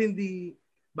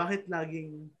 Bakit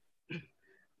laging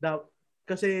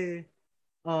kasi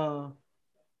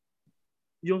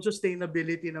yung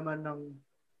sustainability naman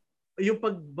yung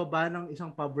pagbaba ng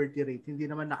isang poverty rate hindi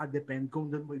naman nakadepend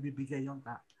kung doon mo ibibigay yung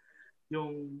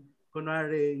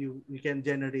kunwari you can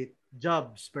generate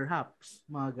jobs perhaps,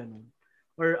 mga ganun,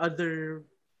 or other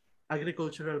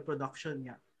agricultural production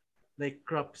niya, like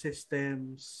crop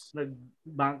systems,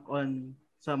 nag-bank on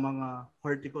sa mga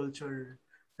horticulture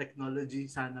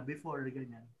technology sana before,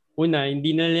 ganyan. Una,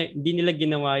 hindi nila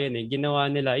ginawa yan eh.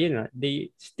 Ginawa nila,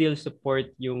 they still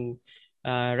support yung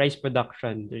rice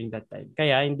production during that time.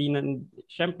 Kaya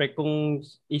syempre kung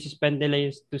isi-spend nila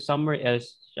yun to somewhere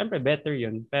else, syempre better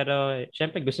yun. Pero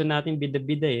syempre gusto natin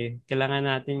bida-bida eh. Kailangan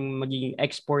natin maging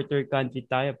exporter country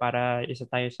tayo para isa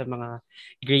tayo sa mga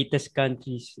greatest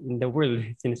countries in the world.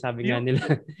 Sinasabi nga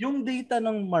nila. Yung data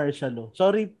ng Marshall,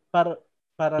 sorry para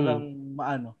lang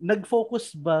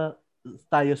nag-focus ba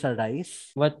tayo sa rice?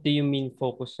 What do you mean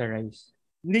focus sa rice?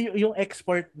 Hindi yung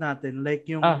export natin, like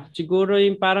yung siguro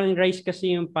yung parang rice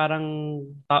kasi yung parang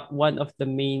one of the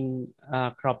main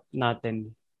crop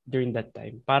natin during that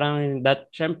time. Parang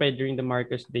syempre during the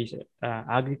Marcos days,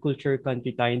 agriculture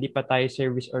country tayo, hindi pa tayo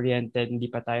service oriented, hindi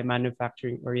pa tayo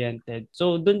manufacturing oriented.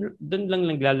 So doon lang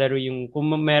naglalaro yung kung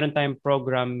meron tayong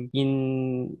program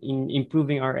in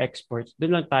improving our exports,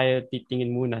 doon lang tayo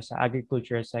titingin muna sa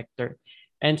agricultural sector.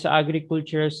 And sa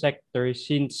agricultural sector,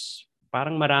 since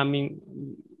parang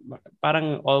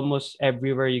parang almost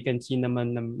everywhere you can see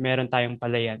naman na meron tayong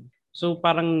palayan. So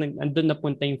parang andun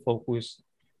napunta yung focus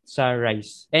sa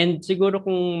rice. And siguro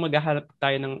kung maghahanap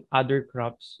tayo ng other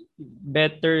crops,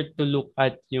 better to look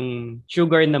at yung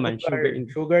sugar naman.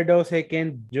 Sugar daw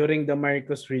second during the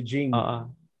Marcos regime.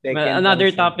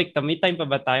 Another topic to. May time pa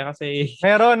ba tayo? Kasi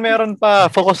meron pa.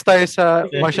 Focus tayo sa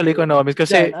martial economics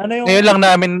kasi ngayon lang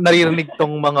namin naririnig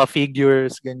tong mga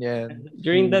figures, ganyan.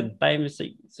 During that time,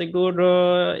 siguro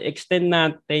extend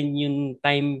natin yung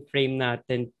time frame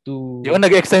natin to... Yung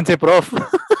nag-extend si Prof.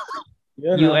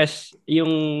 US,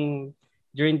 yung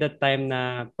during that time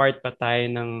na part pa tayo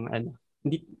ng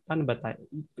hindi, paano ba tayo?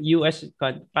 US,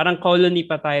 parang colony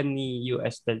pa tayo ni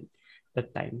US that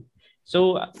time.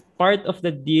 So, part of the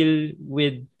deal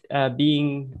with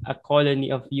being a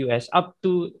colony of US up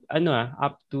to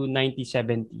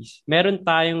 1970s. Meron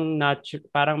tayong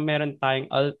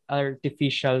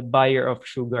artificial buyer of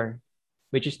sugar,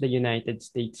 which is the United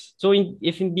States. So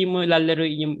if hindi mo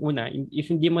lalaruin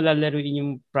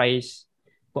yung price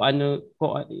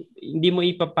hindi mo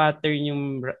ipa-pattern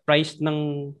yung price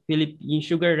ng yung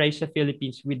sugar rice sa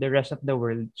Philippines with the rest of the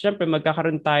world, syempre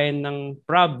magkakaroon tayo ng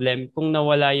problem kung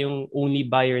nawala yung only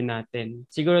buyer natin.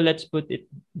 Siguro let's put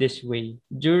it this way.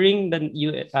 During the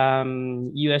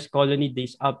US colony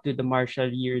days up to the martial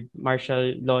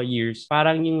law years,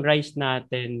 parang yung rice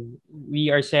natin, we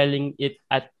are selling it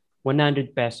at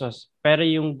 100 pesos. Pero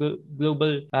yung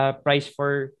global price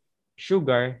for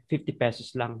sugar, 50 pesos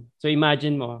lang. So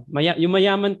imagine mo, yung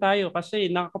mayaman tayo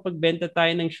kasi nakakapagbenta tayo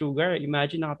ng sugar.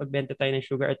 Imagine nakakapagbenta tayo ng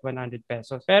sugar at 100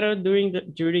 pesos. Pero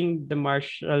during the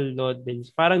martial law days,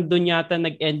 parang doon yata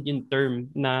nag-end yung term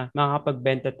na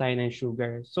makakapagbenta tayo ng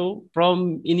sugar. So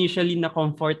from initially na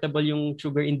comfortable yung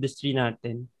sugar industry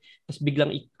natin, tapos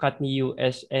biglang i-cut ni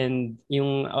US and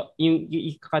yung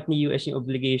i-cut ni US yung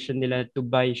obligation nila to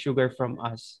buy sugar from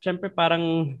us. Siyempre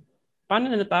parang paano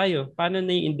na tayo? Paano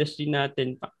na yung industry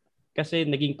natin? Kasi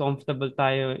naging comfortable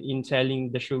tayo in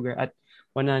selling the sugar at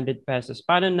 100 pesos.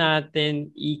 Paano natin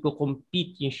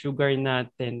i-compete yung sugar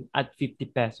natin at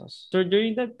 50 pesos? So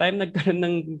during that time, nagkaroon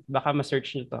ng, baka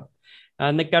ma-search nyo to,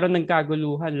 nagkaroon ng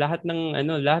kaguluhan. Lahat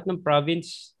ng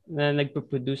province na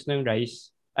nagpo-produce ng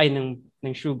rice,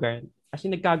 ng sugar, kasi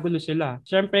nagkagulo sila.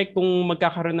 Siyempre, kung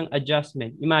magkakaroon ng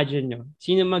adjustment, imagine nyo,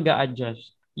 sino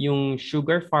mag-a-adjust? Yung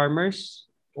sugar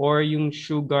farmers or yung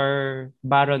sugar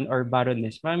baron or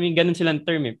baroness. May ganun silang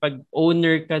term eh. Pag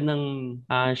owner ka ng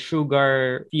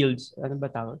sugar fields, ano ba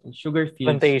tawag? Sugar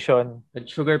fields. Plantation.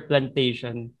 Sugar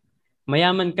plantation.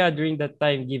 Mayaman ka during that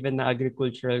time given na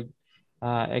agricultural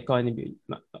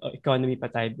economy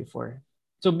pa tayo before.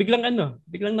 So biglang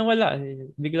nawala.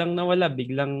 Biglang nawala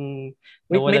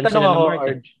may tanong ako,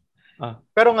 Arj.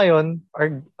 Pero ngayon,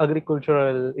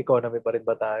 agricultural economy pa rin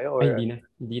ba tayo? Or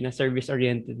hindi na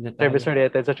service-oriented na tayo.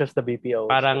 Service-oriented such as the BPO.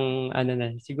 Parang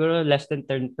siguro less than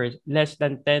 5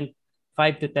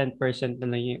 to 10% na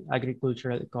lang yung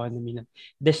agricultural economy na.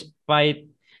 Despite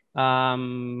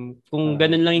kung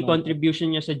ganun lang yung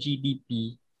contribution niya sa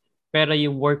GDP, pero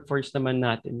yung workforce naman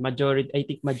natin, I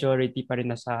think majority pa rin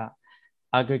na sa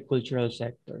agricultural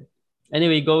sector.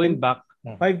 Anyway, going back,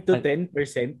 5 to 10%.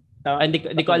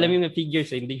 Hindi ko alam yung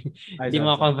figures eh. Hindi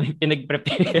mo ako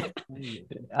pinag-prepare.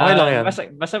 Okay lang yan.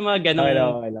 Basta mga ganong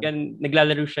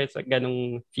naglalaro siya sa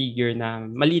ganong figure na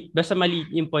maliit. Basta maliit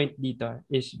yung point dito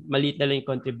is maliit na lang yung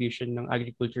contribution ng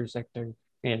agriculture sector.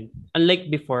 Ngayon,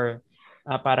 unlike before,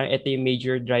 parang ito yung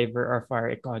major driver of our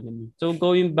economy. So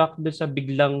going back do sa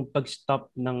biglang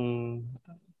pag-stop ng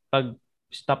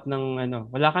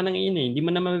wala ka nang hindi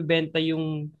mo na mabibenta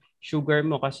yung sugar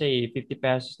mo kasi 50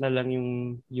 pesos na lang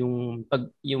yung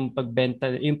pagbenta,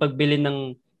 yung pagbili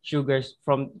ng sugars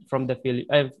from the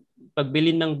pagbili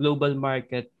ng global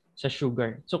market sa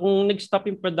sugar. So kung nag-stop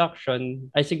yung production,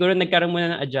 ay siguro nagkaroon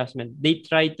muna ng adjustment. They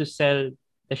try to sell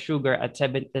the sugar at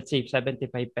 75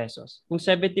 pesos. Kung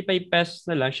 75 pesos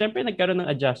na lang, syempre nagkaroon ng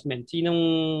adjustment. Sinong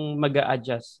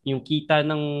mag-a-adjust? Yung kita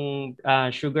ng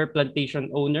sugar plantation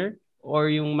owner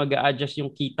or yung mag-a-adjust yung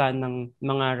kita ng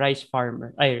mga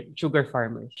sugar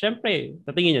farmers. Siyempre,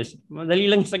 tatingin nyo, madali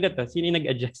lang sagot. Sino yung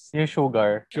nag-adjust? Yung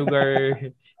sugar.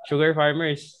 Sugar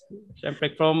farmers.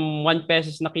 Siyempre, from 1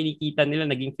 pesos na kinikita nila,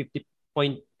 naging 50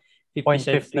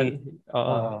 cents.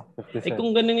 Oo.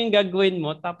 Kung ganun yung gagawin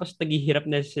mo, tapos naghihirap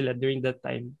na sila during that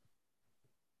time.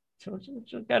 So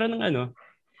nagkaroon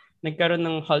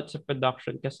ng halt sa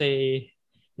production kasi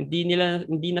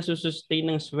hindi na susustain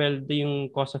ng sweldo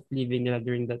yung cost of living nila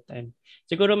during that time.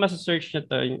 Siguro masa-search na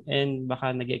to and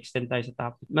baka nag-extend tayo sa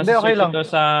topic. Masa-search na to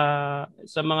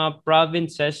sa mga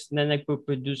provinces na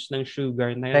nagpo-produce ng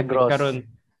sugar na nagkaroon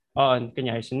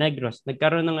kunyari sa Negros,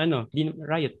 nagkaroon ng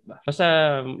riot ba?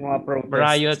 Basta Mga protests.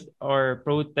 riot or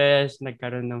protest,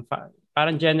 nagkaroon ng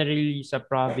parang generally sa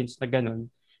province na ganun,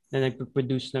 na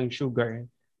nagpo-produce ng sugar,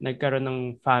 nagkaroon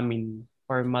ng famine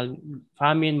or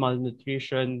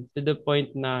malnutrition to the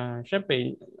point na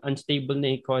syempre unstable na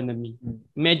economy.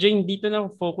 Medyo hindi dito na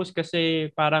focus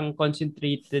kasi parang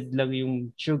concentrated lang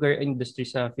yung sugar industry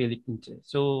sa Philippines.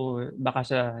 So baka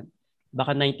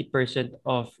 90%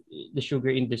 of the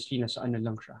sugar industry nasa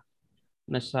lang siya.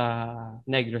 Nasa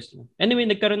Negros lang.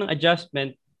 Anyway, nagkaroon ng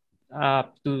adjustment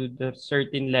up to the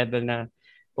certain level na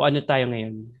kung ano tayo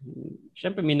ngayon.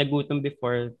 Syempre may nagutom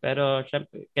before, pero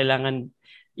syempre kailangan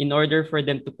in order for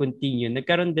them to continue,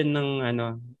 nagkaroon din ng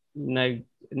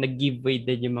nag-giveaway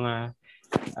din yung mga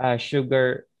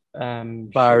sugar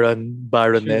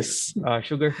baroness.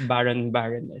 Sugar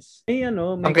baroness. May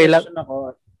Ang question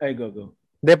ako. Ay, go.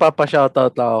 Hindi,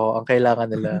 papa-shoutout ako. Ang kailangan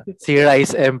nila, si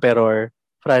Rice Emperor,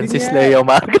 Francis Hindi Leo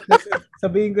Maga.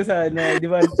 Sabihin ko sana,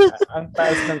 di ba, ang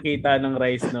taas ng kita ng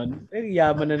Rice nun.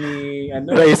 Yaman na ni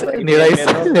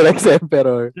Rice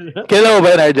Emperor. Kailan mo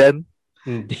ba na dyan?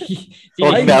 Hindi.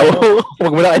 Huwag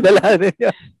mo na kinalanin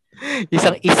yan.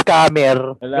 Isang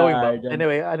scammer.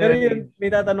 Anyway, pero yun,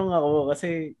 may tatanong ako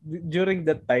kasi during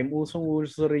that time,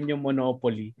 usong-uso rin yung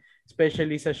monopoly.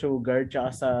 Especially sa sugar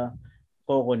tsaka sa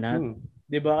coconut.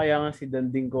 Di ba kaya nga si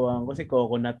Danding Kuwang ko si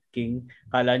Coconut King.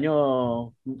 Kala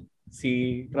nyo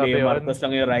si Leo Marcos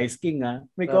lang yung Rice King ha.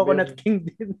 May Coconut King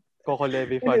din. Coco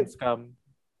Levy Fund Scam.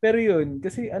 Pero yun,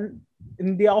 kasi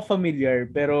hindi ako familiar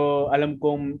pero alam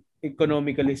kong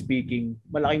economically speaking,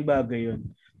 malaking bagay yun.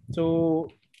 So,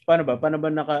 paano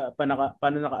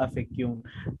naka-affect yung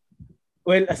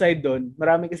aside doon,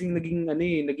 marami kasing naging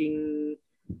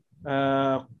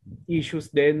issues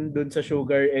din doon sa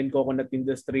sugar and coconut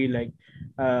industry like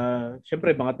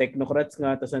syempre mga technocrats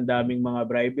nga, tas ang daming mga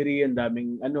bribery, ang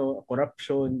daming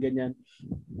corruption, ganyan.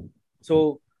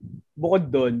 So,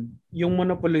 bukod doon, yung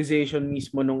monopolization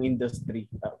mismo ng industry,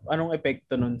 anong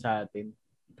epekto nun sa atin?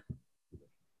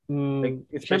 Like,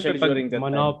 especially during that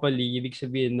monopoly, ibig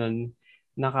sabihin nun,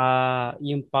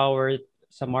 yung power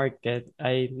sa market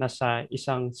ay nasa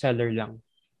isang seller lang.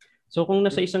 So kung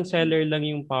nasa isang seller lang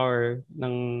yung power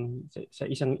sa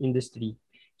isang industry,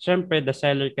 syempre the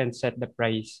seller can set the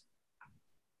price.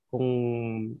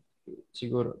 Kung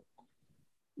siguro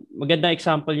maganda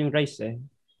example yung rice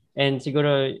And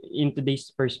siguro in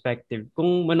today's perspective,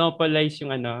 kung monopolize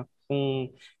yung kung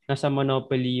nasa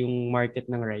monopoly yung market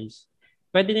ng rice,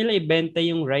 pwede nila ibenta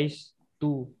yung rice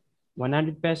to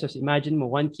 100 pesos. Imagine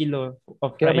mo, 1 kilo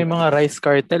of rice. Kaya may mga rice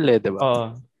cartel di ba?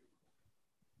 Oo.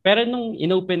 Pero nung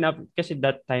inopen up, kasi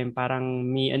that time, parang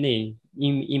may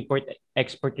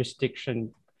import-export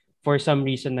restriction for some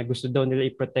reason na gusto daw nila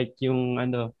i-protect yung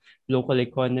local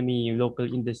economy, yung local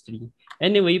industry.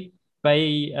 Anyway,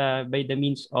 by the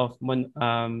means of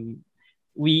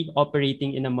we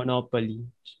operating in a monopoly,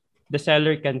 the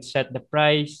seller can set the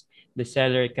price, the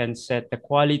seller can set the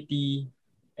quality.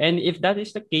 And if that is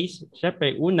the case,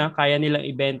 syempre, kaya nilang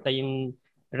ibenta yung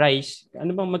rice.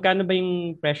 Magkano ba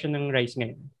yung presyo ng rice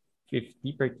ngayon?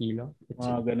 50 per kilo?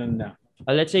 Ganun na.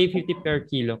 Let's say 50 per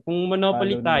kilo. Kung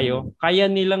monopoly tayo,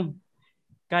 kaya nilang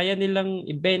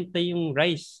ibenta yung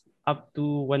rice up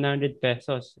to 100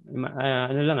 pesos.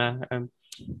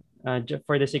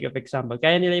 For the sake of example,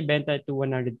 kaya nila ibenta to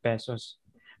 100 pesos.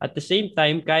 At the same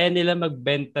time, kaya nila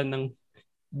magbenta ng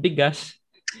bigas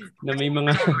na may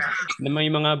mga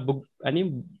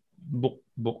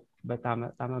bukbok ba tama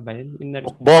ba yun?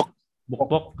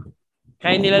 Bukbok.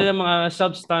 Kaya nila ng mga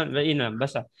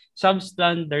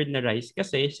substandard na rice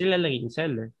kasi sila lang yung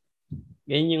seller.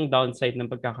 Yan yung downside ng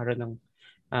pagkakaroon ng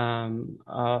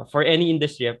for any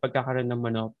industry, pagkakaroon ng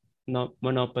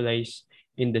monopolized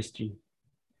industry.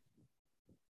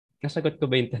 Nasagot ko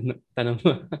ba yung tanong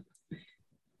mo?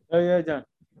 Yeah.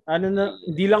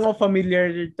 Hindi lang ako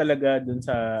familiar talaga dun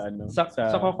sa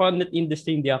sa coconut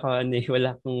industry, hindi ko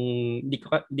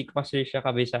kasi siya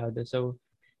kabisado. So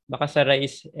baka sa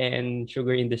rice and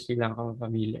sugar industry lang ako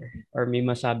familiar or may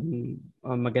masabing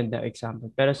maganda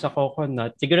example. Pero sa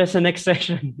coconut, siguro sa next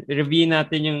session review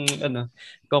natin yung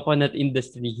coconut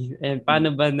industry and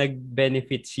paano ba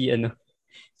nag-benefit si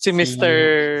Mr.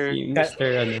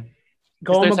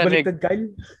 Ikaw ang magbaliktad,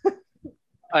 Kyle.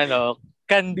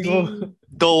 Kanding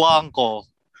Dowangko.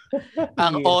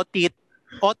 Ang otit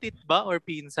ba or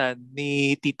pinsan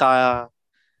ni Tita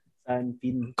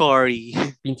Sanpin Cory?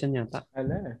 Pinsan yata.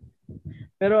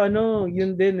 Pero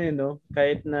yun din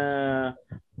kahit na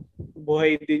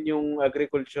buhay din yung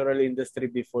agricultural industry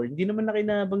before, hindi naman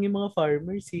nakinabang yung mga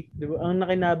farmers Di ba? Ang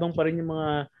nakinabang pa rin yung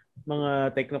mga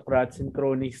mga technocrats and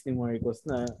cronies ni Marcos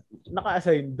na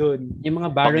naka-assign doon. Yung mga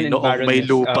baron and Panginoong may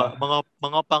baroness. lupa.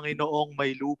 Mga Panginoong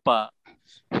may lupa.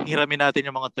 Hiramin natin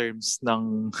yung mga terms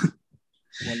ng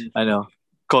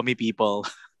commie people.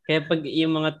 Kaya pag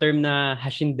yung mga term na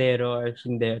hashindero or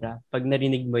shindera, pag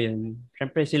narinig mo yun,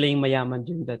 syempre sila yung mayaman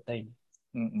during that time.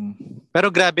 Mm-mm. Pero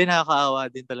grabe, nakakaawa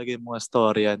din talaga yung mga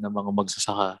storya ng mga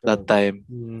magsasaka that time.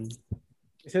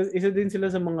 Isa din sila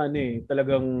sa mga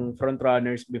talagang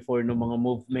frontrunners before ng mga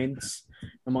movements,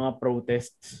 ng mga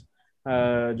protests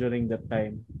during that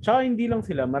time. Tsaka hindi lang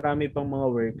sila, marami pang mga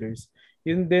workers.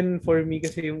 Yun din for me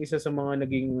kasi yung isa sa mga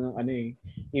naging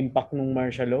impact ng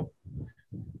martial law.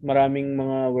 Maraming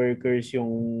mga workers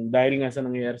yung dahil nga sa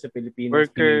nangyayari sa Pilipinas,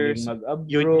 workers, mag-abroad,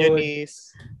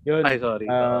 unionists. Yun. Ay, sorry.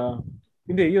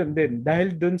 Hindi, yun din.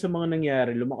 Dahil doon sa mga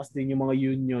nangyari, lumakas din yung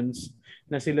mga unions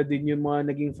na sila din yung mga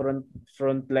naging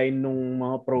frontline nung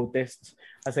mga protests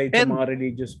aside sa mga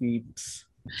religious beliefs.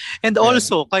 And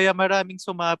also, kaya maraming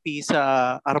sumapi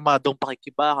sa armadong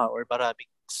pakikibaka or maraming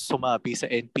sumapi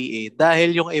sa NPA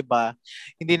dahil yung iba,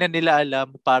 hindi na nila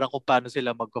alam parang kung paano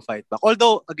sila mag-fight back.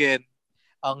 Although, again,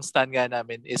 ang stand nga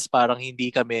namin is parang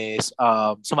hindi kami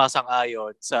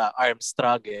sumasang-ayon sa armed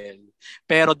struggle.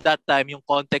 Pero that time, yung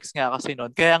context nga kasi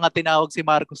noon, kaya nga tinawag si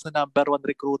Marcos na number 1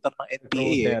 recruiter ng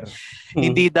NPA.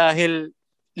 Hindi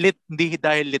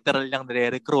dahil literal lang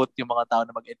nire-recruit yung mga tao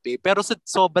na mag-NPA. Pero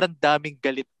sobrang daming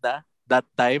galit na that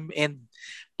time and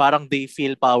parang they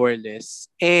feel powerless.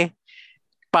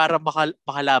 Para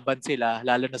makalaban sila,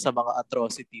 lalo na sa mga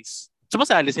atrocities,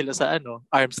 sumasali sila sa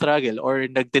armed struggle or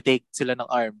nagte-take sila ng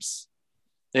arms.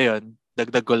 Ayun,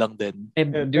 dagdag ko lang din.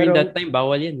 During that time,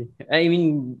 bawal yan. I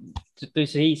mean, to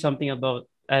say something about,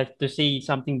 to say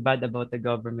something bad about the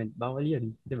government, bawal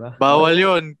yun, di ba? Bawal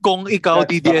yun. Kung ikaw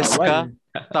DDS ka,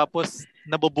 tapos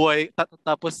nabubuhay,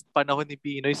 tapos panahon ni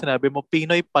Pinoy, sinabi mo,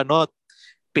 Pinoy panot,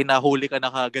 pinahuli ka na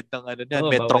kagad ng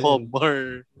Metrocom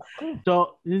or...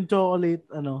 Yung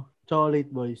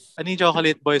Chocolate Boys. Ano yung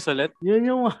Chocolate Boys ulit?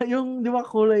 Yung di ba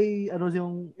kulay,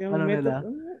 yung nila?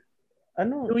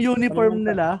 Yung uniform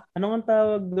nila. Ano ang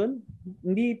tawag doon?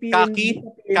 Hindi PNP.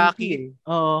 Kaki.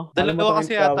 Oo. Dalawa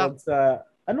kasi yata.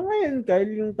 Ano nga yun,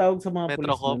 Kyle, yung tawag sa mga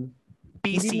Metrocom.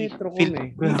 PC.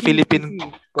 Philippine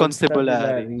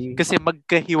Constabulary. Kasi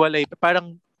magkahiwalay.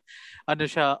 Parang,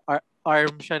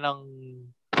 arm siya ng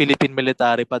Philippine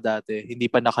military pa dati.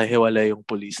 Hindi pa nakahiwalay yung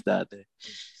police dati.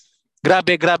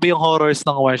 Grabe yung horrors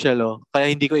ng martial law.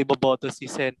 Kaya hindi ko iboboto si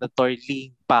Senator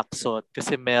Ling Paxot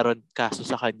kasi meron kaso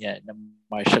sa kanya na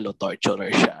martial law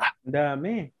torturer siya. Ang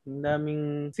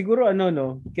daming, siguro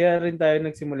kaya rin tayo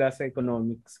nagsimula sa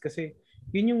economics kasi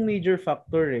yun yung major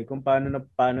factor kung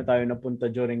paano tayo napunta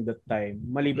during that time,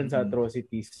 maliban sa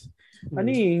atrocities.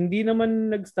 Hindi naman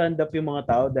nag-stand up yung mga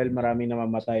tao dahil marami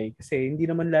namamatay kasi hindi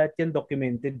naman lahat yan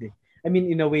documented I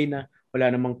mean, in a way na wala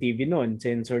namang TV noon,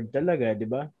 censored talaga, di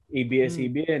ba?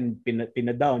 ABS-CBN,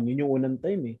 pinadown, yun yung unang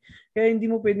time Kaya hindi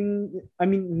mo pwedeng,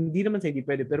 hindi naman sa hindi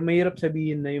pwede, pero mahirap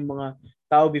sabihin na yung mga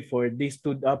tao before, they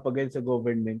stood up against the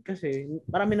government kasi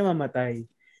marami namamatay.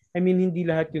 Hindi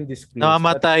lahat yung disclosed.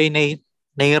 Namamatay,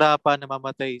 nahihirapan,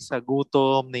 namamatay sa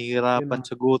gutom,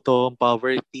 sa gutom,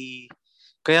 poverty.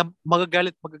 Kaya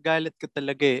magagalit ka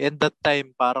talaga And that time,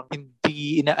 parang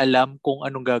hindi inaalam kung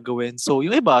anong gagawin. So,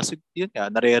 yung iba, yun nga,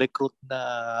 nare-recruit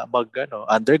na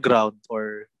underground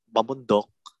or mamundok.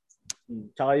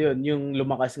 Tsaka yun, yung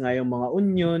lumakas nga yung mga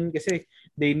union kasi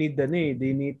they need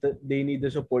the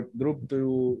support group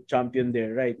to champion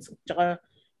their rights. Tsaka,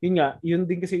 yun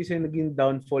din kasi isa naging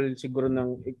downfall siguro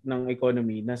ng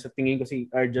economy na sa tingin ko si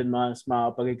Arjan mas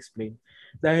makapag-explain.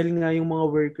 Dahil nga yung mga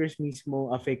workers mismo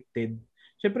affected.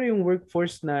 Siyempre yung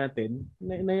workforce natin,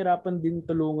 nahirapan din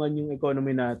tulungan yung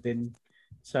economy natin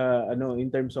sa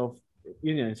in terms of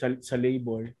sa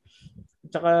labor.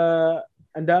 Tsaka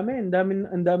ang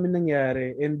dami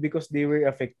nangyari and because they were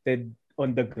affected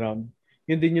on the ground.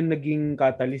 Yun din yung naging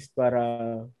catalyst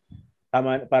para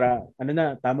tama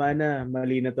na,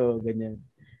 mali na to, ganyan.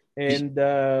 And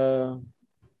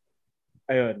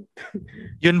ayun.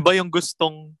 Yun ba yung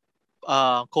gustong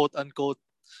quote unquote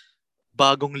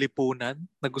bagong lipunan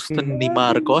na gusto ni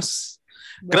Marcos?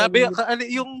 Grabe,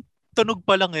 yung tunog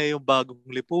pa lang yung bagong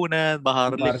lipunan,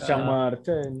 Maharlika.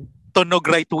 Marcha. Tunog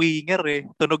right-winger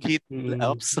Tunog hit.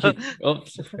 Oops.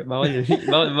 Bawal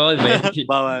ba yan?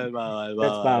 Bawal.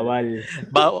 That's bawal.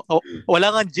 Wala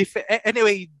nga GIF.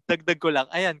 Anyway, dagdag ko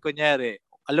lang. Ayan, kunyari,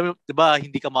 alam mo, di ba,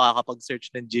 hindi ka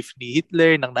makakapag-search ng GIF ni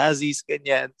Hitler, ng Nazis,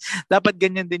 ganyan. Dapat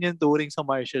ganyan din yung turing sa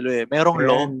martial law Merong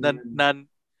law na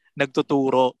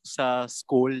nagtuturo sa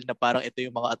school na parang ito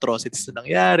yung mga atrocities na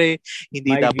nangyari,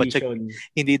 hindi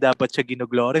dapat siya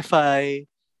gino-glorify.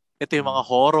 Ito yung mga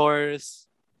horrors.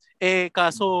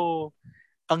 Kaso,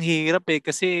 ang hirap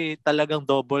kasi talagang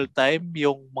double time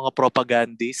yung mga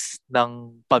propagandists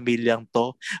ng pamilyang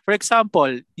to. For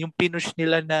example, yung pinush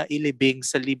nila na ilibing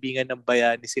sa libingan ng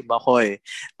bayani si Makoy.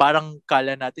 Parang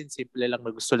kala natin simple lang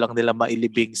na gusto lang nila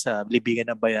mailibing sa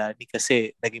libingan ng bayani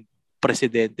kasi naging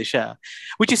presidente siya.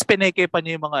 Which is pineke pa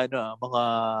niya yung mga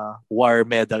war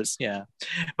medals niya.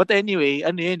 But anyway,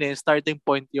 starting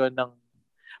point yon ng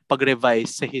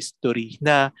pag-revise sa history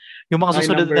na yung mga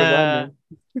susunod na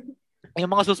yung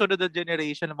mga susunod na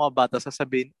generation ng mga bata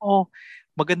sasabihin,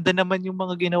 maganda naman yung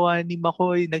mga ginawa ni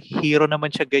Makoy, nag-hero naman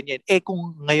siya ganyan.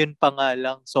 Kung ngayon pa nga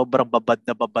lang, sobrang babad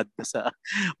na sa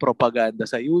propaganda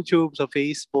sa YouTube, sa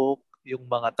Facebook, yung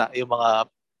mga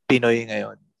Pinoy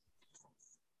ngayon.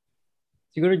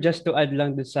 Siguro just to add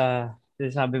lang doon sa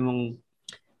sabi mong,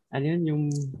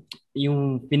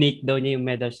 yung pinake daw niya yung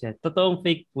medals niya. Totoong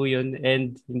fake po yun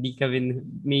and hindi kami,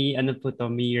 may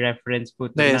reference po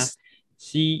to yes.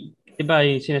 Na diba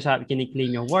yung sinasabi, kiniklaim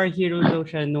niya, war hero daw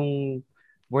siya nung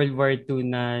World War II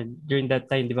na during that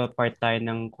time, diba, part tayo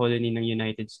ng colony ng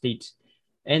United States.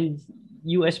 And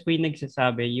US po yung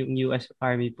nagsasabi, yung US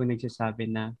Army po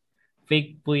nagsasabi na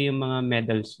fake po yung mga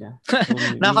medals niya. So,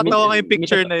 nakakatawa nga yung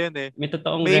picture na yun May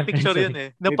totoong may picture yun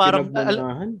na parang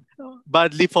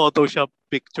badly Photoshop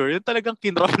picture. Yung talagang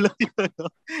kinrop lang yun.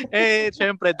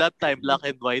 Syempre that time black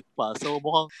and white pa. So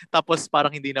mukhang tapos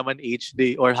parang hindi naman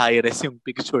HD or high-res yung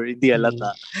picture. Hindi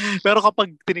halata. Pero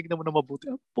kapag tinignan mo na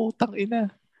mabuti, putang ina.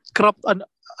 Cropped,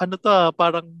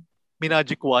 parang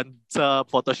Magic Wand sa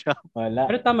Photoshop. Wala.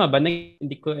 Pero tama ba?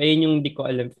 Hindi ko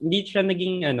alam. Hindi siya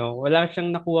naging wala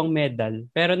siyang nakuwang medal,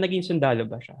 pero naging sundalo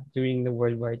ba siya during the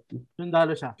World War II?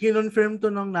 Sundalo siya. Kinonfirm to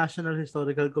ng National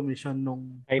Historical Commission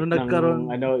nung nagkaroon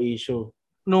issue.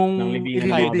 Nung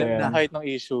ililibing na. Height ng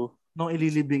issue. Nung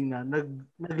ililibing na.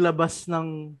 Naglabas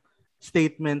ng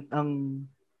statement ang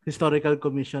Historical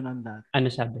Commission on that. Ano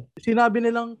sabi? Sinabi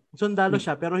nilang sundalo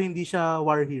siya pero hindi siya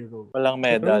war hero. Walang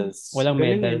medals. Walang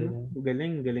medal.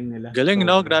 Galing nila. Galing,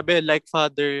 no? Grabe. Like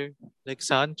father, like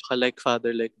son, tsaka like father,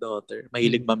 like daughter.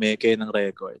 Mahilig mameke ng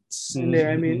records. Hindi,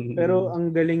 pero ang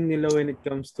galing nila when it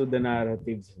comes to the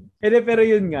narratives. Pero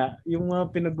yun nga, yung mga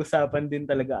pinag-usapan din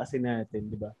talaga kasi natin,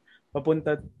 di ba?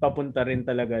 Papunta rin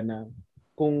talaga na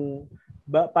kung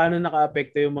paano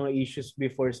naka-apekto yung mga issues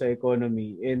before sa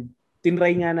economy, and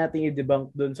tinry nga natin i-debunk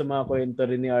doon sa mga kwento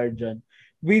rin ni Arjan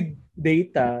with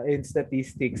data and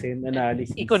statistics and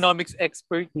analysis. Economics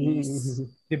expertise.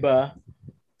 Diba?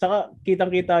 Saka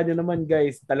kitang-kita nyo naman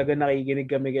guys, talaga nakikinig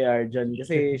kami kay Arjan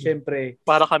kasi syempre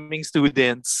para kaming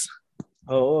students.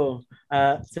 Oo.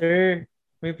 Sir,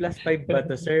 may +5 ba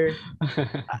to, sir?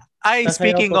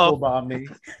 Speaking of ba kami?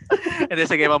 Hindi,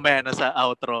 sige, mamaya na sa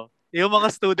outro. Yung mga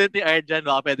student ni Arjan,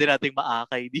 baka pwede nating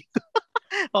maakay dito.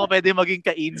 Baka pwede maging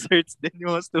ka-inserts din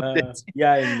yung mga students.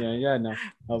 Yan.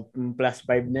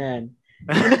 +5 na yan.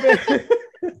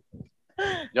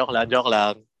 Joke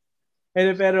lang.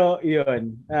 Pero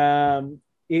yun,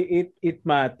 it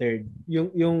mattered.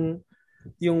 Yung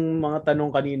mga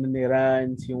tanong kanina ni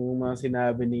Rans, yung mga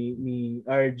sinabi ni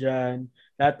Arjan,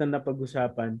 lahat na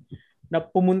napag-usapan, na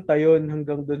pumunta yon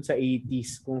hanggang doon sa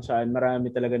 80s kung saan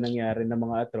marami talaga nangyari na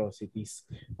mga atrocities.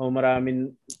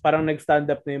 Parang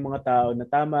nag-stand up na yung mga tao na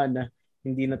tama na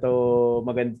hindi na to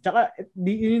maganda. Tsaka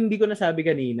hindi ko nasabi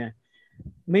kanina,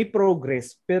 may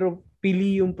progress pero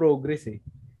pili yung progress eh.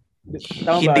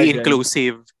 Tama hindi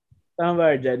inclusive. Tama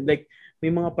ba dyan? Like may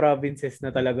mga provinces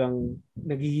na talagang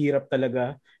naghihirap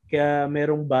talaga. Kaya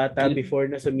merong bata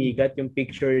before na sumikat yung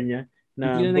picture niya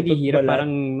na hindi na naghihirap,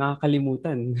 parang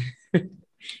nakakalimutan.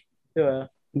 Diba?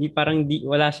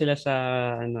 Wala sila sa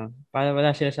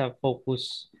wala sila sa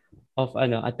focus of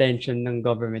attention ng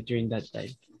government during that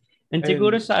time. And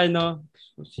siguro sa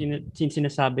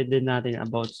sinasabi din natin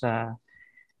about sa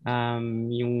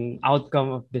yung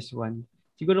outcome of this one.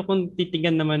 Siguro kung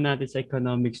titingnan naman natin sa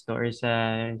economics to or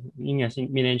sa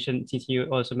since you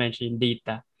also mentioned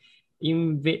data,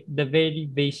 the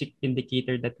very basic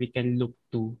indicator that we can look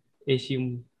to is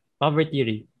yung poverty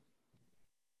rate.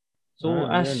 So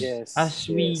as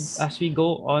we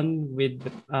go on with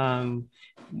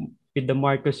the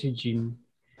Marcos regime,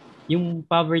 yung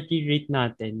poverty rate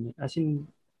natin, as in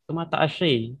tumataas siya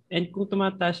eh. And kung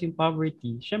tumataas yung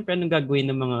poverty, syempre anong gagawin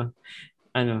ng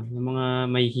mga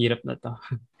may hirap na to?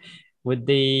 Would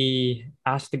they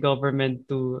ask the government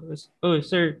to,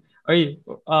 sir,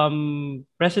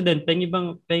 President,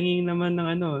 penging naman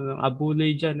ng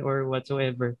abuloy dyan or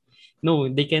whatsoever. No,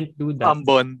 they can't do that.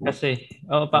 Ambon. Kasi,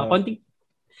 konting,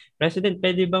 President,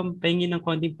 pwede bang pengin ng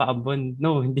konting paambon?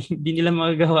 No, hindi nila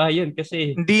magagawa yun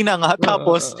kasi... Hindi na nga,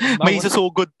 tapos may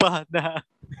susugod pa na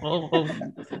Oo,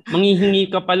 manghihingi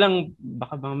ka pa lang,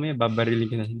 baka mamaya babarilin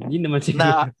ka na. Hindi naman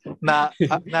siguro.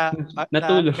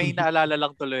 Natulog. May naalala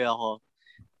lang tuloy ako.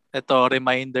 Ito,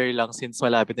 reminder lang since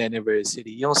malapit na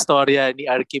anniversary. Yung storya ni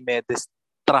Archimedes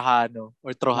Trojano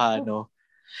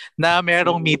na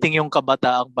merong meeting yung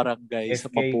kabataang barangay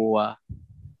sa FK. Mapua.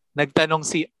 Nagtanong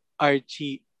si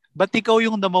Archie, ba't ikaw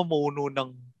yung namamuno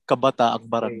ng kabataang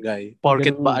barangay?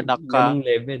 Porket ba Ganung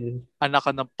level. anak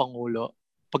ka ng Pangulo?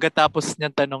 Pagkatapos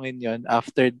niyan tanongin yon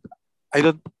after, I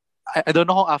don't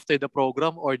know kung after the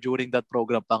program or during that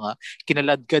program pa nga,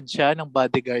 kinaladkad siya ng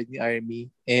bodyguard ni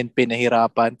Army and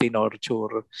pinahirapan,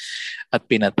 tinorture, at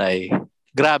pinatay.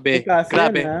 Grabe,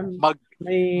 grabe.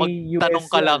 Magtanong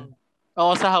ka lang.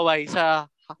 Oo, sa Hawaii, sa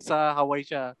Hawaii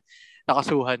siya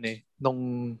nakasuhan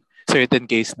nung certain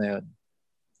case na yun.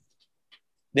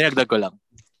 Dinagdag ko lang.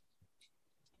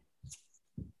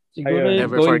 Siguro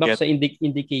going back sa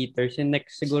indicators, yung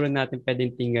next siguro natin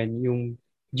pwedeng tingnan yung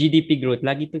GDP growth.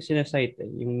 Lagi itong sinasite.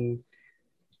 Yung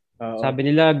sabi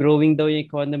nila, growing daw yung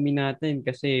economy natin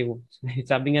kasi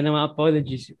sabi nga ng mga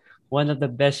apologies, one of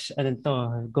the best,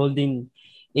 golden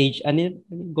age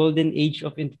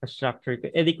of infrastructure.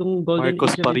 Di kung golden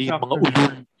Marcos age of infrastructure, mga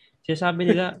ulol.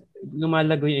 sabi nila,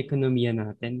 lumalago yung ekonomiya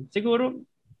natin. Siguro,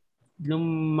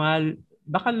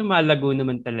 baka lumalago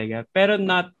naman talaga, pero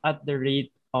not at the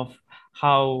rate of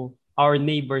how our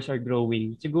neighbors are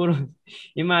growing. Siguro,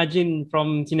 imagine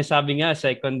from sinasabi nga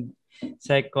second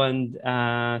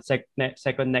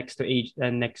next to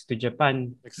next to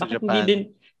Japan.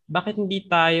 Bakit hindi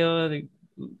tayo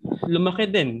lumaki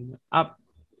din up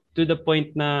to the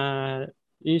point na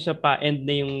yung sa pa-end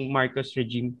na yung Marcos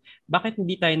regime? Bakit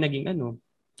hindi tayo naging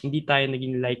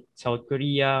like South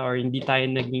Korea or hindi tayo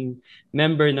naging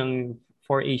member ng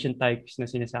 4 Asian types na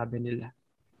sinasabi nila?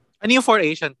 Ano yung 4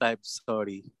 Asian types?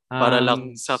 Sorry. Para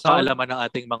lang sa kaalaman ng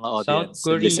ating mga audience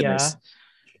and listeners.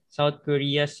 South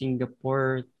Korea,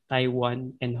 Singapore,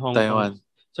 Taiwan, and Hong Kong.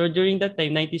 So during that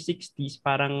time, 1960s,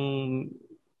 parang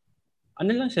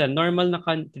lang sila, normal na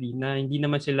country na hindi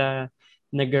naman sila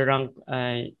nag-rank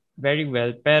very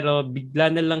well. Pero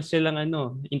bigla na lang silang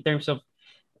in terms of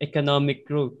economic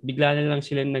growth, bigla na lang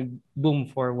sila nag-boom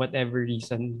for whatever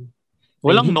reason.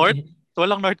 Walang North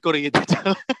Korea dito.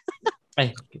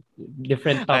 Ay,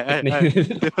 different topic na yun.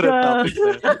 Different topic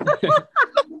na yun.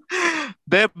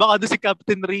 Baka doon si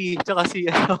Captain Ri, tsaka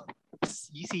si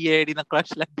Yeri ng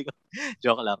Crash Landing.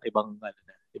 Joke lang, ibang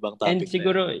topic. And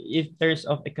siguro, in terms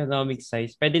of economic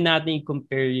size, pwede natin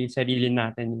i-compare yung sarili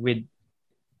natin with,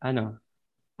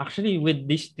 actually with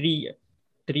these three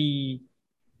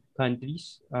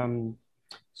countries,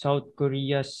 South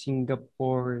Korea,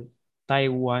 Singapore,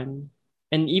 Taiwan,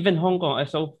 and even Hong Kong.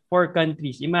 So 4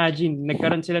 countries. Imagine,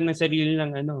 nagkaroon sila ng sarili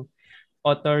ng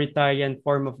authoritarian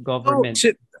form of government.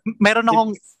 Meron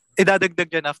akong idadagdag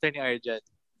dyan after ni Arjan.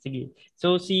 Sige.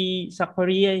 So sa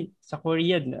Korea,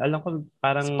 alam ko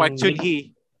parang si Park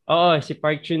Chun-hee. Oo, si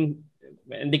Park Chun.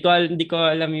 Hindi ko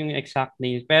alam yung exact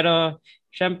name. Pero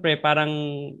syempre parang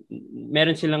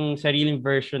meron silang sariling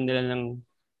version nila ng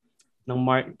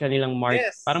kanilang Marcos.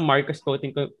 Yes. Parang Marcos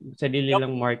quoting ko sarili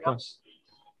lang Marcos.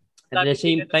 At the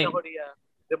same time,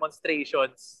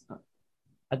 demonstrations.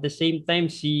 At the same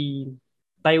time, si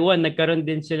Taiwan, nagkaroon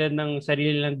din sila ng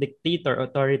sarili lang dictator,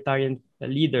 authoritarian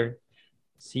leader.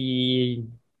 I'm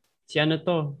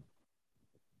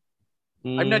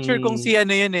not sure kung si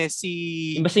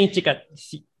basta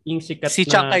yung sikat si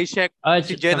Chiang Kai-shek.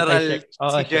 Si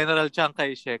General Chiang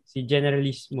Kai-shek. Si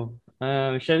Generalismo.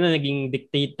 Siya na naging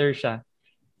dictator siya.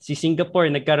 Si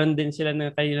Singapore, nagkaroon din sila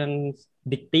ng kanilang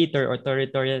dictator,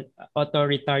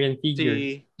 authoritarian figure.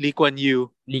 Si Lee Kuan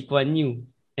Yew.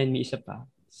 And may isa pa.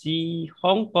 Si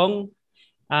Hong Kong,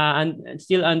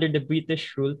 still under the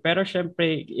British rule. Pero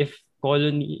syempre, if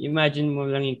colony, imagine mo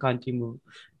lang yung country mo,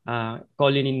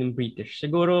 colony ng British.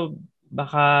 Siguro,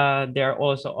 baka they are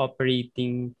also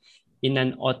operating in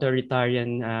an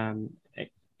authoritarian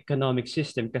economic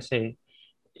system kasi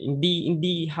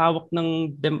hindi hawak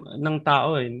ng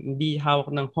tao hindi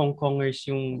hawak ng Hong Kongers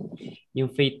yung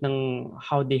fate ng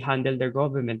how they handle their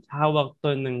government. Hawak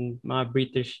to ng mga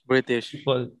British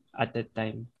people at that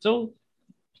time. So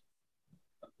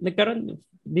nagkaroon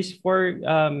these four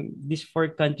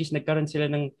countries, nagkaroon sila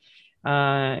ng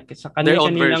sa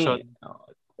kanilang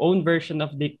own version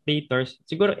of dictators.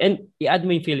 Siguro, and i-add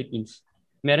mo yung Philippines.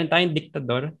 Meron tayong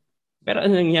diktador, pero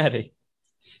ano nangyari?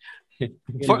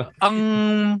 Ang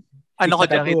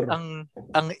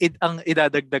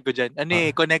idadagdag ko dyan,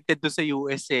 connected to sa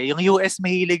US Yung US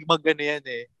mahilig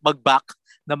mag-back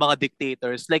ng mga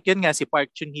dictators. Like yun nga, si Park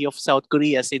Chung-hee of South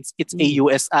Korea since it's a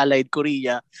US allied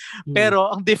Korea. Pero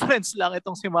ang difference lang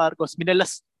itong si Marcos,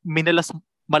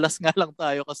 malas nga lang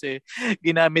tayo kasi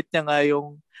ginamit niya nga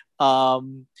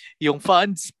yung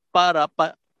funds para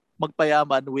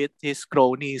magpayaman with his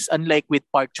cronies. Unlike with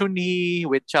Park Chung-hee,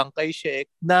 with Chiang Kai-shek,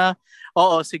 na,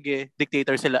 oo, sige,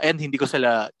 dictator sila and hindi ko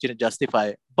sila justify.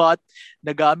 But,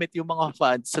 nagamit yung mga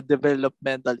funds sa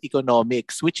developmental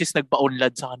economics, which is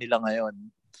nagpaunlad sa kanila ngayon.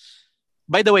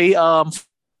 By the way,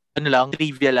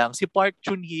 trivia lang, si Park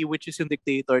Chung-hee, which is yung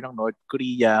dictator ng North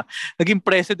Korea, naging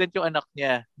president yung anak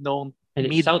niya noong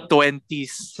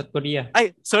mid-20s. South Korea.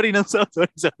 Ay, sorry,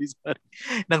 sorry.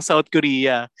 Ng South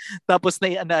Korea. Tapos na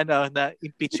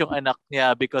impeach yung anak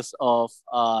niya because of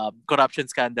corruption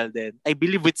scandal din. I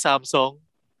believe with Samsung.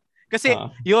 Kasi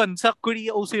yun, sa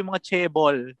Korea uso yung mga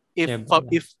chaebol.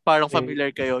 If parang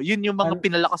familiar kayo. Yun yung mga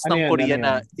pinalakas ng Korea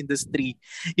na industry.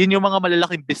 Yun yung mga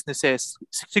malalaking businesses.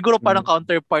 Siguro parang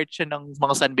counterpart siya ng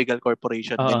mga San Miguel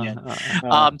Corporation. Ganyan.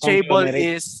 Chaebol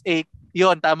is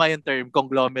yun, tama yung term,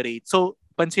 conglomerate. So,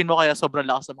 pansin mo kaya sobrang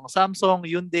lakas ng mga Samsung,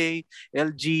 Hyundai,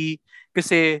 LG,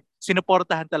 kasi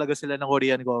sinuportahan talaga sila ng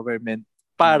Korean government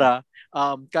para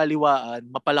kaliwaan,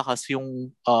 mapalakas yung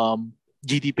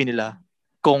GDP nila.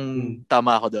 Kung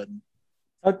tama ako doon.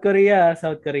 South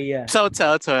Korea.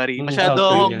 Sorry.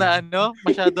 Masyadong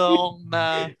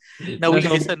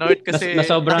nawili sa North kasi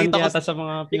nasobrang yata sa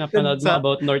mga pinapanood mo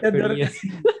about North Korea.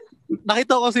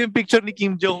 Nakita ko kasi yung picture ni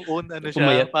Kim Jong-un,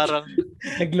 siya, parang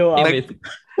nag-glow up.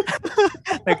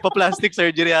 Nagpa-plastic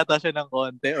surgery yata siya ng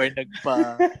konti or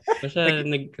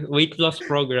weight loss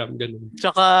program, ganun.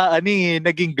 Tsaka,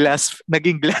 naging glass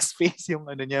face yung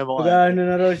niya. Pag-ano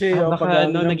na raw siya.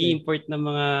 nag-i-import ng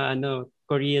mga,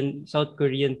 South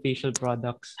Korean facial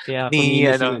products. Kaya,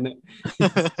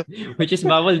 which is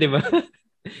bawal, di ba?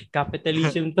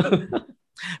 Capitalism to.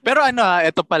 Pero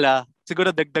ito pala,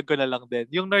 siguro dagdag ko na lang din.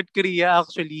 Yung North Korea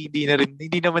actually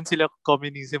hindi naman sila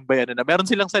communism ba yan na. Meron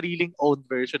silang sariling own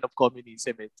version of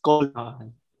communism. It's called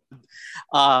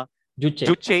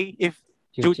Juche,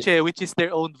 which is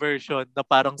their own version na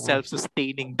parang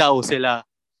self-sustaining daw sila.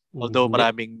 Although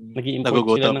maraming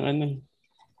nagugutom. Sila ng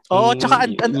tsaka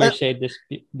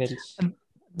Mercedes-Benz.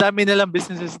 Dami nilang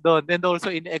businesses doon and also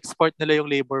in-export nila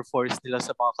yung labor force nila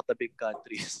sa mga katabing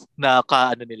countries na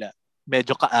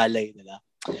medyo kaalay nila.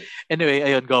 Anyway,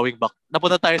 ayun, going back.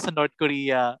 Napunta tayo sa North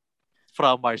Korea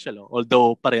from martial law,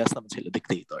 although parehas naman sila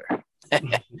dictator.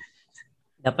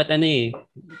 Dapat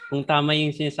kung tama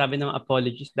yung sinasabi ng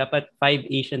apologies, dapat 5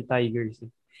 Asian tigers.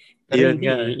 Pero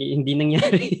hindi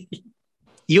nangyari.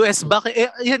 US, bakit?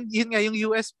 Yun nga, yung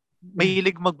US,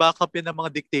 mahilig mag-backup yan ng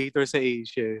mga dictator sa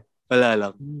Asia. Wala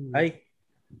lang. Ay.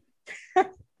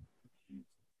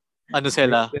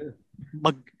 Sila?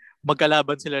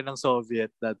 Magkalaban sila ng Soviet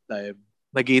that time.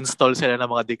 Nag-install sila ng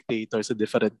mga dictators sa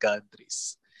different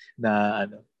countries na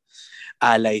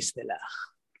allies nila.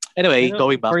 Anyway,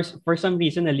 going back. For some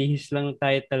reason, nalihis lang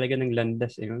tayo talaga ng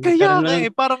landas. Kaya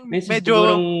parang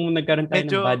medyo nagkaroon tayo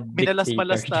ng bad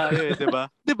minalas-malas tayo diba?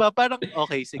 Diba? Parang,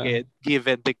 okay, sige,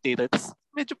 given dictator. Tapos,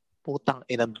 medyo putang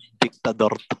inang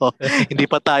diktador to. Hindi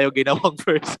pa tayo ginawang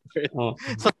first word.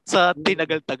 Sa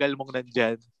tinagal-tagal mong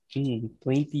nandyan. 20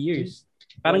 years.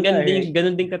 Parang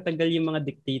ganun din katagal yung mga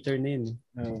dictator na yun.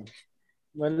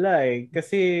 Wala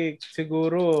kasi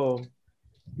siguro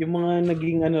yung mga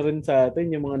naging rin sa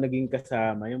atin, yung mga naging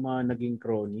kasama, yung mga naging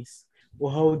cronies,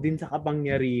 uhaw din sa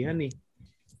kapangyarihan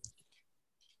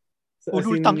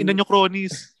Ulutang ina nyo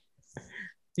cronies.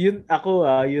 Yun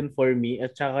yun for me.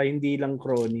 At saka hindi lang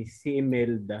cronies, si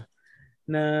Imelda,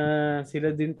 na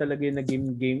sila din talaga yung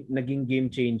naging game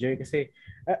changer kasi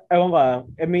ewan ko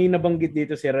may nabanggit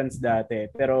dito si Rans dati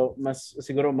pero mas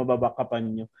siguro mababakapan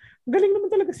nyo. Galing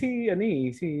naman talaga si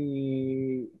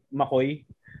Makoy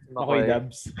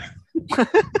Dubs.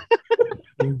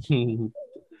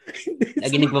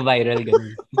 Lagi nagpa-viral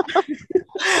ganun.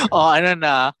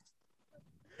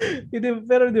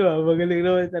 Pero di ba, magaling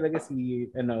naman talaga si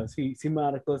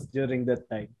Marcos during that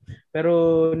time.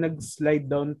 Pero nag-slide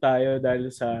down tayo dahil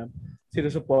sa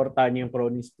sinusuportahan niya yung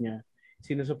cronies niya.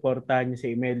 Sinusuportahan niya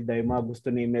si Imelda, yung mga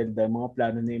gusto ni Imelda, mga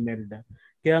plano ni Imelda.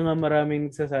 Kaya nga maraming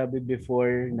nagsasabi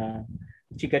before na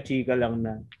chika-chika lang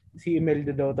na si Imelda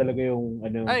daw talaga yung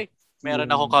meron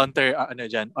akong counter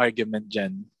argument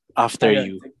dyan after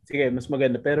you. Sige, mas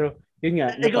maganda. Pero yun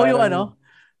nga. Ikaw yung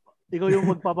ikaw yung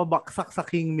magpapabaksak sa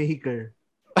Kingmaker.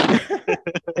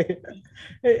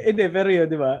 Hindi, pero yun,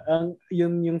 di ba?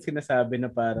 Yung sinasabi na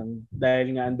parang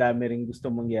dahil nga ang dami rin gusto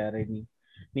mangyari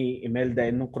ni Imelda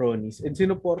and ng cronies and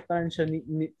sinuportahan siya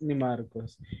ni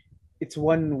Marcos. It's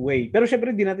one way. Pero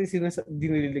syempre, di natin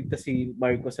diniligtas si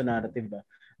Marcos sa narrative ba?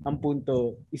 Ang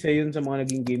punto, isa yun sa mga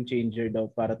naging game changer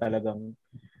daw para talagang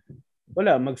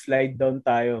wala, mag-slide down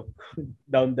tayo.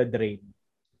 Down the drain.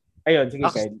 Ayun, sige,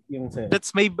 Kyle. Yung sa'yo.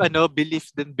 That's my belief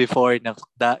din before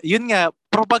yun nga,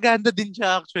 propaganda din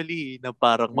siya actually na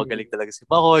parang magaling talaga si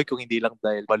Makoy kung hindi lang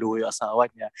dahil maluho yung asawa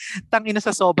niya. Tangina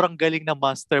sa sobrang galing na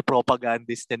master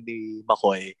propagandist ni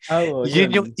Makoy.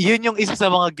 Yun yung isa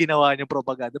sa mga ginawa niyang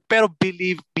propaganda. Pero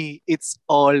believe me, it's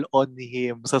all on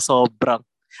him sa sobrang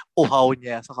uhaw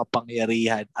niya sa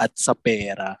kapangyarihan at sa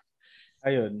pera.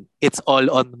 Ayun. It's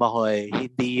all on Makoy.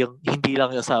 Hindi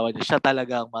lang yung asawa niya. Siya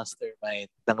talaga ang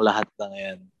mastermind ng lahat ng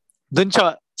yan. Doon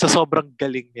siya sa sobrang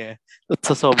galing niya at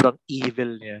sa sobrang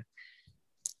evil niya.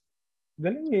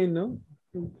 Galing niya, no?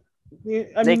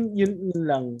 I mean, yun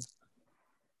lang.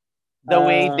 The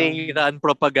way they run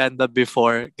propaganda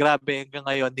before, grabe hanggang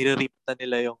ngayon, nire-rip na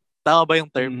nila yung, tama ba yung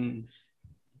term?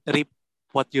 Rip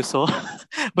what you saw?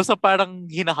 Basta parang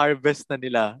hina-harvest na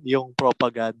nila yung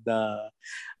propaganda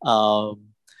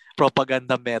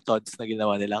methods na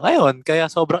ginawa nila. Ngayon, kaya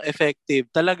sobrang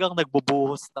effective. Talagang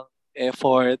nagbubuhos ng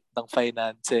effort, ng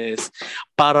finances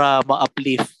para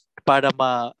ma-uplift, para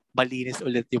malinis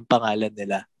ulit yung pangalan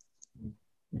nila.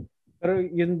 Pero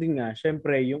yun din nga,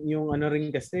 syempre, yung ano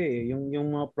rin kasi, yung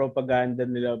mga propaganda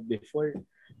nila before,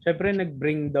 syempre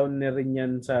nag-bring down na rin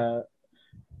yan sa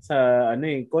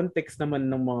context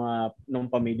naman ng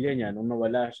pamilya niya nung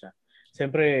nawala siya.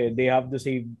 Siyempre, they have to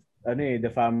save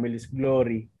the family's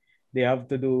glory. They have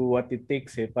to do what it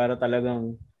takes para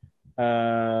talagang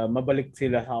mabalik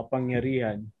sila sa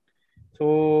kapangyarihan.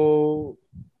 So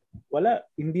wala,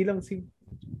 hindi lang si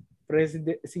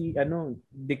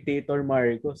dictator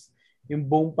Marcos, yung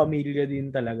buong pamilya din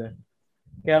talaga.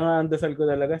 Kaya nga ang dasal ko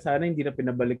talaga, sana hindi na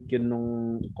pinabalik yun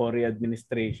nung Cory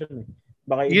administration.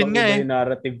 Baka ibang-iba yung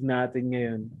narrative natin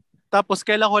ngayon. Tapos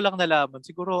kailan ko lang nalaman,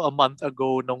 siguro a month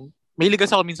ago, nung mahilig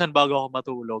ako minsan bago ako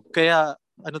matulog. Kaya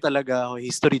talaga ako,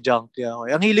 history junkie ako.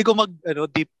 Ang hilig ko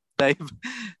deep dive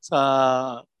sa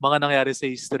mga nangyari sa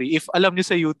history. If alam niyo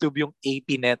sa YouTube yung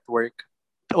AP Network,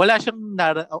 wala siyang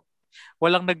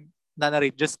walang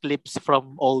nag-narrate, just clips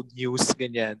from old news,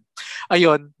 ganyan.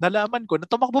 Ayun, nalaman ko na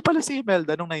tumakbo pala si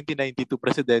Imelda noong 1992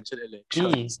 presidential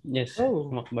elections. Yes,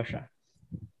 tumakbo siya.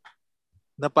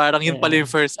 Na parang yun pala yung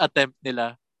first attempt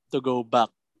nila to go back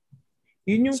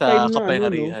yun yung sa time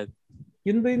kapangyarihan.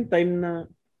 Yun ba yung time na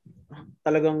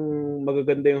talagang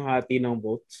magaganda yung hati ng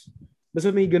votes? Basta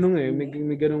may ganung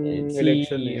may ganung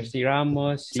election Si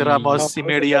Ramos, si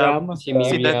Miriam, si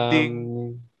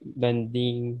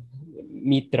Danding,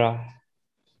 Mitra,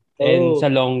 and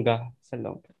Salonga.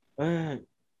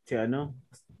 Si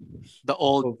the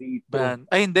old man.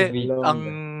 Ay, hindi.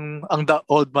 Ang the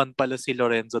old man pala si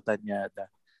Lorenzo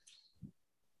Tañada.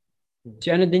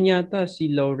 Si din yata, si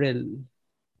Laurel.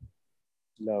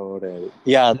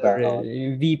 Yata.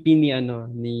 Yung VP ni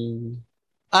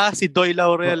si Doy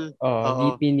Laurel.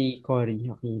 VP ni Cory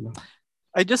Aquino.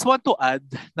 I just want to add,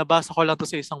 nabasa ko lang to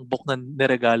sa isang book na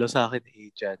niregalo sa akin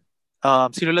ni Agent.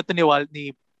 Sinulat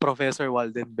ni Professor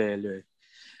Walden Bello.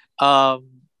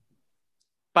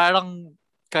 Parang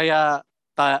kaya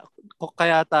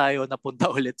tayo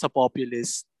napunta ulit sa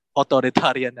populist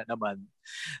authoritarian na naman.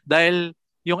 Dahil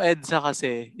yung EDSA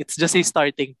kasi, it's just a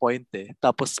starting point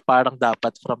Tapos parang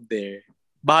dapat from there,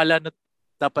 bahala na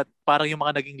dapat parang yung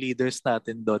mga naging leaders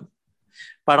natin doon.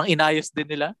 Parang inayos din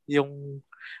nila yung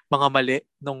mga mali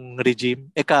nung regime.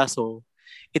 Kaso,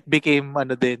 it became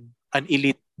an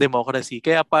elite democracy.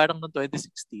 Kaya parang noong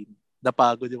 2016,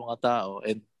 napagod yung mga tao.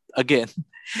 And again,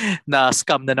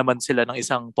 na-scam na naman sila ng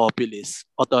isang populist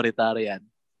authoritarian,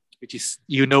 which is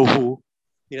you know who.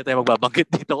 Hindi na tayo magbabanggit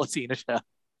dito kung sino siya.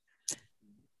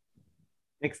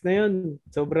 Next na yun.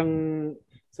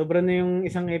 Sobra na yung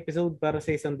isang episode para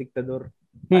sa isang diktador.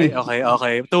 Ay,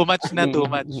 okay. Too much.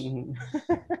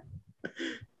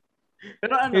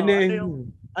 Pero ano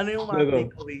yung mga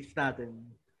takeaways natin?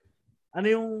 Ano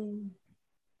yung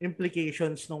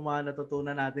implications ng mga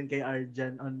natutunan natin kay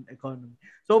Arjan on economy?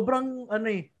 Sobrang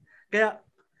kaya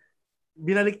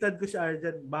binaliktad ko si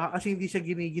Arjan. Baka kasi hindi siya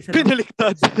ginigisa.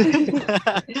 Binaliktad.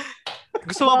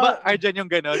 Gusto mo ba, Arjan, yung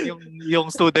gano'n? Yung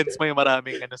students mo yung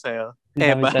maraming sa'yo?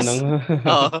 Ebas.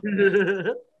 Oo.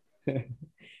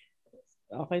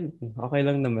 Okay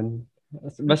lang naman.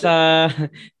 Basta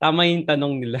tama yung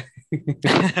tanong nila.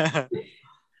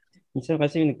 Minsan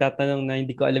kasi nagtatanong na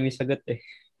hindi ko alam yung sagot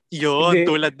Yun,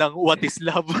 tulad ng what is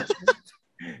love?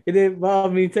 Hindi, baka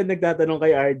minsan nagtatanong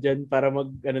kay Arjan para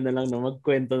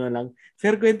magkwento na lang.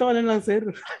 Sir, kwento ka na lang, sir.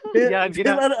 Sir,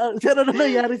 ano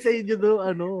nangyari sa inyo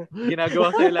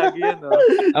Ginagawa sa'yo lagi yan,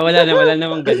 wala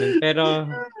namang ganun. Pero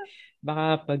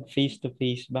baka pag face to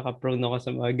face, baka prone ako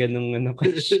sa mga ganung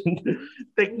question.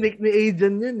 Technique ni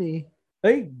Agent yun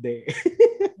Ay, hindi.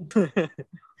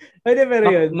 Ay, di, pero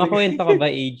yun. Makwento ka ba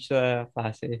age sa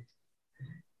klase?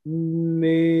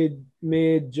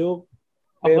 Medyo,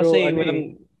 Ako pero kasi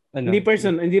hindi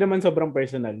sige. hindi naman sobrang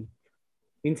personal.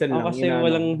 Minsan Ako lang, kasi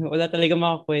wala talaga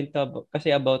makakwento kasi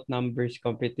about numbers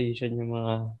competition yung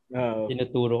mga Oo.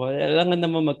 tinuturo ko. Kailangan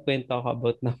naman magkwento ako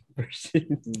about numbers.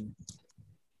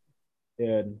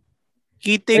 Yan.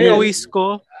 Key takeaways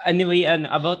ko. Anyway,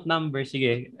 about numbers,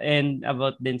 sige. And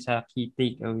about din sa key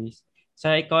takeaways.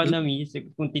 Sa economy,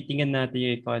 kung titingnan natin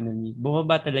yung economy,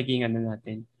 bumaba talaga yung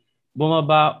natin.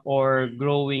 Bumaba or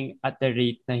growing at a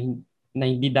rate na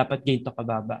hindi dapat ganito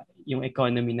kababa yung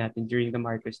economy natin during the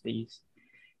Marcos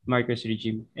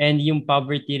regime. And yung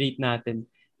poverty rate natin,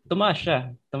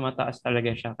 tumataas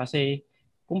talaga siya. Kasi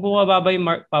kung bumababa yung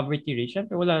poverty rate,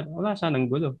 syempre wala sanang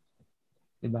gulo.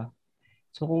 Diba?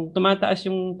 So kung tumataas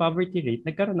yung poverty rate,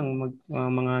 nagkaroon ng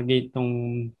mga ganitong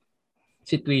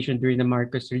situation during the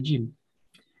Marcos regime.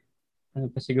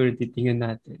 Ano pa siguro titingnan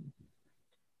natin?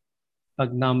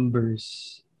 Pag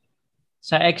numbers.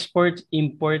 Sa exports,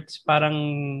 imports, parang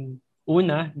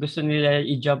gusto nila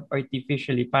i-job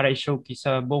artificially para i-showcase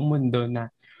sa buong mundo na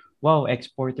wow,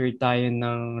 exporter tayo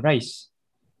ng rice.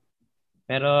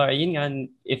 Pero ayun nga,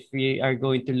 if we are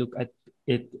going to look at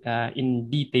it in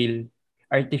detail,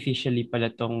 artificially pala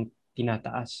tong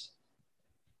tinataas.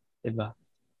 Diba?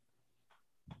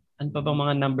 Ano pa bang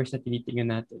mga numbers na tinitingnan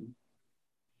natin?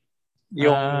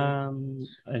 Yung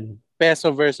ano?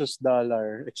 peso versus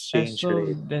dollar exchange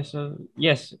rate.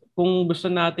 Yes. Kung gusto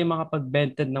natin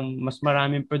makapagbenta ng mas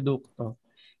maraming produkto,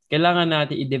 kailangan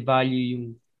natin i-devalue yung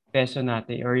peso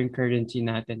natin or yung currency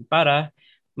natin para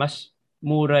mas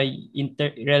mura,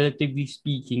 relatively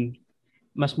speaking,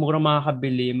 mas mura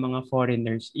makakabili yung mga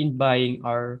foreigners in buying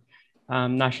our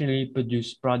nationally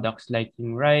produced products like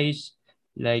yung rice,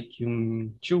 like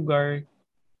yung sugar,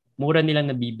 mura nilang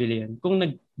nabibili yan kung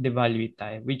nag-devaluate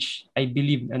tayo, which I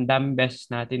believe ang daming beses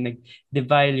natin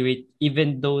nag-devaluate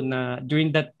even though na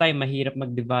during that time mahirap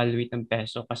mag-devaluate ng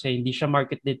peso kasi hindi siya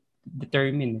market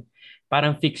determined.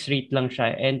 Parang fixed rate lang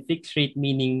siya, and fixed rate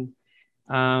meaning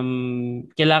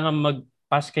kailangan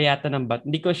mag-pass ka yata ng bat.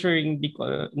 Hindi ko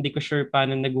sure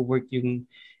paano nag-work yung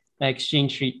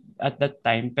exchange rate at that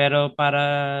time, pero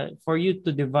para for you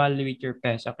to devaluate your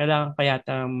peso, kailangan ka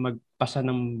yata magpasa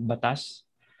ng batas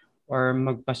or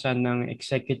magpasa ng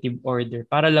executive order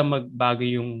para lang magbago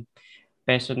yung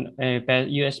peso,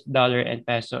 US dollar and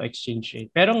peso exchange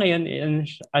rate. Pero ngayon,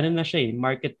 ano na siya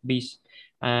market-based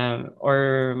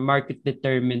or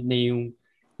market-determined na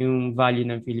yung value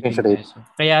ng Philippine peso.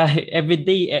 Kaya every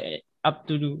day, up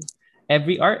to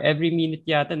every hour, every minute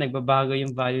yata, nagbabago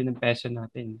yung value ng peso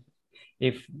natin.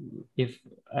 If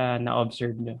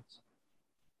na-observe nyo.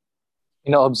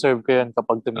 Ina-observe ko yan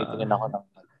kapag tumitingin ako ng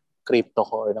crypto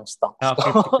ko or ng stocks ko.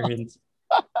 Cryptocurrency.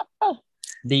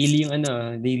 Daily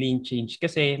yung change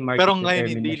kasi market. Pero ngayon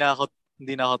hindi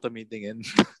na ako tumitingin.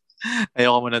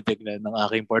 Ayoko muna tignan ng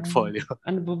aking portfolio.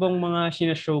 Ano ba bang mga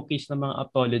sina-showcase na mga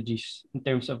apologies in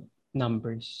terms of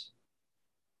numbers?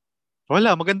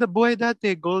 Wala, maganda buhay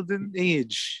dati, golden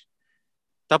age.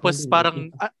 Tapos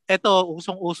parang,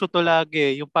 usong-uso to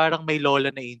lagi. Yung parang may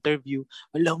lola na interview.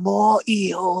 Alam mo,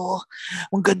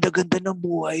 ang ganda-ganda ng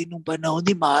buhay nung panahon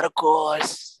ni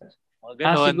Marcos.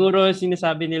 Siguro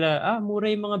sinasabi nila,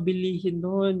 mura yung mga bilihin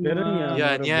doon.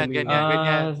 Yan,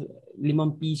 ganyan. 5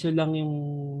 piso lang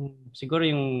siguro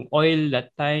yung oil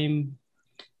that time.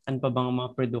 Ano pa bang mga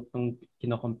produktong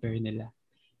kino-compare nila?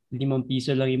 5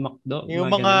 piso lang yung McDo. Yung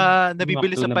mga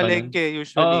nabibili sa palengke,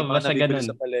 usually. Mga nabibili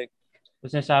sa palengke.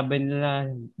 Tapos nasabi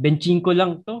nila, 25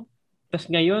 lang to. Tapos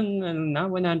ngayon,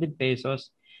 100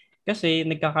 pesos. Kasi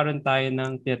nagkakaroon tayo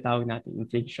ng tinatawag natin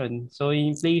inflation. So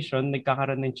inflation,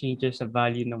 nagkakaroon ng changes sa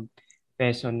value ng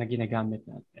peso na ginagamit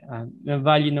natin. The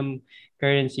value ng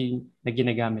currency na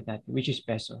ginagamit natin, which is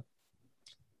peso.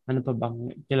 Ano pa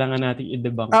bang kailangan natin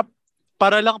i-debunk?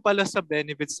 Para lang pala sa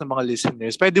benefits ng mga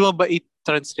listeners, pwede mo ba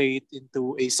i-translate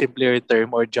into a simpler term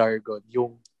or jargon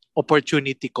yung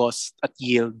opportunity cost at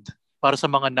yield para sa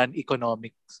mga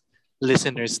non-economics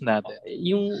listeners natin?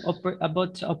 Yung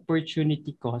about sa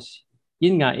opportunity cost,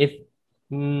 yun nga, if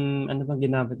ano bang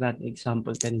ginamit natin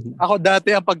example kanina? Ako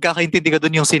dati ang pagkakaintindi ko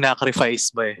doon yung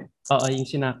sinacrifice ba Oo, yung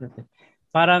sinacrifice.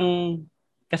 Parang,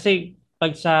 kasi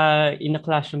pag in a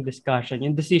classroom discussion,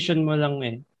 yung decision mo lang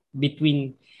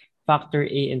between factor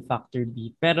A and factor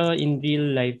B. Pero in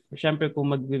real life, syempre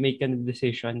kung mag-make ka ng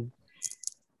decision,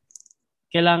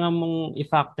 kailangan mong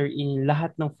i-factor in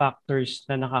lahat ng factors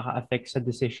na nakaka-affect sa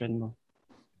decision mo.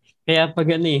 Kaya pag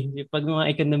mga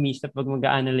economista, pag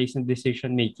mag-analyze ng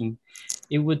decision making,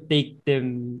 it would take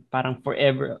them parang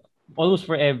forever almost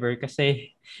forever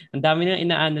kasi ang dami nilang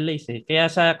ina-analyze eh. Kaya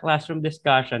sa classroom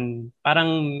discussion, parang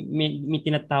may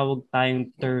tinatawag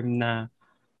tayong term na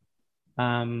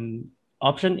um,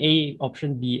 option A,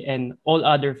 option B, and all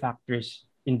other factors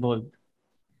involved.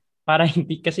 Para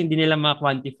hindi nila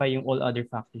ma-quantify yung all other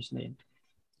factors na yun.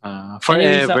 Anyway,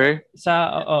 Forever.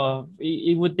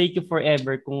 it would take you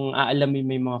forever kung aalamin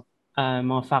mo yung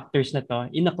mga factors na to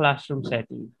in a classroom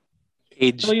setting.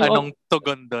 Age, So, anong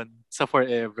tugon doon sa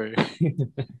forever?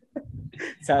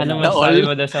 Ano masasabi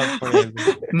mo daw sa forever?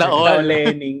 Na all.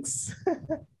 Lennings.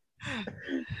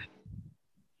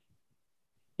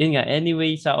 Yun nga,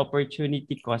 anyway, sa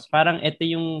opportunity cost, parang ito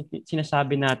yung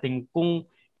sinasabi natin, kung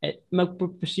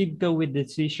mag-proceed ka with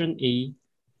decision A,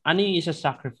 ano yung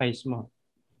isa-sacrifice mo?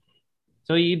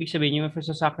 So, yung ibig sabihin, yung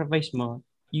isa-sacrifice mo,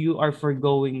 you are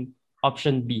forgoing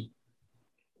option B.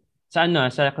 Sa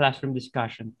classroom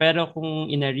discussion. Pero kung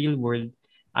in a real world,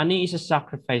 ano yung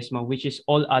isa-sacrifice mo, which is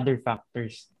all other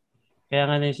factors. Kaya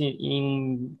nga yung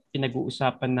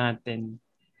pinag-uusapan natin,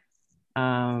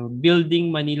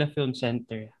 building Manila Film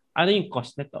Center. Ano yung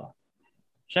cost nito?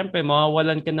 Siyempre,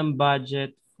 mawawalan ka ng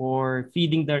budget for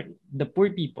feeding the poor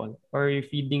people or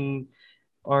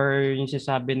yung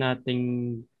sinasabi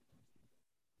nating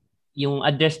yung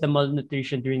address the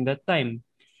malnutrition during that time.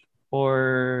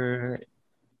 Or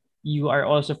you are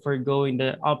also forgoing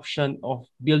the option of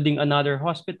building another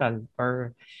hospital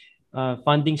or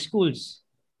funding schools.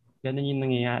 Ganun yung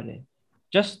nangyayari.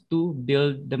 Just to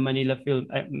build the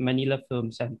Manila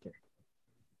Film Center.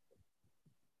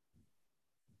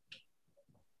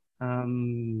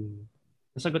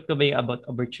 Nasagot ko ba yung about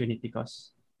opportunity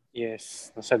cost?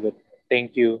 Yes, nasagot.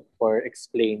 Thank you for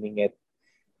explaining it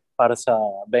para sa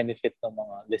benefit ng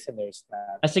mga listeners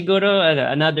na. Siguro,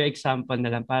 another example na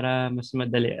lang para mas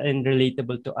madali and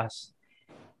relatable to us.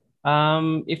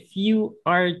 If you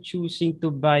are choosing to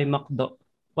buy McDo,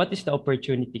 what is the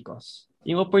opportunity cost?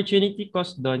 Yung opportunity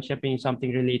cost doon, syempre yung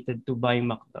something related to buying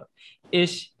McDo,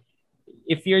 is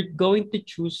if you're going to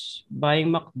choose buying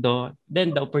McDo,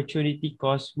 then the opportunity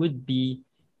cost would be,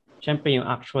 syempre yung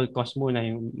actual cost muna,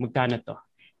 yung magkano to.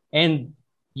 And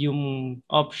yung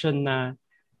option na,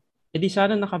 edi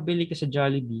sana nakabili ka sa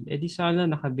Jollibee, edi sana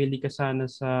nakabili ka sana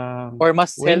sa or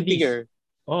mas Wendy's. Healthier.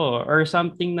 Or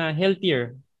something na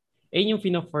healthier. Ayun yung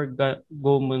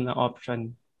pina-forgo mo na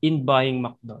option in buying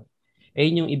McDo.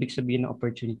 Ayun yung ibig sabihin ng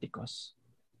opportunity cost.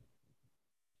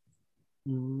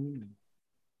 Yun.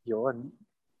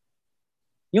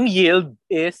 Yung yield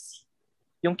is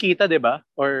yung kita, di ba?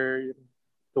 Or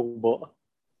tubo?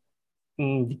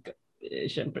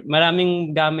 Siyempre,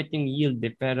 maraming gamit yung yield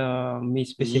pero may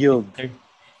specific yield.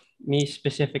 May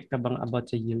specific ka bang about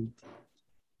sa yield?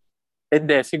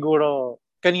 Hindi, siguro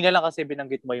kanina lang kasi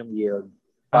binanggit mo yung yield.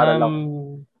 Para lang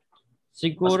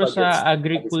siguro sa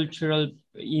agricultural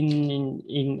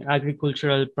in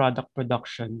agricultural product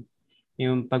production,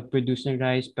 yung pag-produce ng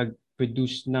rice,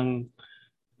 pag-produce ng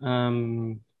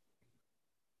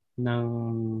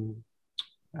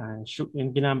yung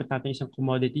ginamit natin isang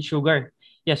commodity, sugar.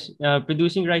 Yes,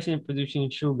 producing rice and producing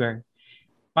sugar.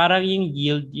 Parang yung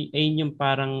yield, ayun yung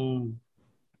parang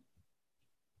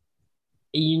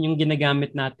ayun yung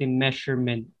ginagamit natin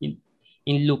measurement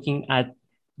in looking at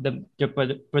the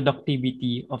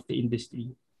productivity of the industry.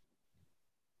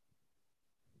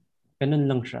 Ganun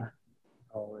lang siya.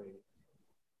 Okay.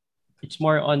 It's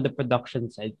more on the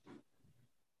production side.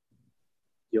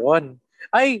 Yun.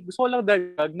 Ay, gusto ko lang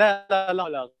dagdag.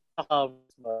 Naalala ko lang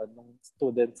nung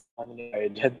students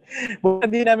namin dyan. Bukan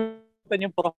din namin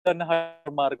yung prof na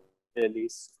Mark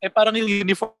Ellis. Parang yung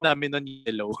uniform namin nun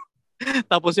yellow.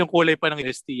 Tapos yung kulay pa ng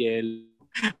STL.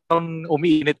 Parang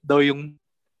umiinit daw yung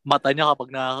mata niya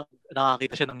kapag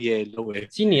nakakita siya ng yellow eh.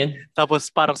 Sino yan? Tapos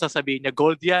parang sasabihin niya,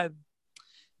 gold yan.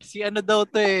 Si ano daw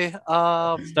to eh.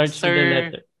 Starts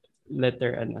with the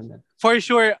letter ano. For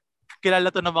sure, kilala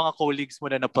to ng mga colleagues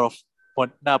mo na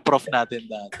prof natin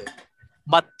dati.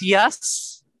 Matias?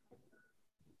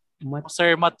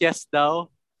 Sir Matias daw.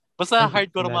 Basta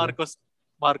hardcore Marcos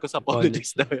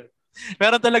apologist daw yun.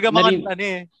 Meron talaga mga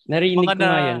narinig ko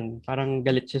nga yan. Parang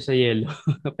galit siya sa yellow.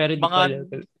 Pero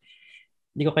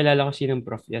hindi ko kilala kung sinong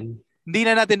prof yan. Hindi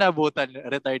na natin naabutan.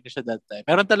 Retired na siya that time.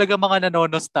 Meron talaga mga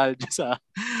nanonostalgia sa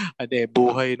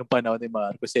buhay nung panahon ni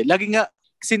Marcos. Lagi nga,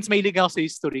 since may ligang ako sa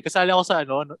history, kasali ako sa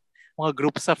mga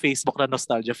group sa Facebook na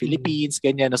Nostalgia Philippines,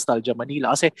 ganyan, Nostalgia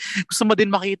Manila. Kasi gusto mo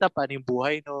din makita paano yung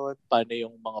buhay noon, paano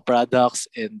yung mga products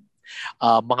and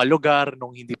mga lugar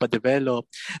nung hindi pa develop.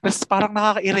 Tapos parang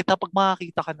nakakairita pag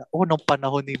makakita ka na, nung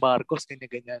panahon ni Marcos,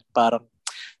 ganyan-ganyan. Parang,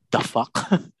 the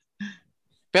fuck?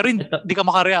 Pero hindi ka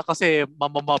makareact kasi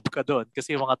mamamob ka doon.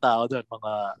 Kasi yung mga tao doon,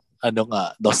 mga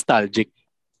nostalgic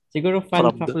Siguro fun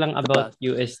from fact lang the about past.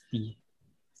 UST.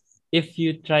 If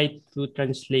you try to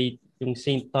translate yung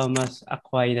St. Thomas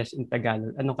Aquinas in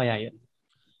Tagalog, ano kaya yun?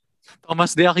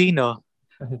 Thomas de Aquino.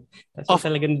 So Of-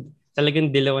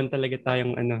 talagang dilawan talaga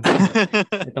tayong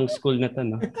itong school na to,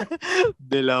 no?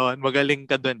 Dilawan. Magaling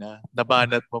ka dun, ha?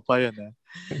 Nabanat mo pa yun, ha?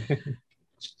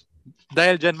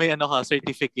 Dahil dyan may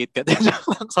certificate ka.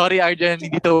 Sorry, Arjan,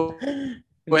 hindi to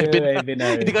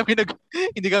webinar.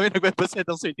 Hindi kami nagpapasaya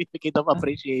ng certificate of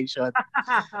appreciation.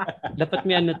 Dapat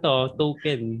may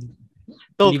token.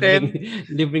 Token.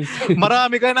 Libreng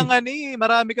Marami ka nang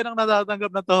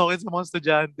natatanggap na token sa mga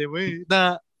estudyante mo eh.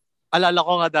 Na alala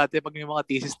ko nga dati pag may mga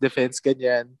thesis defense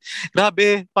ganyan.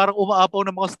 Grabe, parang umaapaw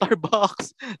ng mga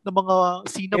Starbucks, ng mga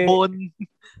Cinnabon.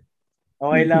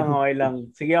 Okay lang.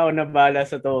 Sige, ako na bahala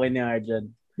sa token ni Arjan.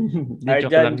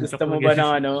 Arjan, gusto mo ba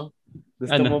ng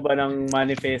Gusto mo ba ng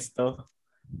manifesto?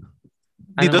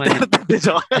 Ni Duterte,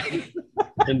 joke.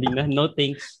 Hindi na. No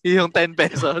thanks. Yung 10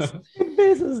 pesos. 10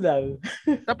 pesos lang.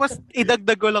 Tapos,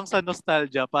 idagdag ko lang sa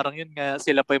nostalgia. Parang yun nga,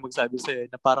 sila pa yung magsabi sa'yo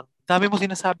na parang, dami mo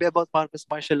sinasabi about Marcos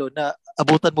Martial Law na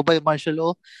abutan mo ba yung martial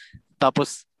law?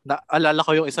 Tapos, naalala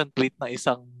ko yung isang tweet na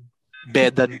isang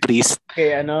Bedan priest.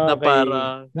 Na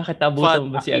para... Bakit abutan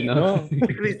mo ba si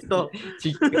Si Cristo. Si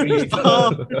Cristo.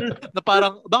 Na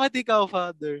parang, bakit ikaw,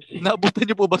 Father? Naabutan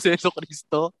niyo po ba si Yeso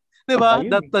Cristo? Diba?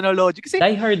 That analogy. Kasi,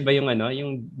 Die Hard ba yung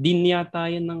yung din yata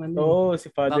yan ng Oo, si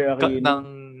Father Aquino. ng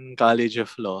College of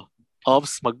Law.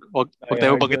 Ops, wag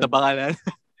tayo magkita pangalan.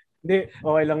 Hindi,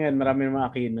 okay lang yan. Marami naman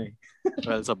Aquino eh.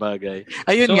 Well, sa bagay.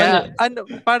 Ayun nga,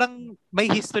 parang may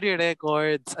history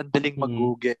records, ang daling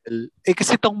mag-Google.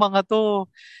 Kasi itong mga to,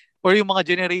 or yung mga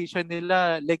generation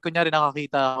nila, like kunyari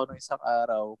nakakita ako ng isang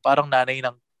araw, parang nanay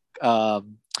ng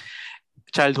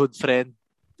childhood friend,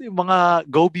 yung mga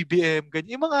Go BBM,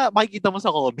 ganyan, yung mga makikita mo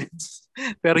sa comments,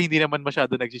 pero hindi naman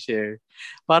masyado nag-share.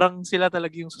 Parang sila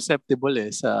talaga yung susceptible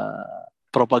sa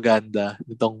propaganda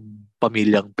nitong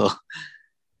pamilyang to.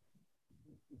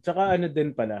 Tsaka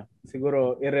din pala,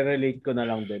 siguro i-relate ko na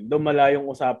lang din. Doon malayong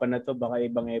usapan na to, baka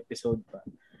ibang episode pa.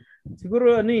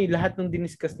 Siguro lahat ng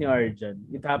diniscuss ni Arjan,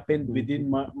 it happened within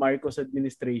Marcos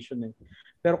administration eh.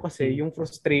 Pero kasi yung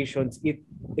frustrations, it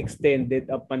extended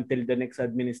up until the next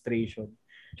administration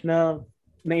na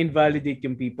invalidate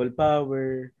yung people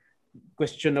power,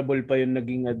 questionable pa yung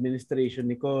naging administration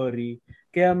ni Cory.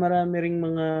 Kaya marami ring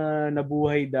mga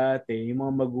nabuhay dati, yung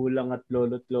mga magulang at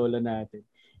lolo't lola natin,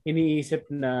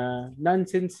 iniisip na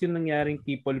nonsense yung nangyaring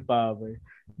people power,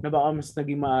 na baka mas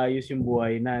naging maayos yung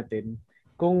buhay natin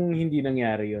kung hindi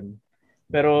nangyari yun.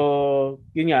 Pero,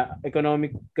 yun nga,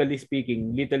 economically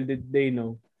speaking, little did they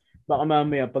know, baka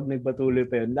mamaya pag nagpatuloy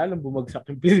pa yun, lalong bumagsak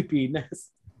yung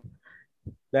Pilipinas.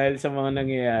 Dahil sa mga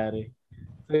nangyayari.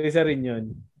 So, isa rin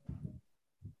yun.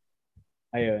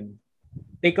 Ayun.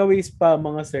 Takeaways pa,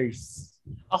 mga sirs.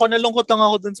 Ako nalungkot lang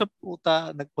ako dun sa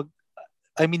puta.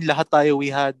 Lahat tayo, we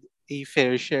had a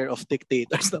fair share of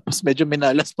dictators. Tapos medyo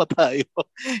minalas pa tayo.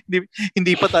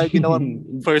 hindi pa tayo ginawang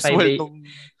first world nung...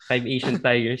 5 Asian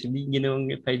Tigers. Hindi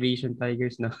ginawang 5 Asian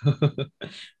Tigers na.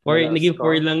 Naging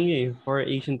 4 lang 4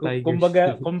 Asian Tigers.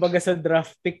 Kumbaga sa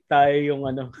draft pick tayo yung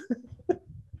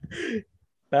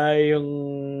tayo yung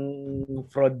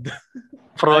fraud.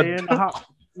 Ay,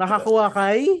 nakakuha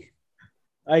kay?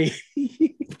 Ay.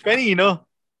 Kanino?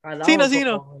 Sino?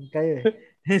 Kayo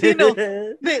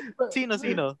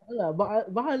Sino? Wala,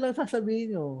 baka lang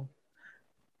sasabihin nyo.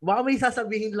 Baka may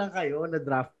sasabihin lang kayo na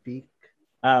draft pick.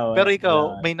 Pero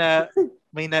ikaw,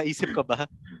 may naisip ka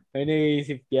ba? May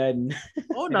naisip yan.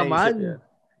 Oo naman.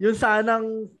 Yung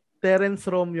sanang Terence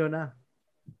Romeo na.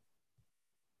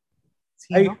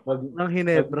 Sino? Ay, ng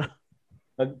Hinebra.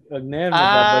 Wag na yan.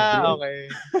 Okay.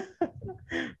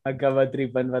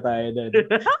 Magkabatripan pa tayo doon.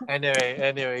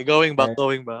 Anyway, going back.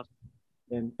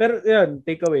 Yan. Pero yun,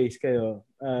 takeaways kayo.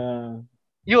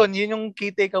 Yun yung key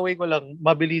takeaway ko lang.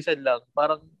 Mabilisan lang.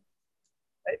 Parang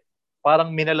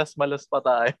minalas-malas pa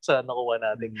tayo sa nakuha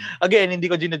natin. Again, hindi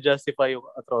ko gina-justify yung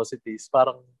atrocities.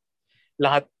 Parang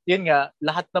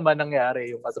lahat naman nangyari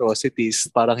yung atrocities.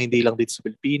 Parang hindi lang dito sa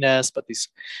Pilipinas, pati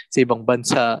sa ibang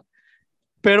bansa.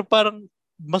 Pero parang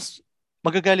mas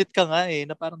magagalit ka nga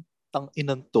na parang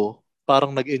tang-inan to. Parang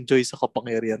nag-enjoy sa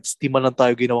kapangyarihan. Di man lang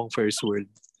tayo ginawang first world.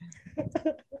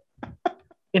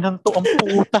 Inanto ang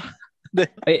puta.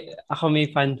 Ay, ako may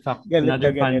fun fact.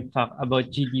 Another fun fact about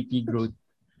GDP growth.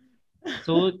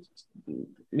 So,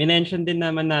 minention din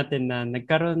naman natin na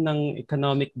nagkaroon ng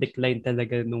economic decline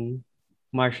talaga nung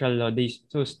martial law days.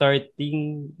 So,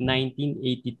 starting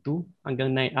 1982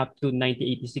 hanggang up to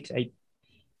 1986,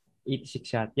 86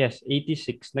 yata. Yes,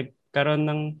 86. Nagkaroon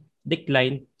ng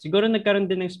decline. Siguro nagkaroon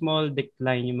din ng small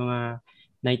decline yung mga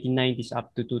 1990s up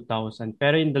to 2000.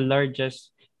 Pero in the largest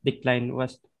decline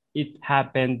it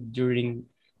happened during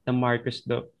the Marcos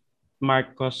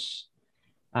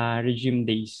regime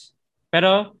days.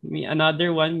 Pero may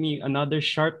another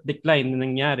sharp decline na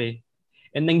nangyari.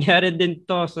 And nangyari din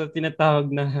to sa tinatawag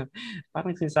na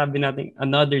parang sinasabi natin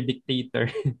another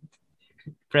dictator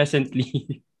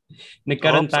presently.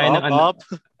 Nagkaroon tayo ng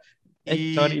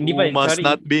He who must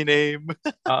not be named.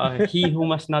 He who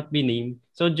must not be named.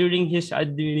 So during his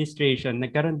administration,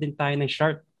 nagkaroon din tayo ng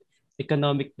sharp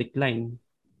economic decline.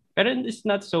 Pero it's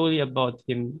not solely about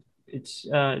him. It's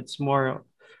more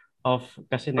of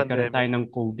kasi nagkaroon tayo ng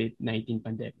COVID-19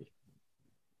 pandemic.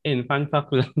 And fun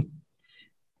fact lang.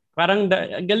 Parang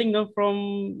galing from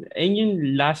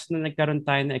yung last na nagkaroon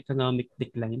tayo ng economic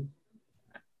decline.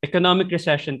 Economic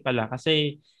recession pala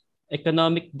kasi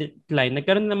economic decline,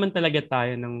 nagkaroon naman talaga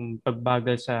tayo ng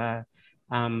pagbagal sa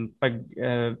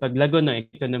paglago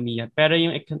ng ekonomiya. Pero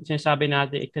yung sinasabi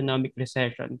natin economic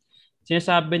recession,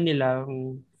 sinasabi nila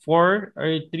 3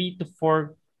 to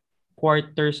 4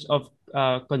 quarters of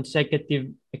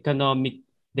consecutive economic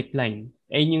decline.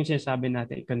 Ayun yung sinasabi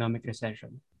natin economic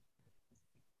recession.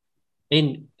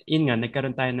 Yun nga,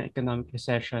 nagkaroon tayo ng economic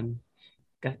recession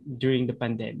during the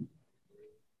pandemic.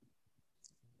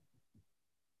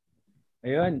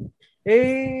 Ayun.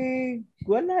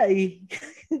 Wala eh.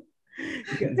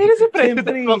 Sino si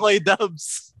President Makoy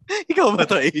Dubs? Ikaw ba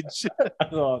to, Age?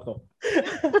 Ako.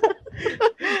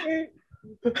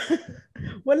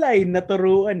 Wala eh,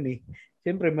 naturuan eh.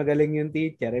 Siyempre, magaling yung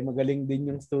teacher, magaling din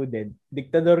yung student.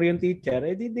 Diktador yung teacher,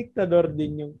 di diktador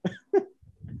din yung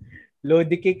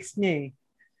Lodi cakes niya eh.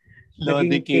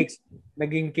 Lodi cakes.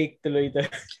 Naging cake tuloy ito.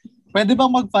 Pwede bang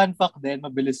mag-fanfact din?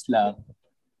 Mabilis lang.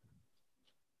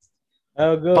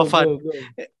 Go.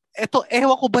 Eto,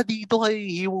 ewan ko ba dito kay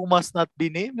He Who Must Not Be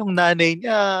Named? Yung nanay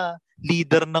niya,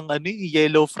 leader ng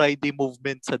Yellow Friday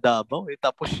movement sa Davao.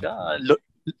 Tapos siya,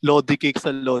 Lodi Cakes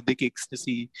niya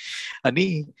si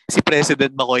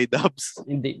President Makoy Dubs.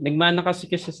 Hindi. Nagmana kasi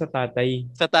sa tatay.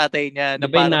 Sa tatay niya.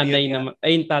 Diba yung nanay naman,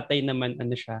 yung tatay naman,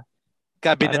 siya?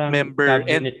 Cabinet member.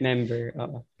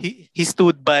 He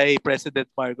stood by President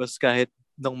Marcos kahit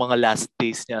nung mga last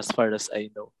days niya as far as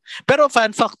I know. Pero fan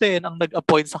fact din, ang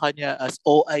nag-appoint sa kanya as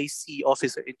OIC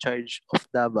officer in charge of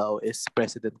Davao is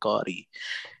President Cory.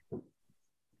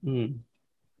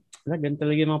 Ganun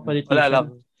talaga yung mga politician. Wala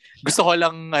lang.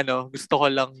 Gusto ko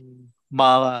lang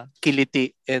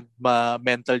makiliti and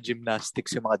mental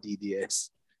gymnastics yung mga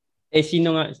DDS.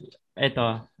 Sino nga,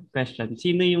 eto, question.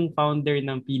 Sino yung founder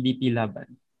ng PDP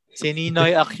Laban? Si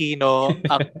Ninoy Aquino,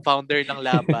 ang founder ng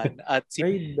Laban. At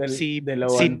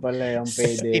dalawan pala yung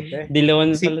PDP.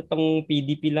 Dalawan pala tong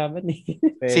PDP Laban eh.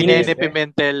 Si Nene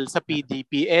Pimentel sa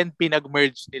PDP and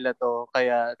pinag-merge nila to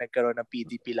kaya nagkaroon ng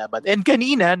PDP Laban. And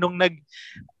kanina, nung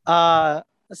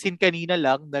kanina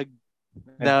lang,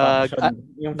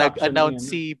 nag-announce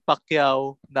si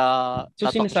Pacquiao na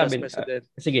sinasabi president.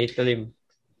 Sige, tuloy mo.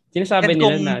 Sinasabi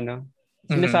nila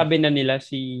sinasabi na nila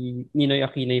si Ninoy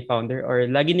Aquino yung founder or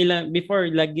lagi nilang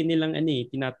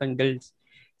tinatanggal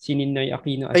si Ninoy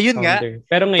Aquino as ayun founder.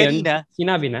 Nga, pero ngayon, kanina,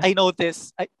 sinabi na. I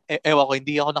noticed, ewan ko,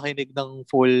 hindi ako nakinig ng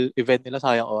full event nila,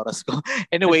 sayang oras ko.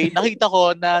 Anyway, nakita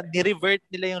ko na ni-revert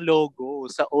nila yung logo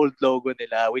sa old logo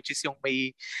nila, which is yung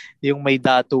may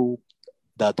datu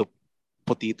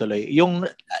puti tuloy. Yung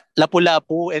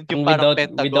lapu-lapu and yung parang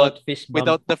pentagon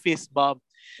without the fist bump.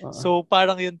 So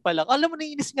parang yun pa lang. Alam mo,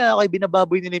 naiinis nga ako,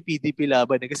 binababoy nila yung PDP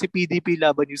Laban kasi PDP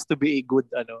Laban used to be a good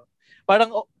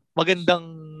parang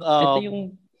magandang ito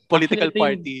yung political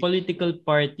party. Yung political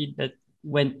party that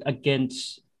went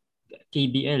against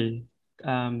KBL.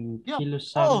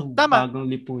 Kilosang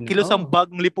Bagong Lipunan. Kilosang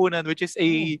Bagong Lipunan, which is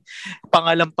a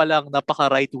pangalan pa lang,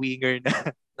 napaka right-winger na,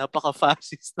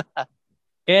 napaka-fascist na.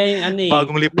 Kaya yung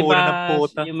Bagong Lipunan ng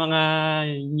puta. Yung mga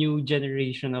new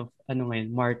generation of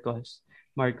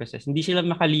Marcoses, hindi sila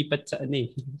makalipat sa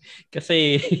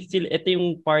kasi ito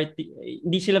yung party,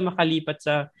 hindi sila makalipat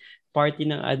sa party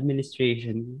ng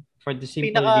administration for the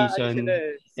simple reason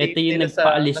ito yung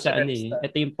nagpaalis sa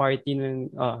ito yung party ng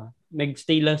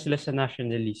nagstay lang sila sa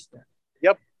nationalista.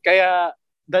 Yep, kaya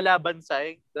the Laban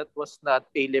side, that was not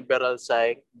a liberal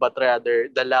side but rather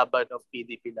the Laban of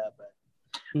PDP Laban.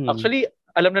 Actually,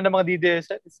 alam na ng mga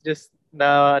DDS, it's just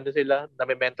na na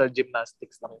may mental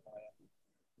gymnastics lang yung mga yan.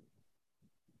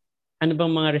 Ano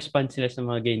bang mga response nila sa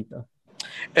mga ganito?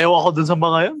 Ewan ko dun sa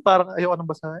mga yun. Parang ayaw nang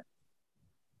basahin.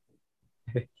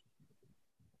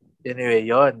 Anyway,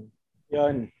 yon.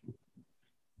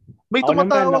 May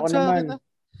tumatawag sa akin.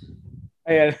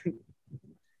 Ayan.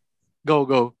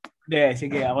 Go.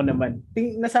 Sige, ako naman.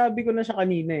 Nasabi ko na siya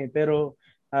kanina pero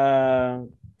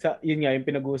yun nga, yung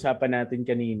pinag-uusapan natin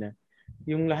kanina.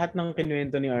 Yung lahat ng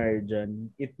kinuwento ni Arjan,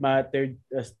 it mattered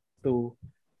as to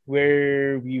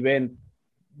where we went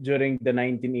during the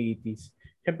 1980s.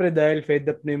 Siyempre dahil fed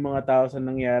up na yung mga tao sa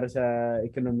nangyari sa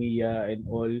ekonomiya and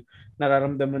all,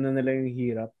 nararamdaman na nila yung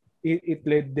hirap. It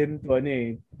led them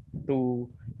to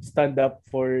stand up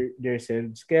for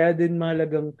themselves. Kaya din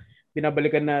mahalagang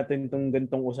binabalikan natin itong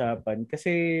gantong usapan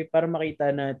kasi para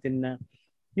makita natin na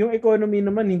yung economy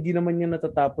naman, hindi naman yan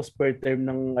natatapos per term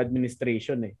ng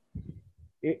administration eh.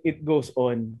 It goes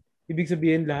on. Ibig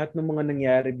sabihin, lahat ng mga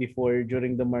nangyari before,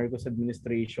 during the Marcos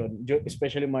administration,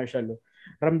 especially martial law,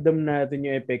 ramdam natin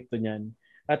yung epekto niyan.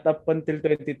 At up until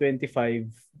 2025,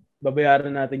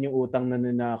 babayaran natin yung utang na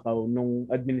ninakaw nung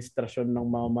administrasyon ng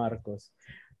mga Marcos.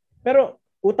 Pero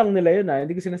utang nila yun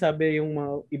Hindi ko sinasabi yung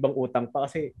mga ibang utang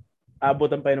pa kasi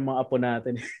abutan pa yun ng mga apo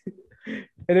natin.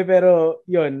 Pero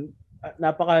yun,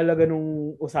 napakahalaga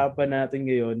nung usapan natin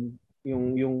ngayon,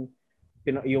 yung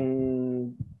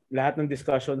lahat ng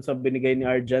discussion sa binigay ni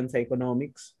Arjan sa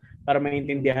economics para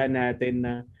maintindihan natin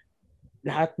na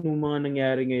lahat ng mga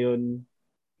nangyari ngayon,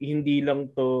 hindi lang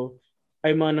to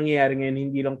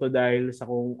dahil sa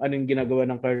kung anong ginagawa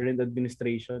ng current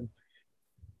administration.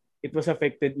 It was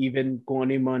affected even kung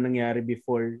ano yung mga nangyari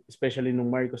before, especially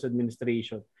nung Marcos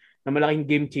administration, na malaking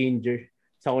game changer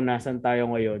sa kung nasan tayo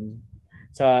ngayon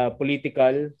sa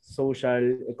political, social,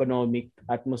 economic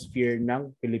atmosphere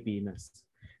ng Pilipinas.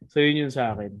 So yun yung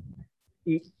sa akin.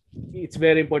 It's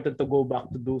very important to go back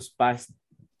to those past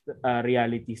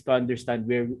realities to understand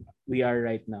where we are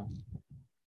right now.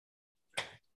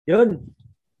 Yun.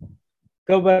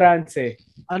 Ikaw ba, Rance?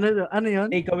 Ano yun?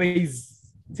 Takeaways.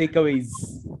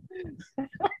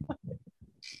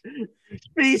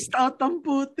 Spaced out ang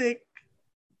putik.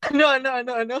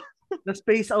 Ano?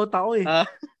 Na-space out ako eh.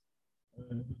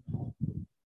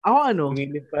 Ako ano?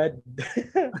 Lumilipad.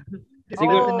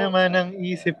 Siguro naman ang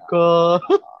isip ko.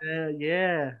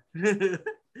 Yeah.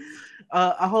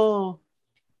 Ako,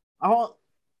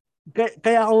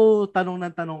 kaya ako tanong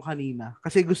ng tanong kanina.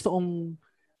 Kasi gusto kong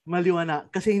maliwanag.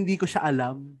 Kasi hindi ko siya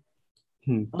alam.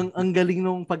 Ang galing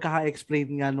nung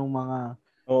pagkaka-explain nga nung mga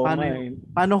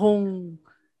paano kung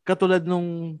katulad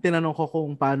nung tinanong ko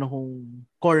kung paano kung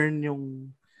corn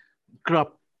yung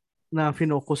crop na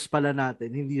finocus pala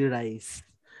natin, hindi rice.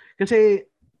 Kasi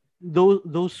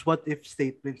those what if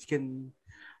statements can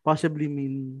possibly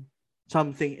mean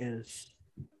something else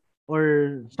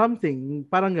or something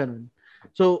parang ganun.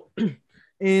 So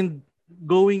and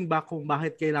going back kung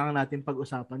bakit kailangan natin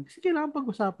pag-usapan, kasi kailangan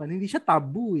pag-usapan, hindi siya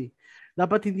taboo eh.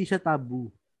 Dapat hindi siya taboo.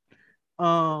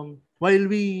 While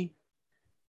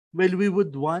we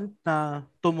would want na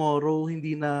tomorrow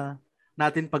hindi na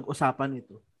natin pag-usapan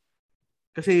ito.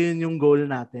 Kasi yun yung goal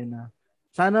natin na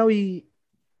sana we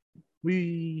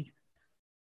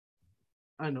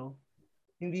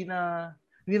hindi na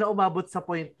umabot sa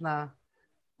point na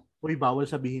uy, bawal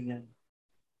sabihin yan.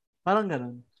 Parang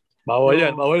ganun. Bawal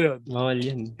yan. Bawal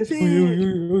yan.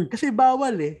 Kasi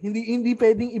bawal eh. Hindi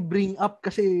pwedeng i-bring up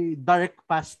kasi dark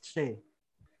past siya eh.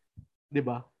 'Di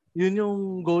ba? Yun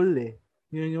yung goal eh.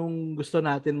 Yun yung gusto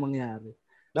natin mangyari.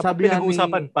 Dapat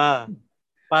pinag-uusapan pa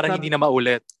para hindi na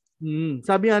maulit.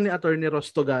 Sabi nga ni Attorney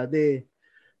Ross Togade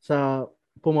sa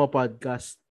Puma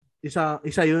Podcast, isa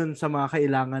yun sa mga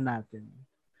kailangan natin.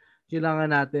 Kailangan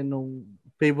natin nung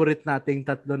favorite nating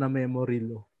tatlo na memory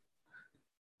law.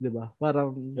 'Di ba?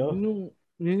 Parang yun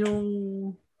yung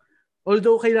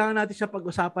although kailangan natin siya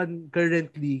pag-usapan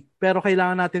currently, pero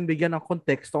kailangan natin bigyan ng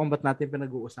konteksto kung ba't natin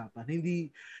pinag-uusapan.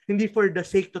 Hindi for the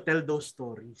sake to tell those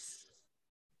stories.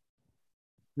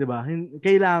 'Di ba?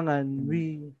 Kailangan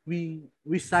we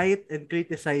cite and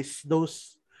criticize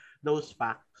those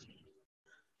facts.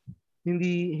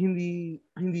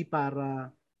 Hindi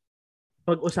para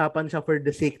pag-usapan siya for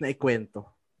the sake na ikwento.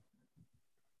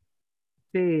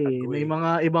 Kasi may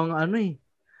mga ibang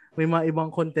may mga ibang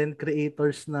content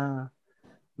creators na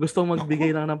gustong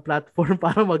magbigay lang ng platform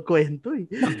para magkwento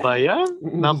eh. Ba yan?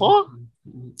 Nako?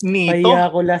 Nito? Kaya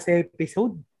ako last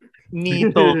episode.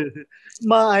 Nito.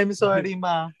 Ma, I'm sorry,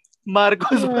 ma.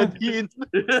 Marcos pa din.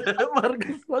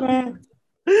 Marcos pa din.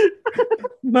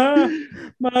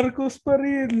 Marcos pa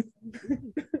rin.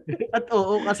 At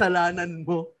oo, kasalanan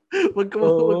mo. Wag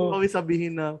kami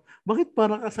sabihin na, bakit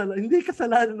parang kasalanan? Hindi,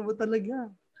 kasalanan mo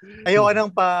talaga. Ayoko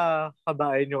nang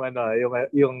pakabain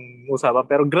yung usapan.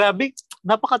 Pero grabe,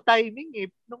 napaka-timing eh.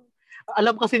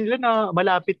 Alam kasi nila na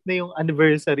malapit na yung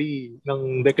anniversary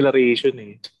ng declaration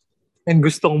eh. And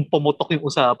gustong pumutok yung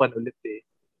usapan ulit eh.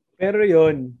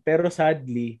 Pero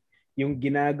sadly, yung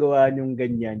ginagawa nyong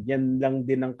ganyan, yan lang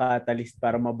din ang catalyst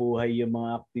para mabuhay yung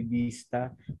mga aktivista,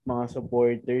 mga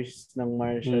supporters ng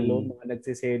martial law, mga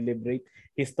nagse-celebrate,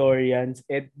 historians.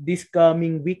 At this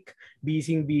coming week,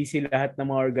 busy lahat ng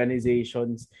mga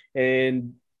organizations.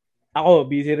 And ako,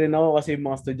 busy rin ako kasi yung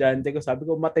mga estudyante ko, sabi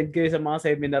ko, umattend kayo sa mga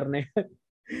seminar na yan.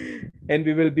 And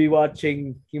we will be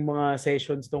watching yung mga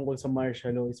sessions tungkol sa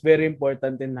martial law. It's very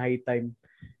important and high time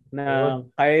na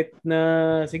kahit na,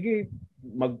 sige,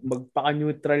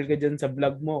 magpaka-neutral ka dyan sa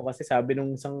vlog mo kasi sabi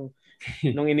nung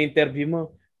in-interview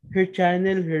mo, her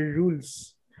channel, her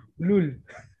rules. Lul.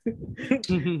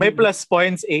 May plus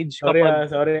points age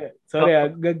kapag... Sorry,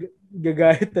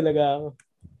 gagalit talaga ako.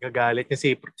 Gagalit niya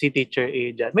si Teacher A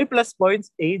dyan. May plus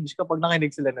points age kapag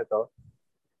nakinig sila na to.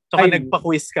 Tsaka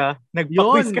nagpa-quiz ka ng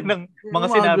mga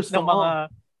sinabi ng mga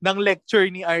ng lecture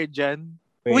ni Arjan.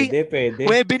 Pwede.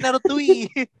 Webinar to eh.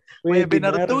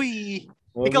 Webinar to eh.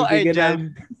 Ikaw,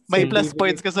 Arjan, may plus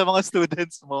points ka sa mga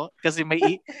students mo kasi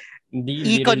may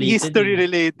econ history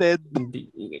related.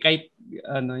 Kahit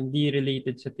hindi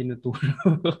related sa tinuturo.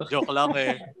 Joke lang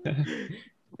eh.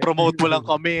 Promote mo lang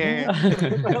kami eh.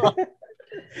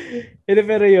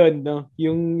 Pero yun, no?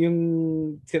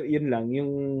 Yun lang,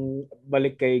 yung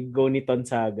balik kay Goniton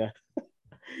Saga.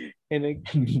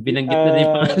 Binanggit na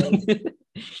din pa.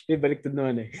 Baliktad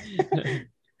naman eh.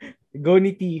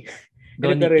 Gonity.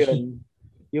 Pero yun,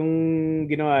 yung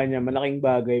ginawa niya, malaking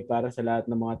bagay para sa lahat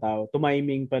ng mga tao.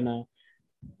 Tumiming pa na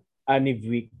Aniv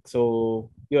Week.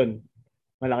 So, yun.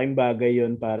 Malaking bagay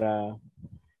yun para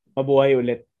mabuhay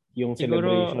ulit yung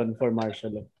celebration for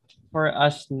martial law. For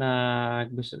us na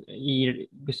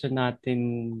gusto natin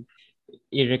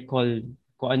i-recall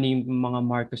kung ano yung mga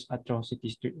Marcos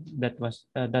atrocities that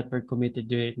were committed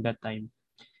during that time.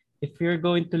 If you're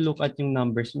going to look at yung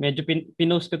numbers, medyo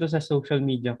pinost ko to sa social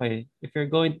media ko eh. If you're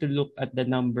going to look at the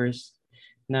numbers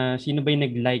na sino ba yung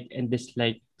nag-like and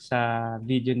dislike sa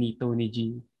video ni Tony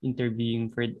G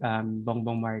interviewing for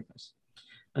Bongbong Marcos.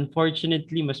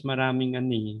 Unfortunately, mas marami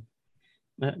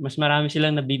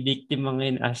silang nabibiktima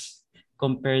ngayon as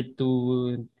compared to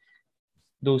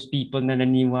those people na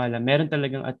naniwala. Meron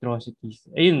talagang atrocities.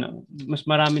 Ayun, mas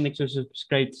marami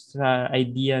nagsusubscribe sa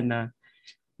idea na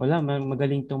wala,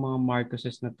 magaling tong mga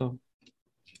Marcoses na to.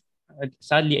 At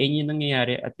sadly, ayun yung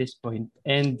nangyayari at this point.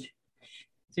 And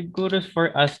siguro for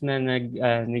us na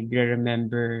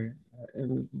nagre-remember,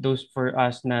 those for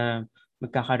us na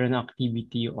magkakaroon ng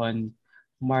activity on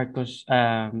Marcos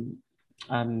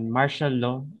martial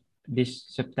law this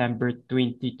September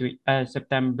 21,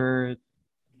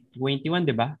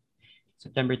 'di ba?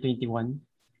 September 21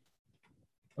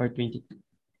 or 22.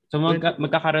 So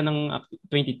magkakaroon ng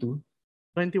 22.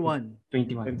 21.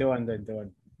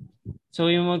 So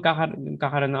yung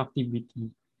magkakaroon ng activity,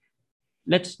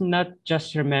 let's not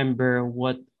just remember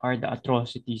what are the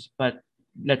atrocities, but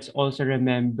let's also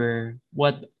remember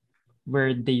what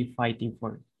were they fighting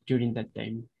for during that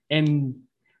time. And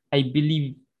I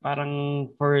believe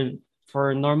parang for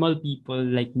normal people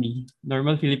like me,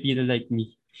 normal Filipino like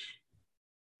me,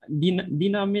 hindi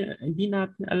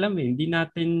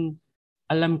natin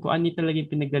alam kung ano talaga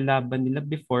yung pinaglalaban nila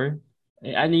before.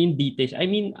 Ano yung details. I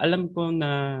mean, alam ko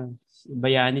na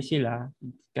bayani sila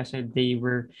kasi they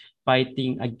were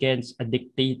fighting against a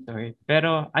dictator.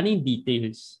 Pero ano yung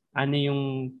details? Ano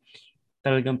yung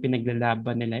talagang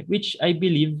pinaglalaban nila? Which I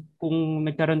believe kung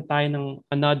nagkaroon tayo ng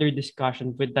another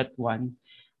discussion with that one,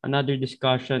 another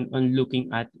discussion on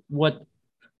looking at what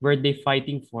were they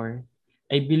fighting for,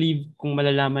 I believe kung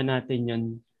malalaman natin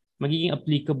yun, magiging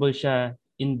applicable siya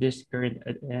in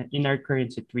our current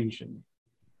situation.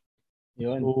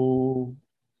 Yun. So,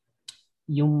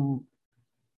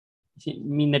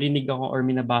 may narinig ako or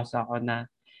minabasa ako na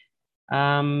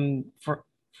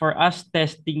for us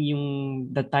testing yung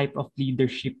the type of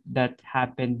leadership that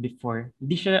happened before,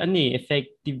 hindi siya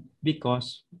effective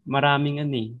because maraming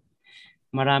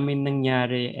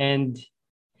nangyari and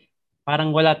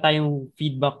parang wala tayong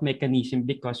feedback mechanism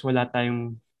because wala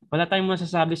tayong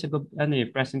masasabi sa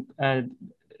present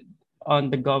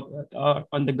on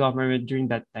the government during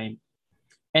that time.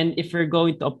 And if we're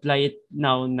going to apply it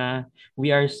now na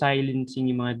we are silencing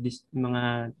yung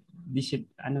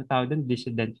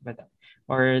dissidents ba,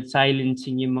 or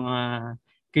silencing yung mga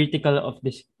critical of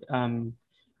this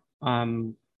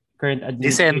current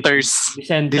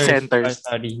administration. Dissenters.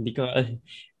 Sorry, hindi ko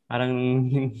parang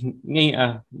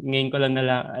ngayon ko lang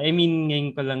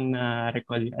na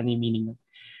recall ano yung meaning.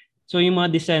 So yung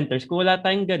mga dissenters, kung wala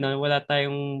tayong gano'n, wala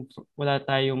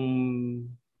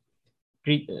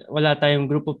tayong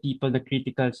group of people na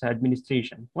critical sa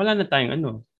administration, wala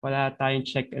tayong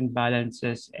check and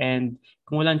balances. And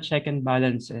kung walang check and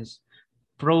balances,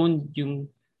 prone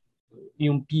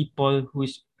yung people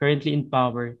who's currently in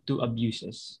power to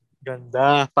abuses.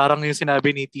 Ganda. Parang yung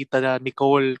sinabi ni Tita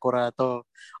Nicole Corato,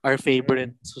 our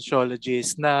favorite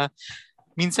sociologist, na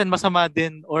minsan masama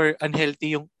din or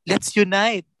unhealthy yung let's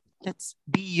unite. Let's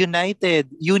be united.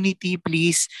 Unity,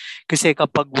 please. Kasi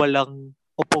kapag walang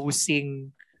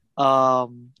opposing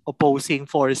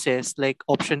forces like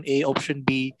option A, option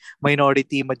B,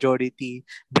 minority, majority,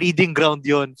 breeding ground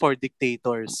yon for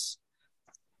dictators.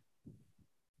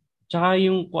 Tsaka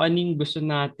yung kung anong gusto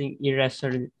nating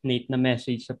i-resonate na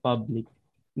message sa public,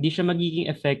 hindi siya magiging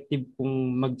effective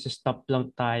kung mag-stop lang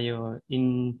tayo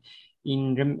in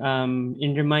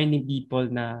reminding people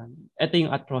na ito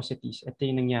yung atrocities, ito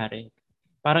yung nangyari.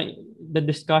 Parang the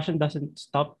discussion doesn't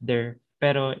stop there,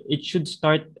 pero it should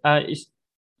start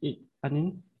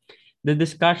the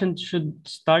discussion should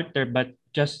start there, but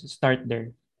just start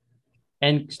there.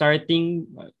 And starting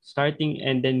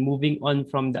and then moving on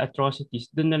from the atrocities,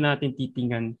 doon na natin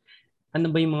titingnan ano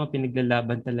ba yung mga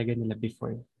pinaglalaban talaga nila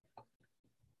before.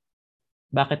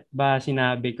 Bakit ba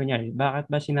sinabi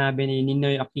ni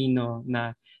Ninoy Aquino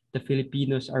na the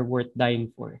Filipinos are worth dying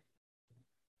for?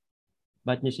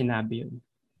 Bakit niya sinabi yun?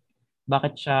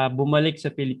 Bakit siya bumalik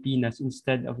sa Pilipinas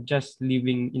instead of just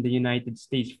living in the United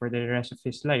States for the rest of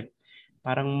his life?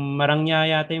 Parang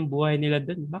marangya yata yung buhay nila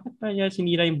doon. Bakit pa niya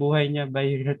sinira yung buhay niya by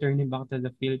returning back to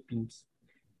the Philippines?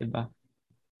 Diba?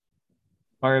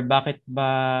 Or bakit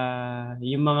ba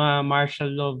yung mga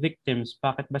martial law victims,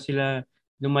 bakit ba sila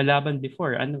lumalaban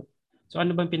before? So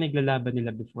ano bang pinaglalaban nila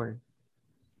before?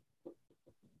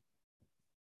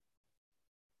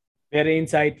 Very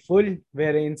insightful.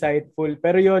 Very insightful.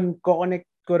 Pero yun, ko-connect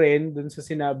ko rin dun sa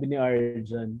sinabi ni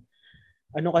Arjan.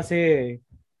 Ano kasi,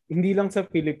 hindi lang sa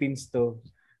Philippines to.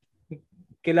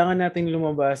 Kailangan nating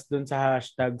lumabas dun sa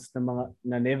hashtags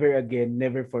na never again,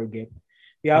 never forget.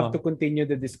 We have to continue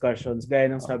the discussions,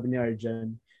 gaya ng sabi ni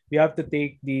Arjan. We have to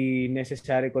take the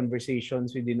necessary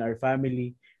conversations within our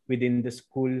family, within the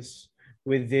schools,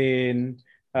 within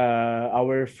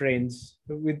our friends,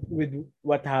 with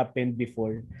what happened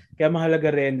before. Kaya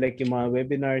mahalaga rin like yung mga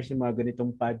webinars, yung mga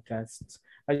ganitong podcasts,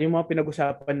 at yung mga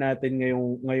pinag-usapan natin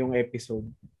ngayong episode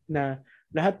na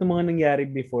lahat ng mga nangyari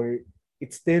before,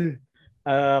 it's still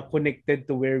connected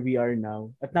to where we are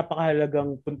now. At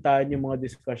napakahalagang puntahan yung mga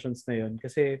discussions na yun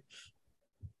kasi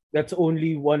that's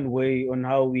only one way on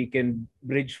how we can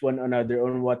bridge one another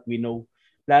on what we know.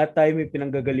 Lahat tayo may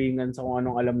pinanggagalingan sa kung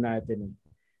anong alam natin.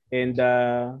 And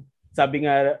sabi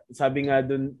nga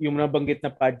dun, yung nabanggit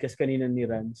na podcast kanina ni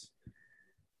Rans,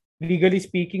 legally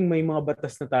speaking, may mga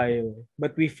batas na tayo.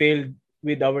 But we failed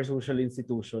with our social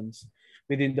institutions.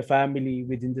 Within the family,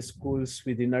 within the schools,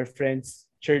 within our friends,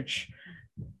 church,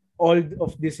 all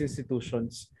of these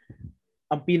institutions.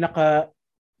 Ang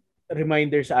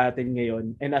pinaka-reminder sa atin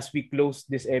ngayon, and as we close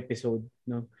this episode,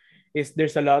 no, is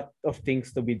there's a lot of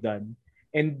things to be done.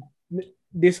 And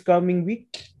this coming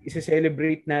week,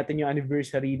 isa-celebrate natin yung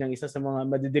anniversary ng isa sa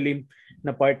mga madidilim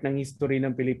na part ng history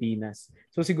ng Pilipinas.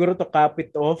 So siguro to cap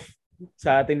it off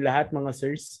sa atin lahat, mga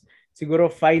sirs, siguro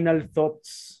final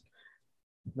thoughts.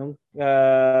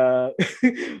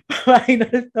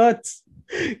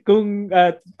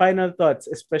 Final thoughts,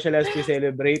 especially as we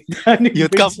celebrate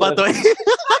Youth camp ba to?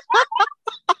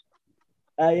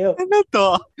 Ayo. Ano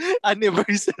to?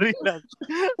 Anniversary ng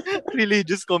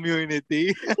religious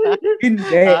community.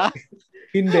 Hindi.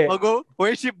 Hindi.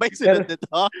 Worship by sunod na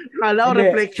to. Kala ko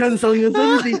reflection song yun.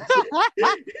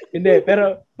 Hindi,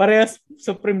 pero parehas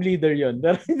supreme leader yun.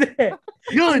 Pero hindi.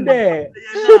 Yun! Hindi.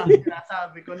 Yan na,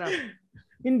 sabi ko na.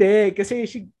 Hindi, kasi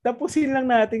tapusin lang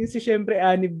natin kasi syempre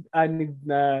anib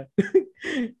na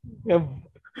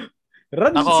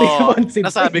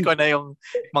nasabi ko na yung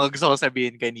mga gusto ko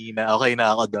sabihin kanina. Okay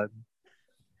na ako doon.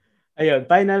 Ayun,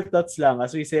 final thoughts lang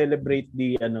as we celebrate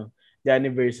the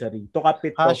anniversary. To cap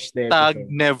it off the episode.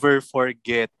 Never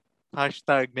forget.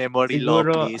 Memory law,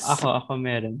 please. Ako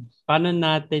meron. Paano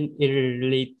natin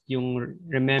i-relate yung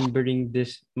remembering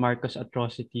this Marcos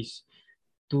atrocities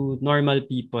to normal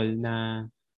people na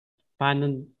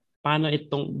paano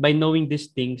itong by knowing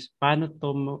these things, paano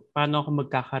ako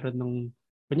magkakaroon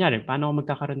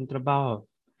ng trabaho,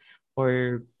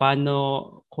 or paano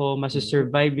ko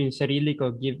masusurvive yung sarili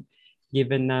ko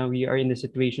given na we are in the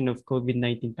situation of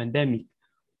COVID-19 pandemic,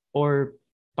 or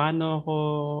paano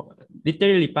ako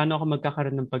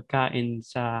magkakaroon ng pagkain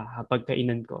sa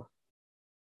pagkainan ko.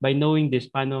 By knowing this,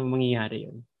 paano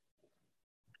mangyayari yun?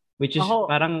 Which is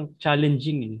parang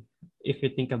challenging if you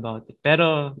think about it.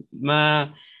 Pero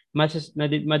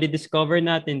madidiscover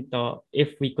natin to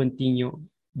if we continue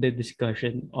the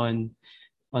discussion on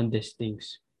these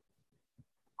things.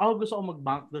 gusto ko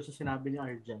mag-bank doon sa sinabi ni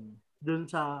Arjan. Doon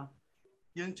sa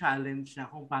yung challenge na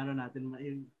kung paano natin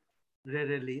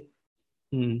re-relate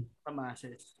sa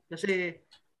masses. Kasi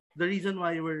the reason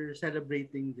why we're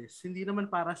celebrating this, hindi naman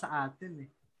para sa atin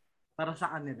eh. Para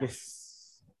sa kanila. Yes.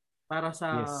 Para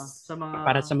sa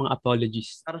Para sa mga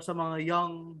apologies. Para sa mga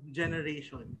young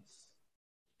generations.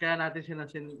 Kaya natin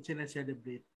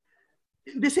sinaselebrate.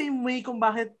 In the same way kung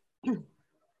bakit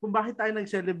tayo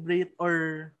nag-celebrate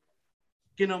or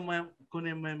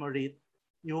commemorate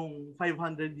yung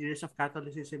 500 years of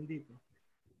Catholicism dito.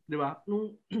 Di ba?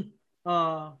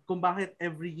 Kung bakit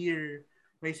every year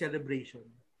may celebration.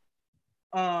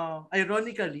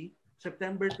 Ironically,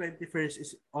 September 21st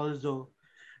is also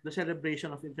the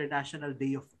celebration of International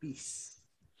Day of Peace.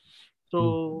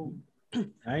 So,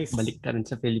 nice. Balik ka rin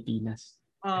sa Pilipinas.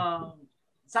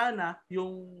 Sana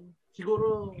yung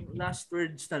siguro last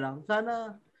words na lang.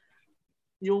 Sana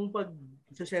yung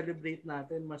pag-celebrate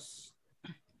natin mas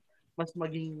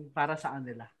maging para sa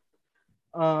kanila.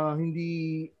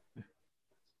 Hindi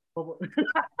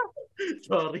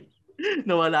sorry.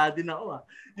 Nawala din ako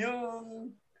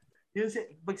Yung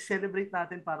pag-celebrate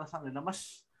natin para sa kanila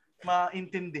mas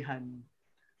maintindihan.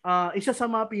 Isa sa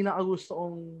mga pinakagusto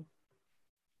kong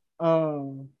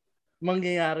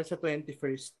mangyayari sa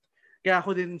 21st. Kaya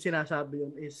ako din sinasabi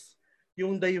yun is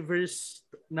yung diverse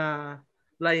na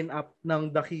lineup ng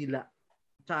Dakila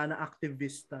tsaka na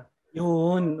Activista.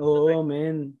 Yun, oo,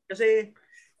 men. Kasi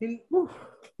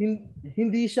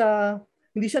hindi siya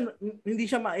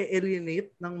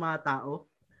ma-alienate ng mga tao.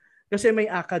 Kasi may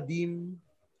academe,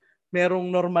 merong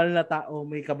normal na tao,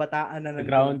 may kabataan na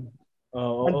ground.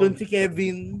 Andun si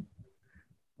Kevin.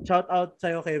 Shout out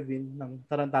sa'yo, Kevin, ng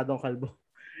Tarantadong Kalbo.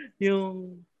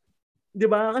 Yung, di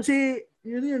ba? Kasi,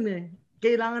 yun eh.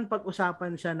 Kailangan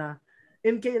pag-usapan siya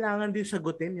and kailangan din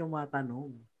sagutin yung mga tanong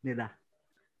nila.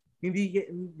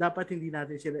 Dapat hindi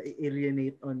natin sila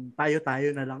alienate on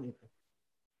tayo-tayo na lang ito.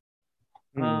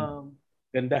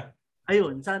 Ganda.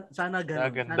 Ayun, sana ganun.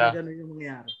 Ganda. Sana ganun yung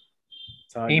mangyayari.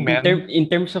 Amen. In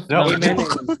terms of Joke. numbers,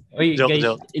 guys,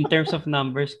 Joke. in terms of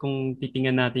numbers, kung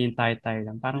titingnan natin yung tayo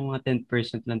lang, parang mga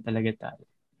 10% lang talaga tayo.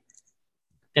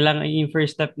 Kailangan yung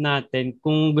first step natin,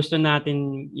 kung gusto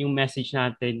natin yung message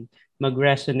natin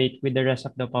mag-resonate with the rest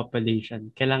of the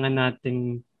population, kailangan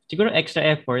natin siguro extra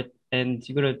effort and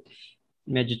siguro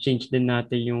medyo change din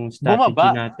natin yung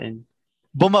strategy natin.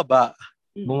 Bumaba.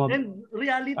 And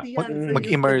reality yan.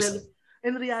 Mag-immerse.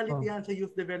 And reality yan sa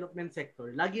youth development sector.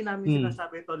 Lagi namin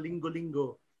sinasabi ito,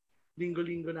 linggo-linggo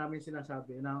namin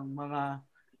sinasabi ng mga,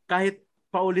 kahit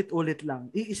paulit-ulit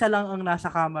lang, iisa lang ang nasa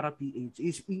Camera PH,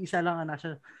 iisa lang ang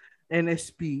nasa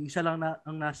NSP, isa lang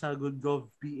ang nasa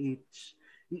GoodGov PH,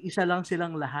 iisa lang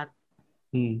silang lahat.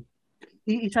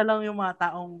 Iisa lang yung mga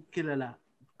taong kilala.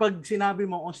 Pag sinabi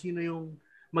mo kung sino yung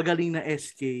magaling na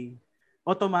SK,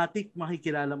 automatic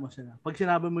makikilala mo sila. Pag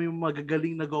sinabi mo yung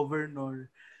magagaling na governor,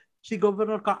 si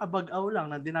Governor Kakabagaw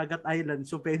lang ng Dinagat Island.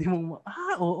 So, pwede mong,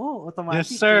 oo, automatic.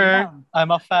 Yes, sir.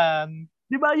 I'm a fan.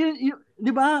 Di ba,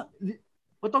 di ba,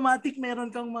 automatic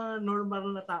meron kang mga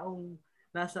normal na taong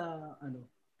nasa,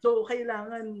 So,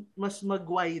 kailangan mas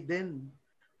mag-widen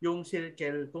yung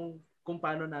circle kung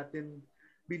paano natin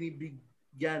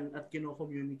binibigyan at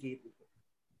kino-communicate ito.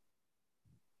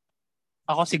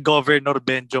 Ako si Governor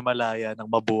Benjo Malaya ng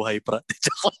Mabuhay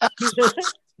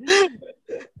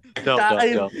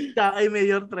Joke. Kay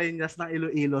Mayor Treñas ng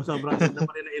Iloilo. Sobrang ganda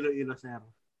pa rin ng Iloilo, sir.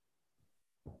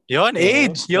 Yun,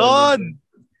 age! Yun!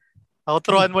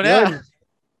 Outroan mo na.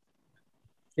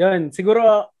 Yun.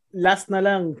 Siguro, last na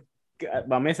lang.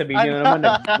 Mamaya sabihin nyo naman,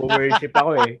 nag-worship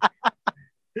ako eh.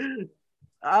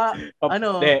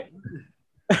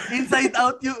 Inside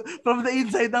out yung, from the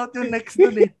inside out yung next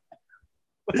dun eh.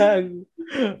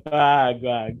 Wag.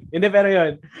 Hindi, pero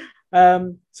yun.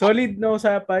 Solid na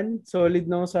usapan.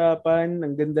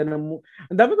 Ang ganda ng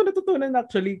ang dami ko natutunan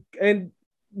actually. And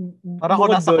para ko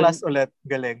nasa class ulit.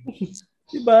 Galing.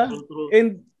 Diba?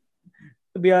 And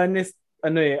to be honest,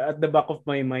 at the back of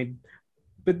my mind,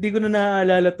 but di ko na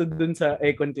naaalala to dun sa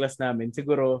econ class namin.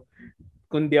 Siguro,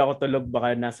 kung di ako tulog,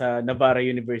 baka nasa Navarra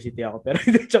University ako. Pero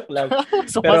hindi, joke lang.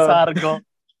 So, Pasargo.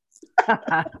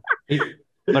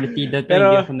 Partida tayo,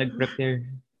 hindi ako nag-prepare.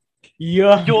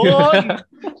 Yeah. Yun!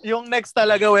 Yung next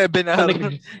talaga webinar.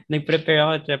 Nag-prepare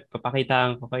ako, Chef.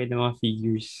 Papakitaan ko kayo ng mga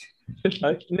figures.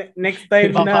 Next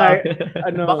time baka,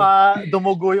 baka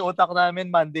dumugo yung utak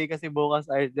namin Monday kasi bukas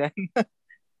Arjan.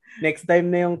 Next time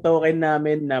na yung token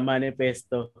namin na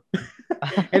manifesto.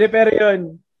 And pero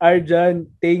yun, Arjan,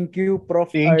 thank you, Prof.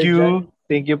 Thank Arjan.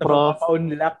 Thank you, Prof.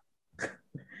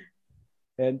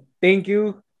 And thank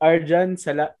you, Arjan,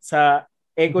 sa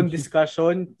econ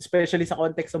discussion, especially sa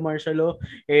context ng martial law.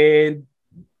 And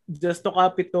just to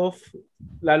cap it off,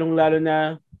 lalong-lalo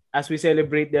na as we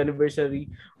celebrate the anniversary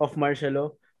of martial law,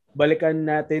 balikan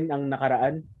natin ang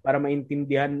nakaraan para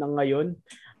maintindihan ng ngayon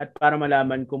at para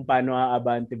malaman kung paano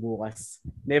aabante bukas.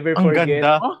 Never Ang forget,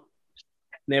 ganda.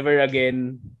 never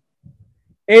again.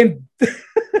 And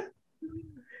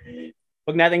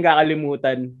wag natin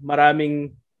kakalimutan,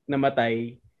 maraming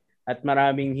namatay at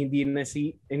maraming hindi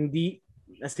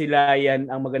nasilayan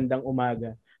ang magandang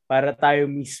umaga para tayo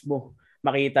mismo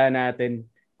makita natin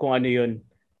kung ano yun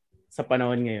sa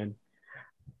panahon ngayon.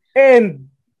 And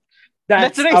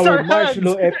that's Let's raise our our martial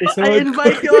law hands. episode. I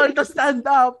invite you all to stand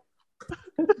up.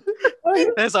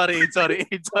 Sorry.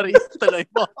 Tuloy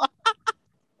mo.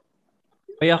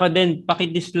 Kaya ako din,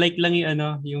 paki-dislike lang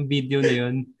yung video na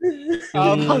yun.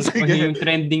 Sige. Yung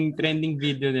trending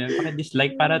video na yun.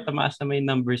 Paki-dislike para tumaas naman yung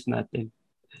numbers natin.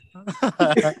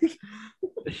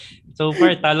 So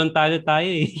far, talon-talo tayo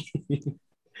eh.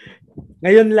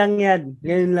 Ngayon lang yan.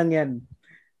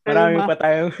 Marami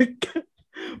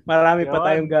pa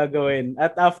tayong gagawin.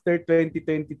 At after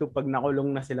 2022, pag nakulong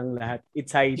na silang lahat,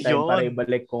 it's high time para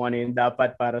ibalik kung ano yung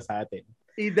dapat para sa atin.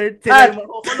 Either sila yung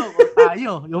makukulong o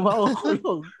tayo yung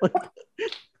makukulong.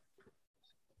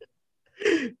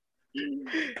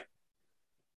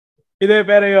 Hindi,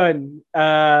 pero yun.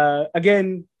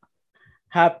 Again,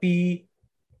 happy.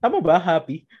 Tama ba?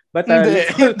 Happy? But,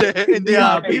 Hindi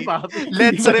happy.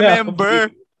 Let's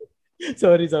remember.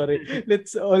 Sorry.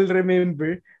 Let's all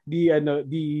remember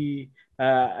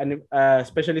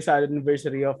especially sa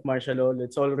anniversary of martial law.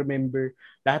 Let's all remember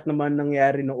lahat naman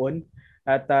nangyari noon.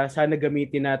 At sana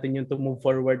gamitin natin yun to move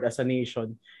forward as a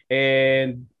nation.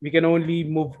 And we can only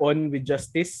move on with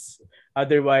justice.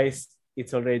 Otherwise, it's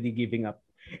already giving up.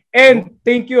 And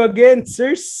thank you again,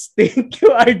 sirs. Thank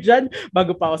you, Arjan.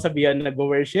 Bago pa ako sabihan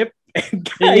nag-worship. And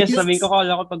guys, Yes, sabihin ko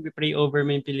kala ko pag-pray over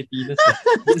mo yung Pilipinas.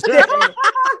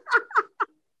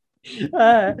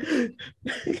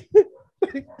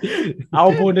 Ako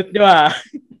bunot nyo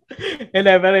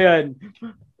pero yun.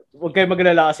 Huwag kayo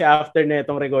maglala kasi after na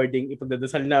itong recording,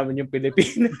 ipagdadasal namin yung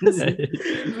Pilipinas.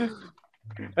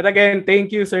 But again, thank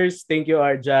you, sirs. Thank you,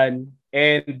 Arjan.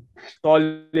 And to all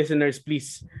listeners,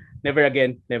 please, never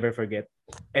again, never forget.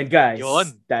 And guys,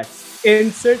 that's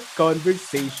Insert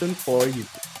Conversation for you.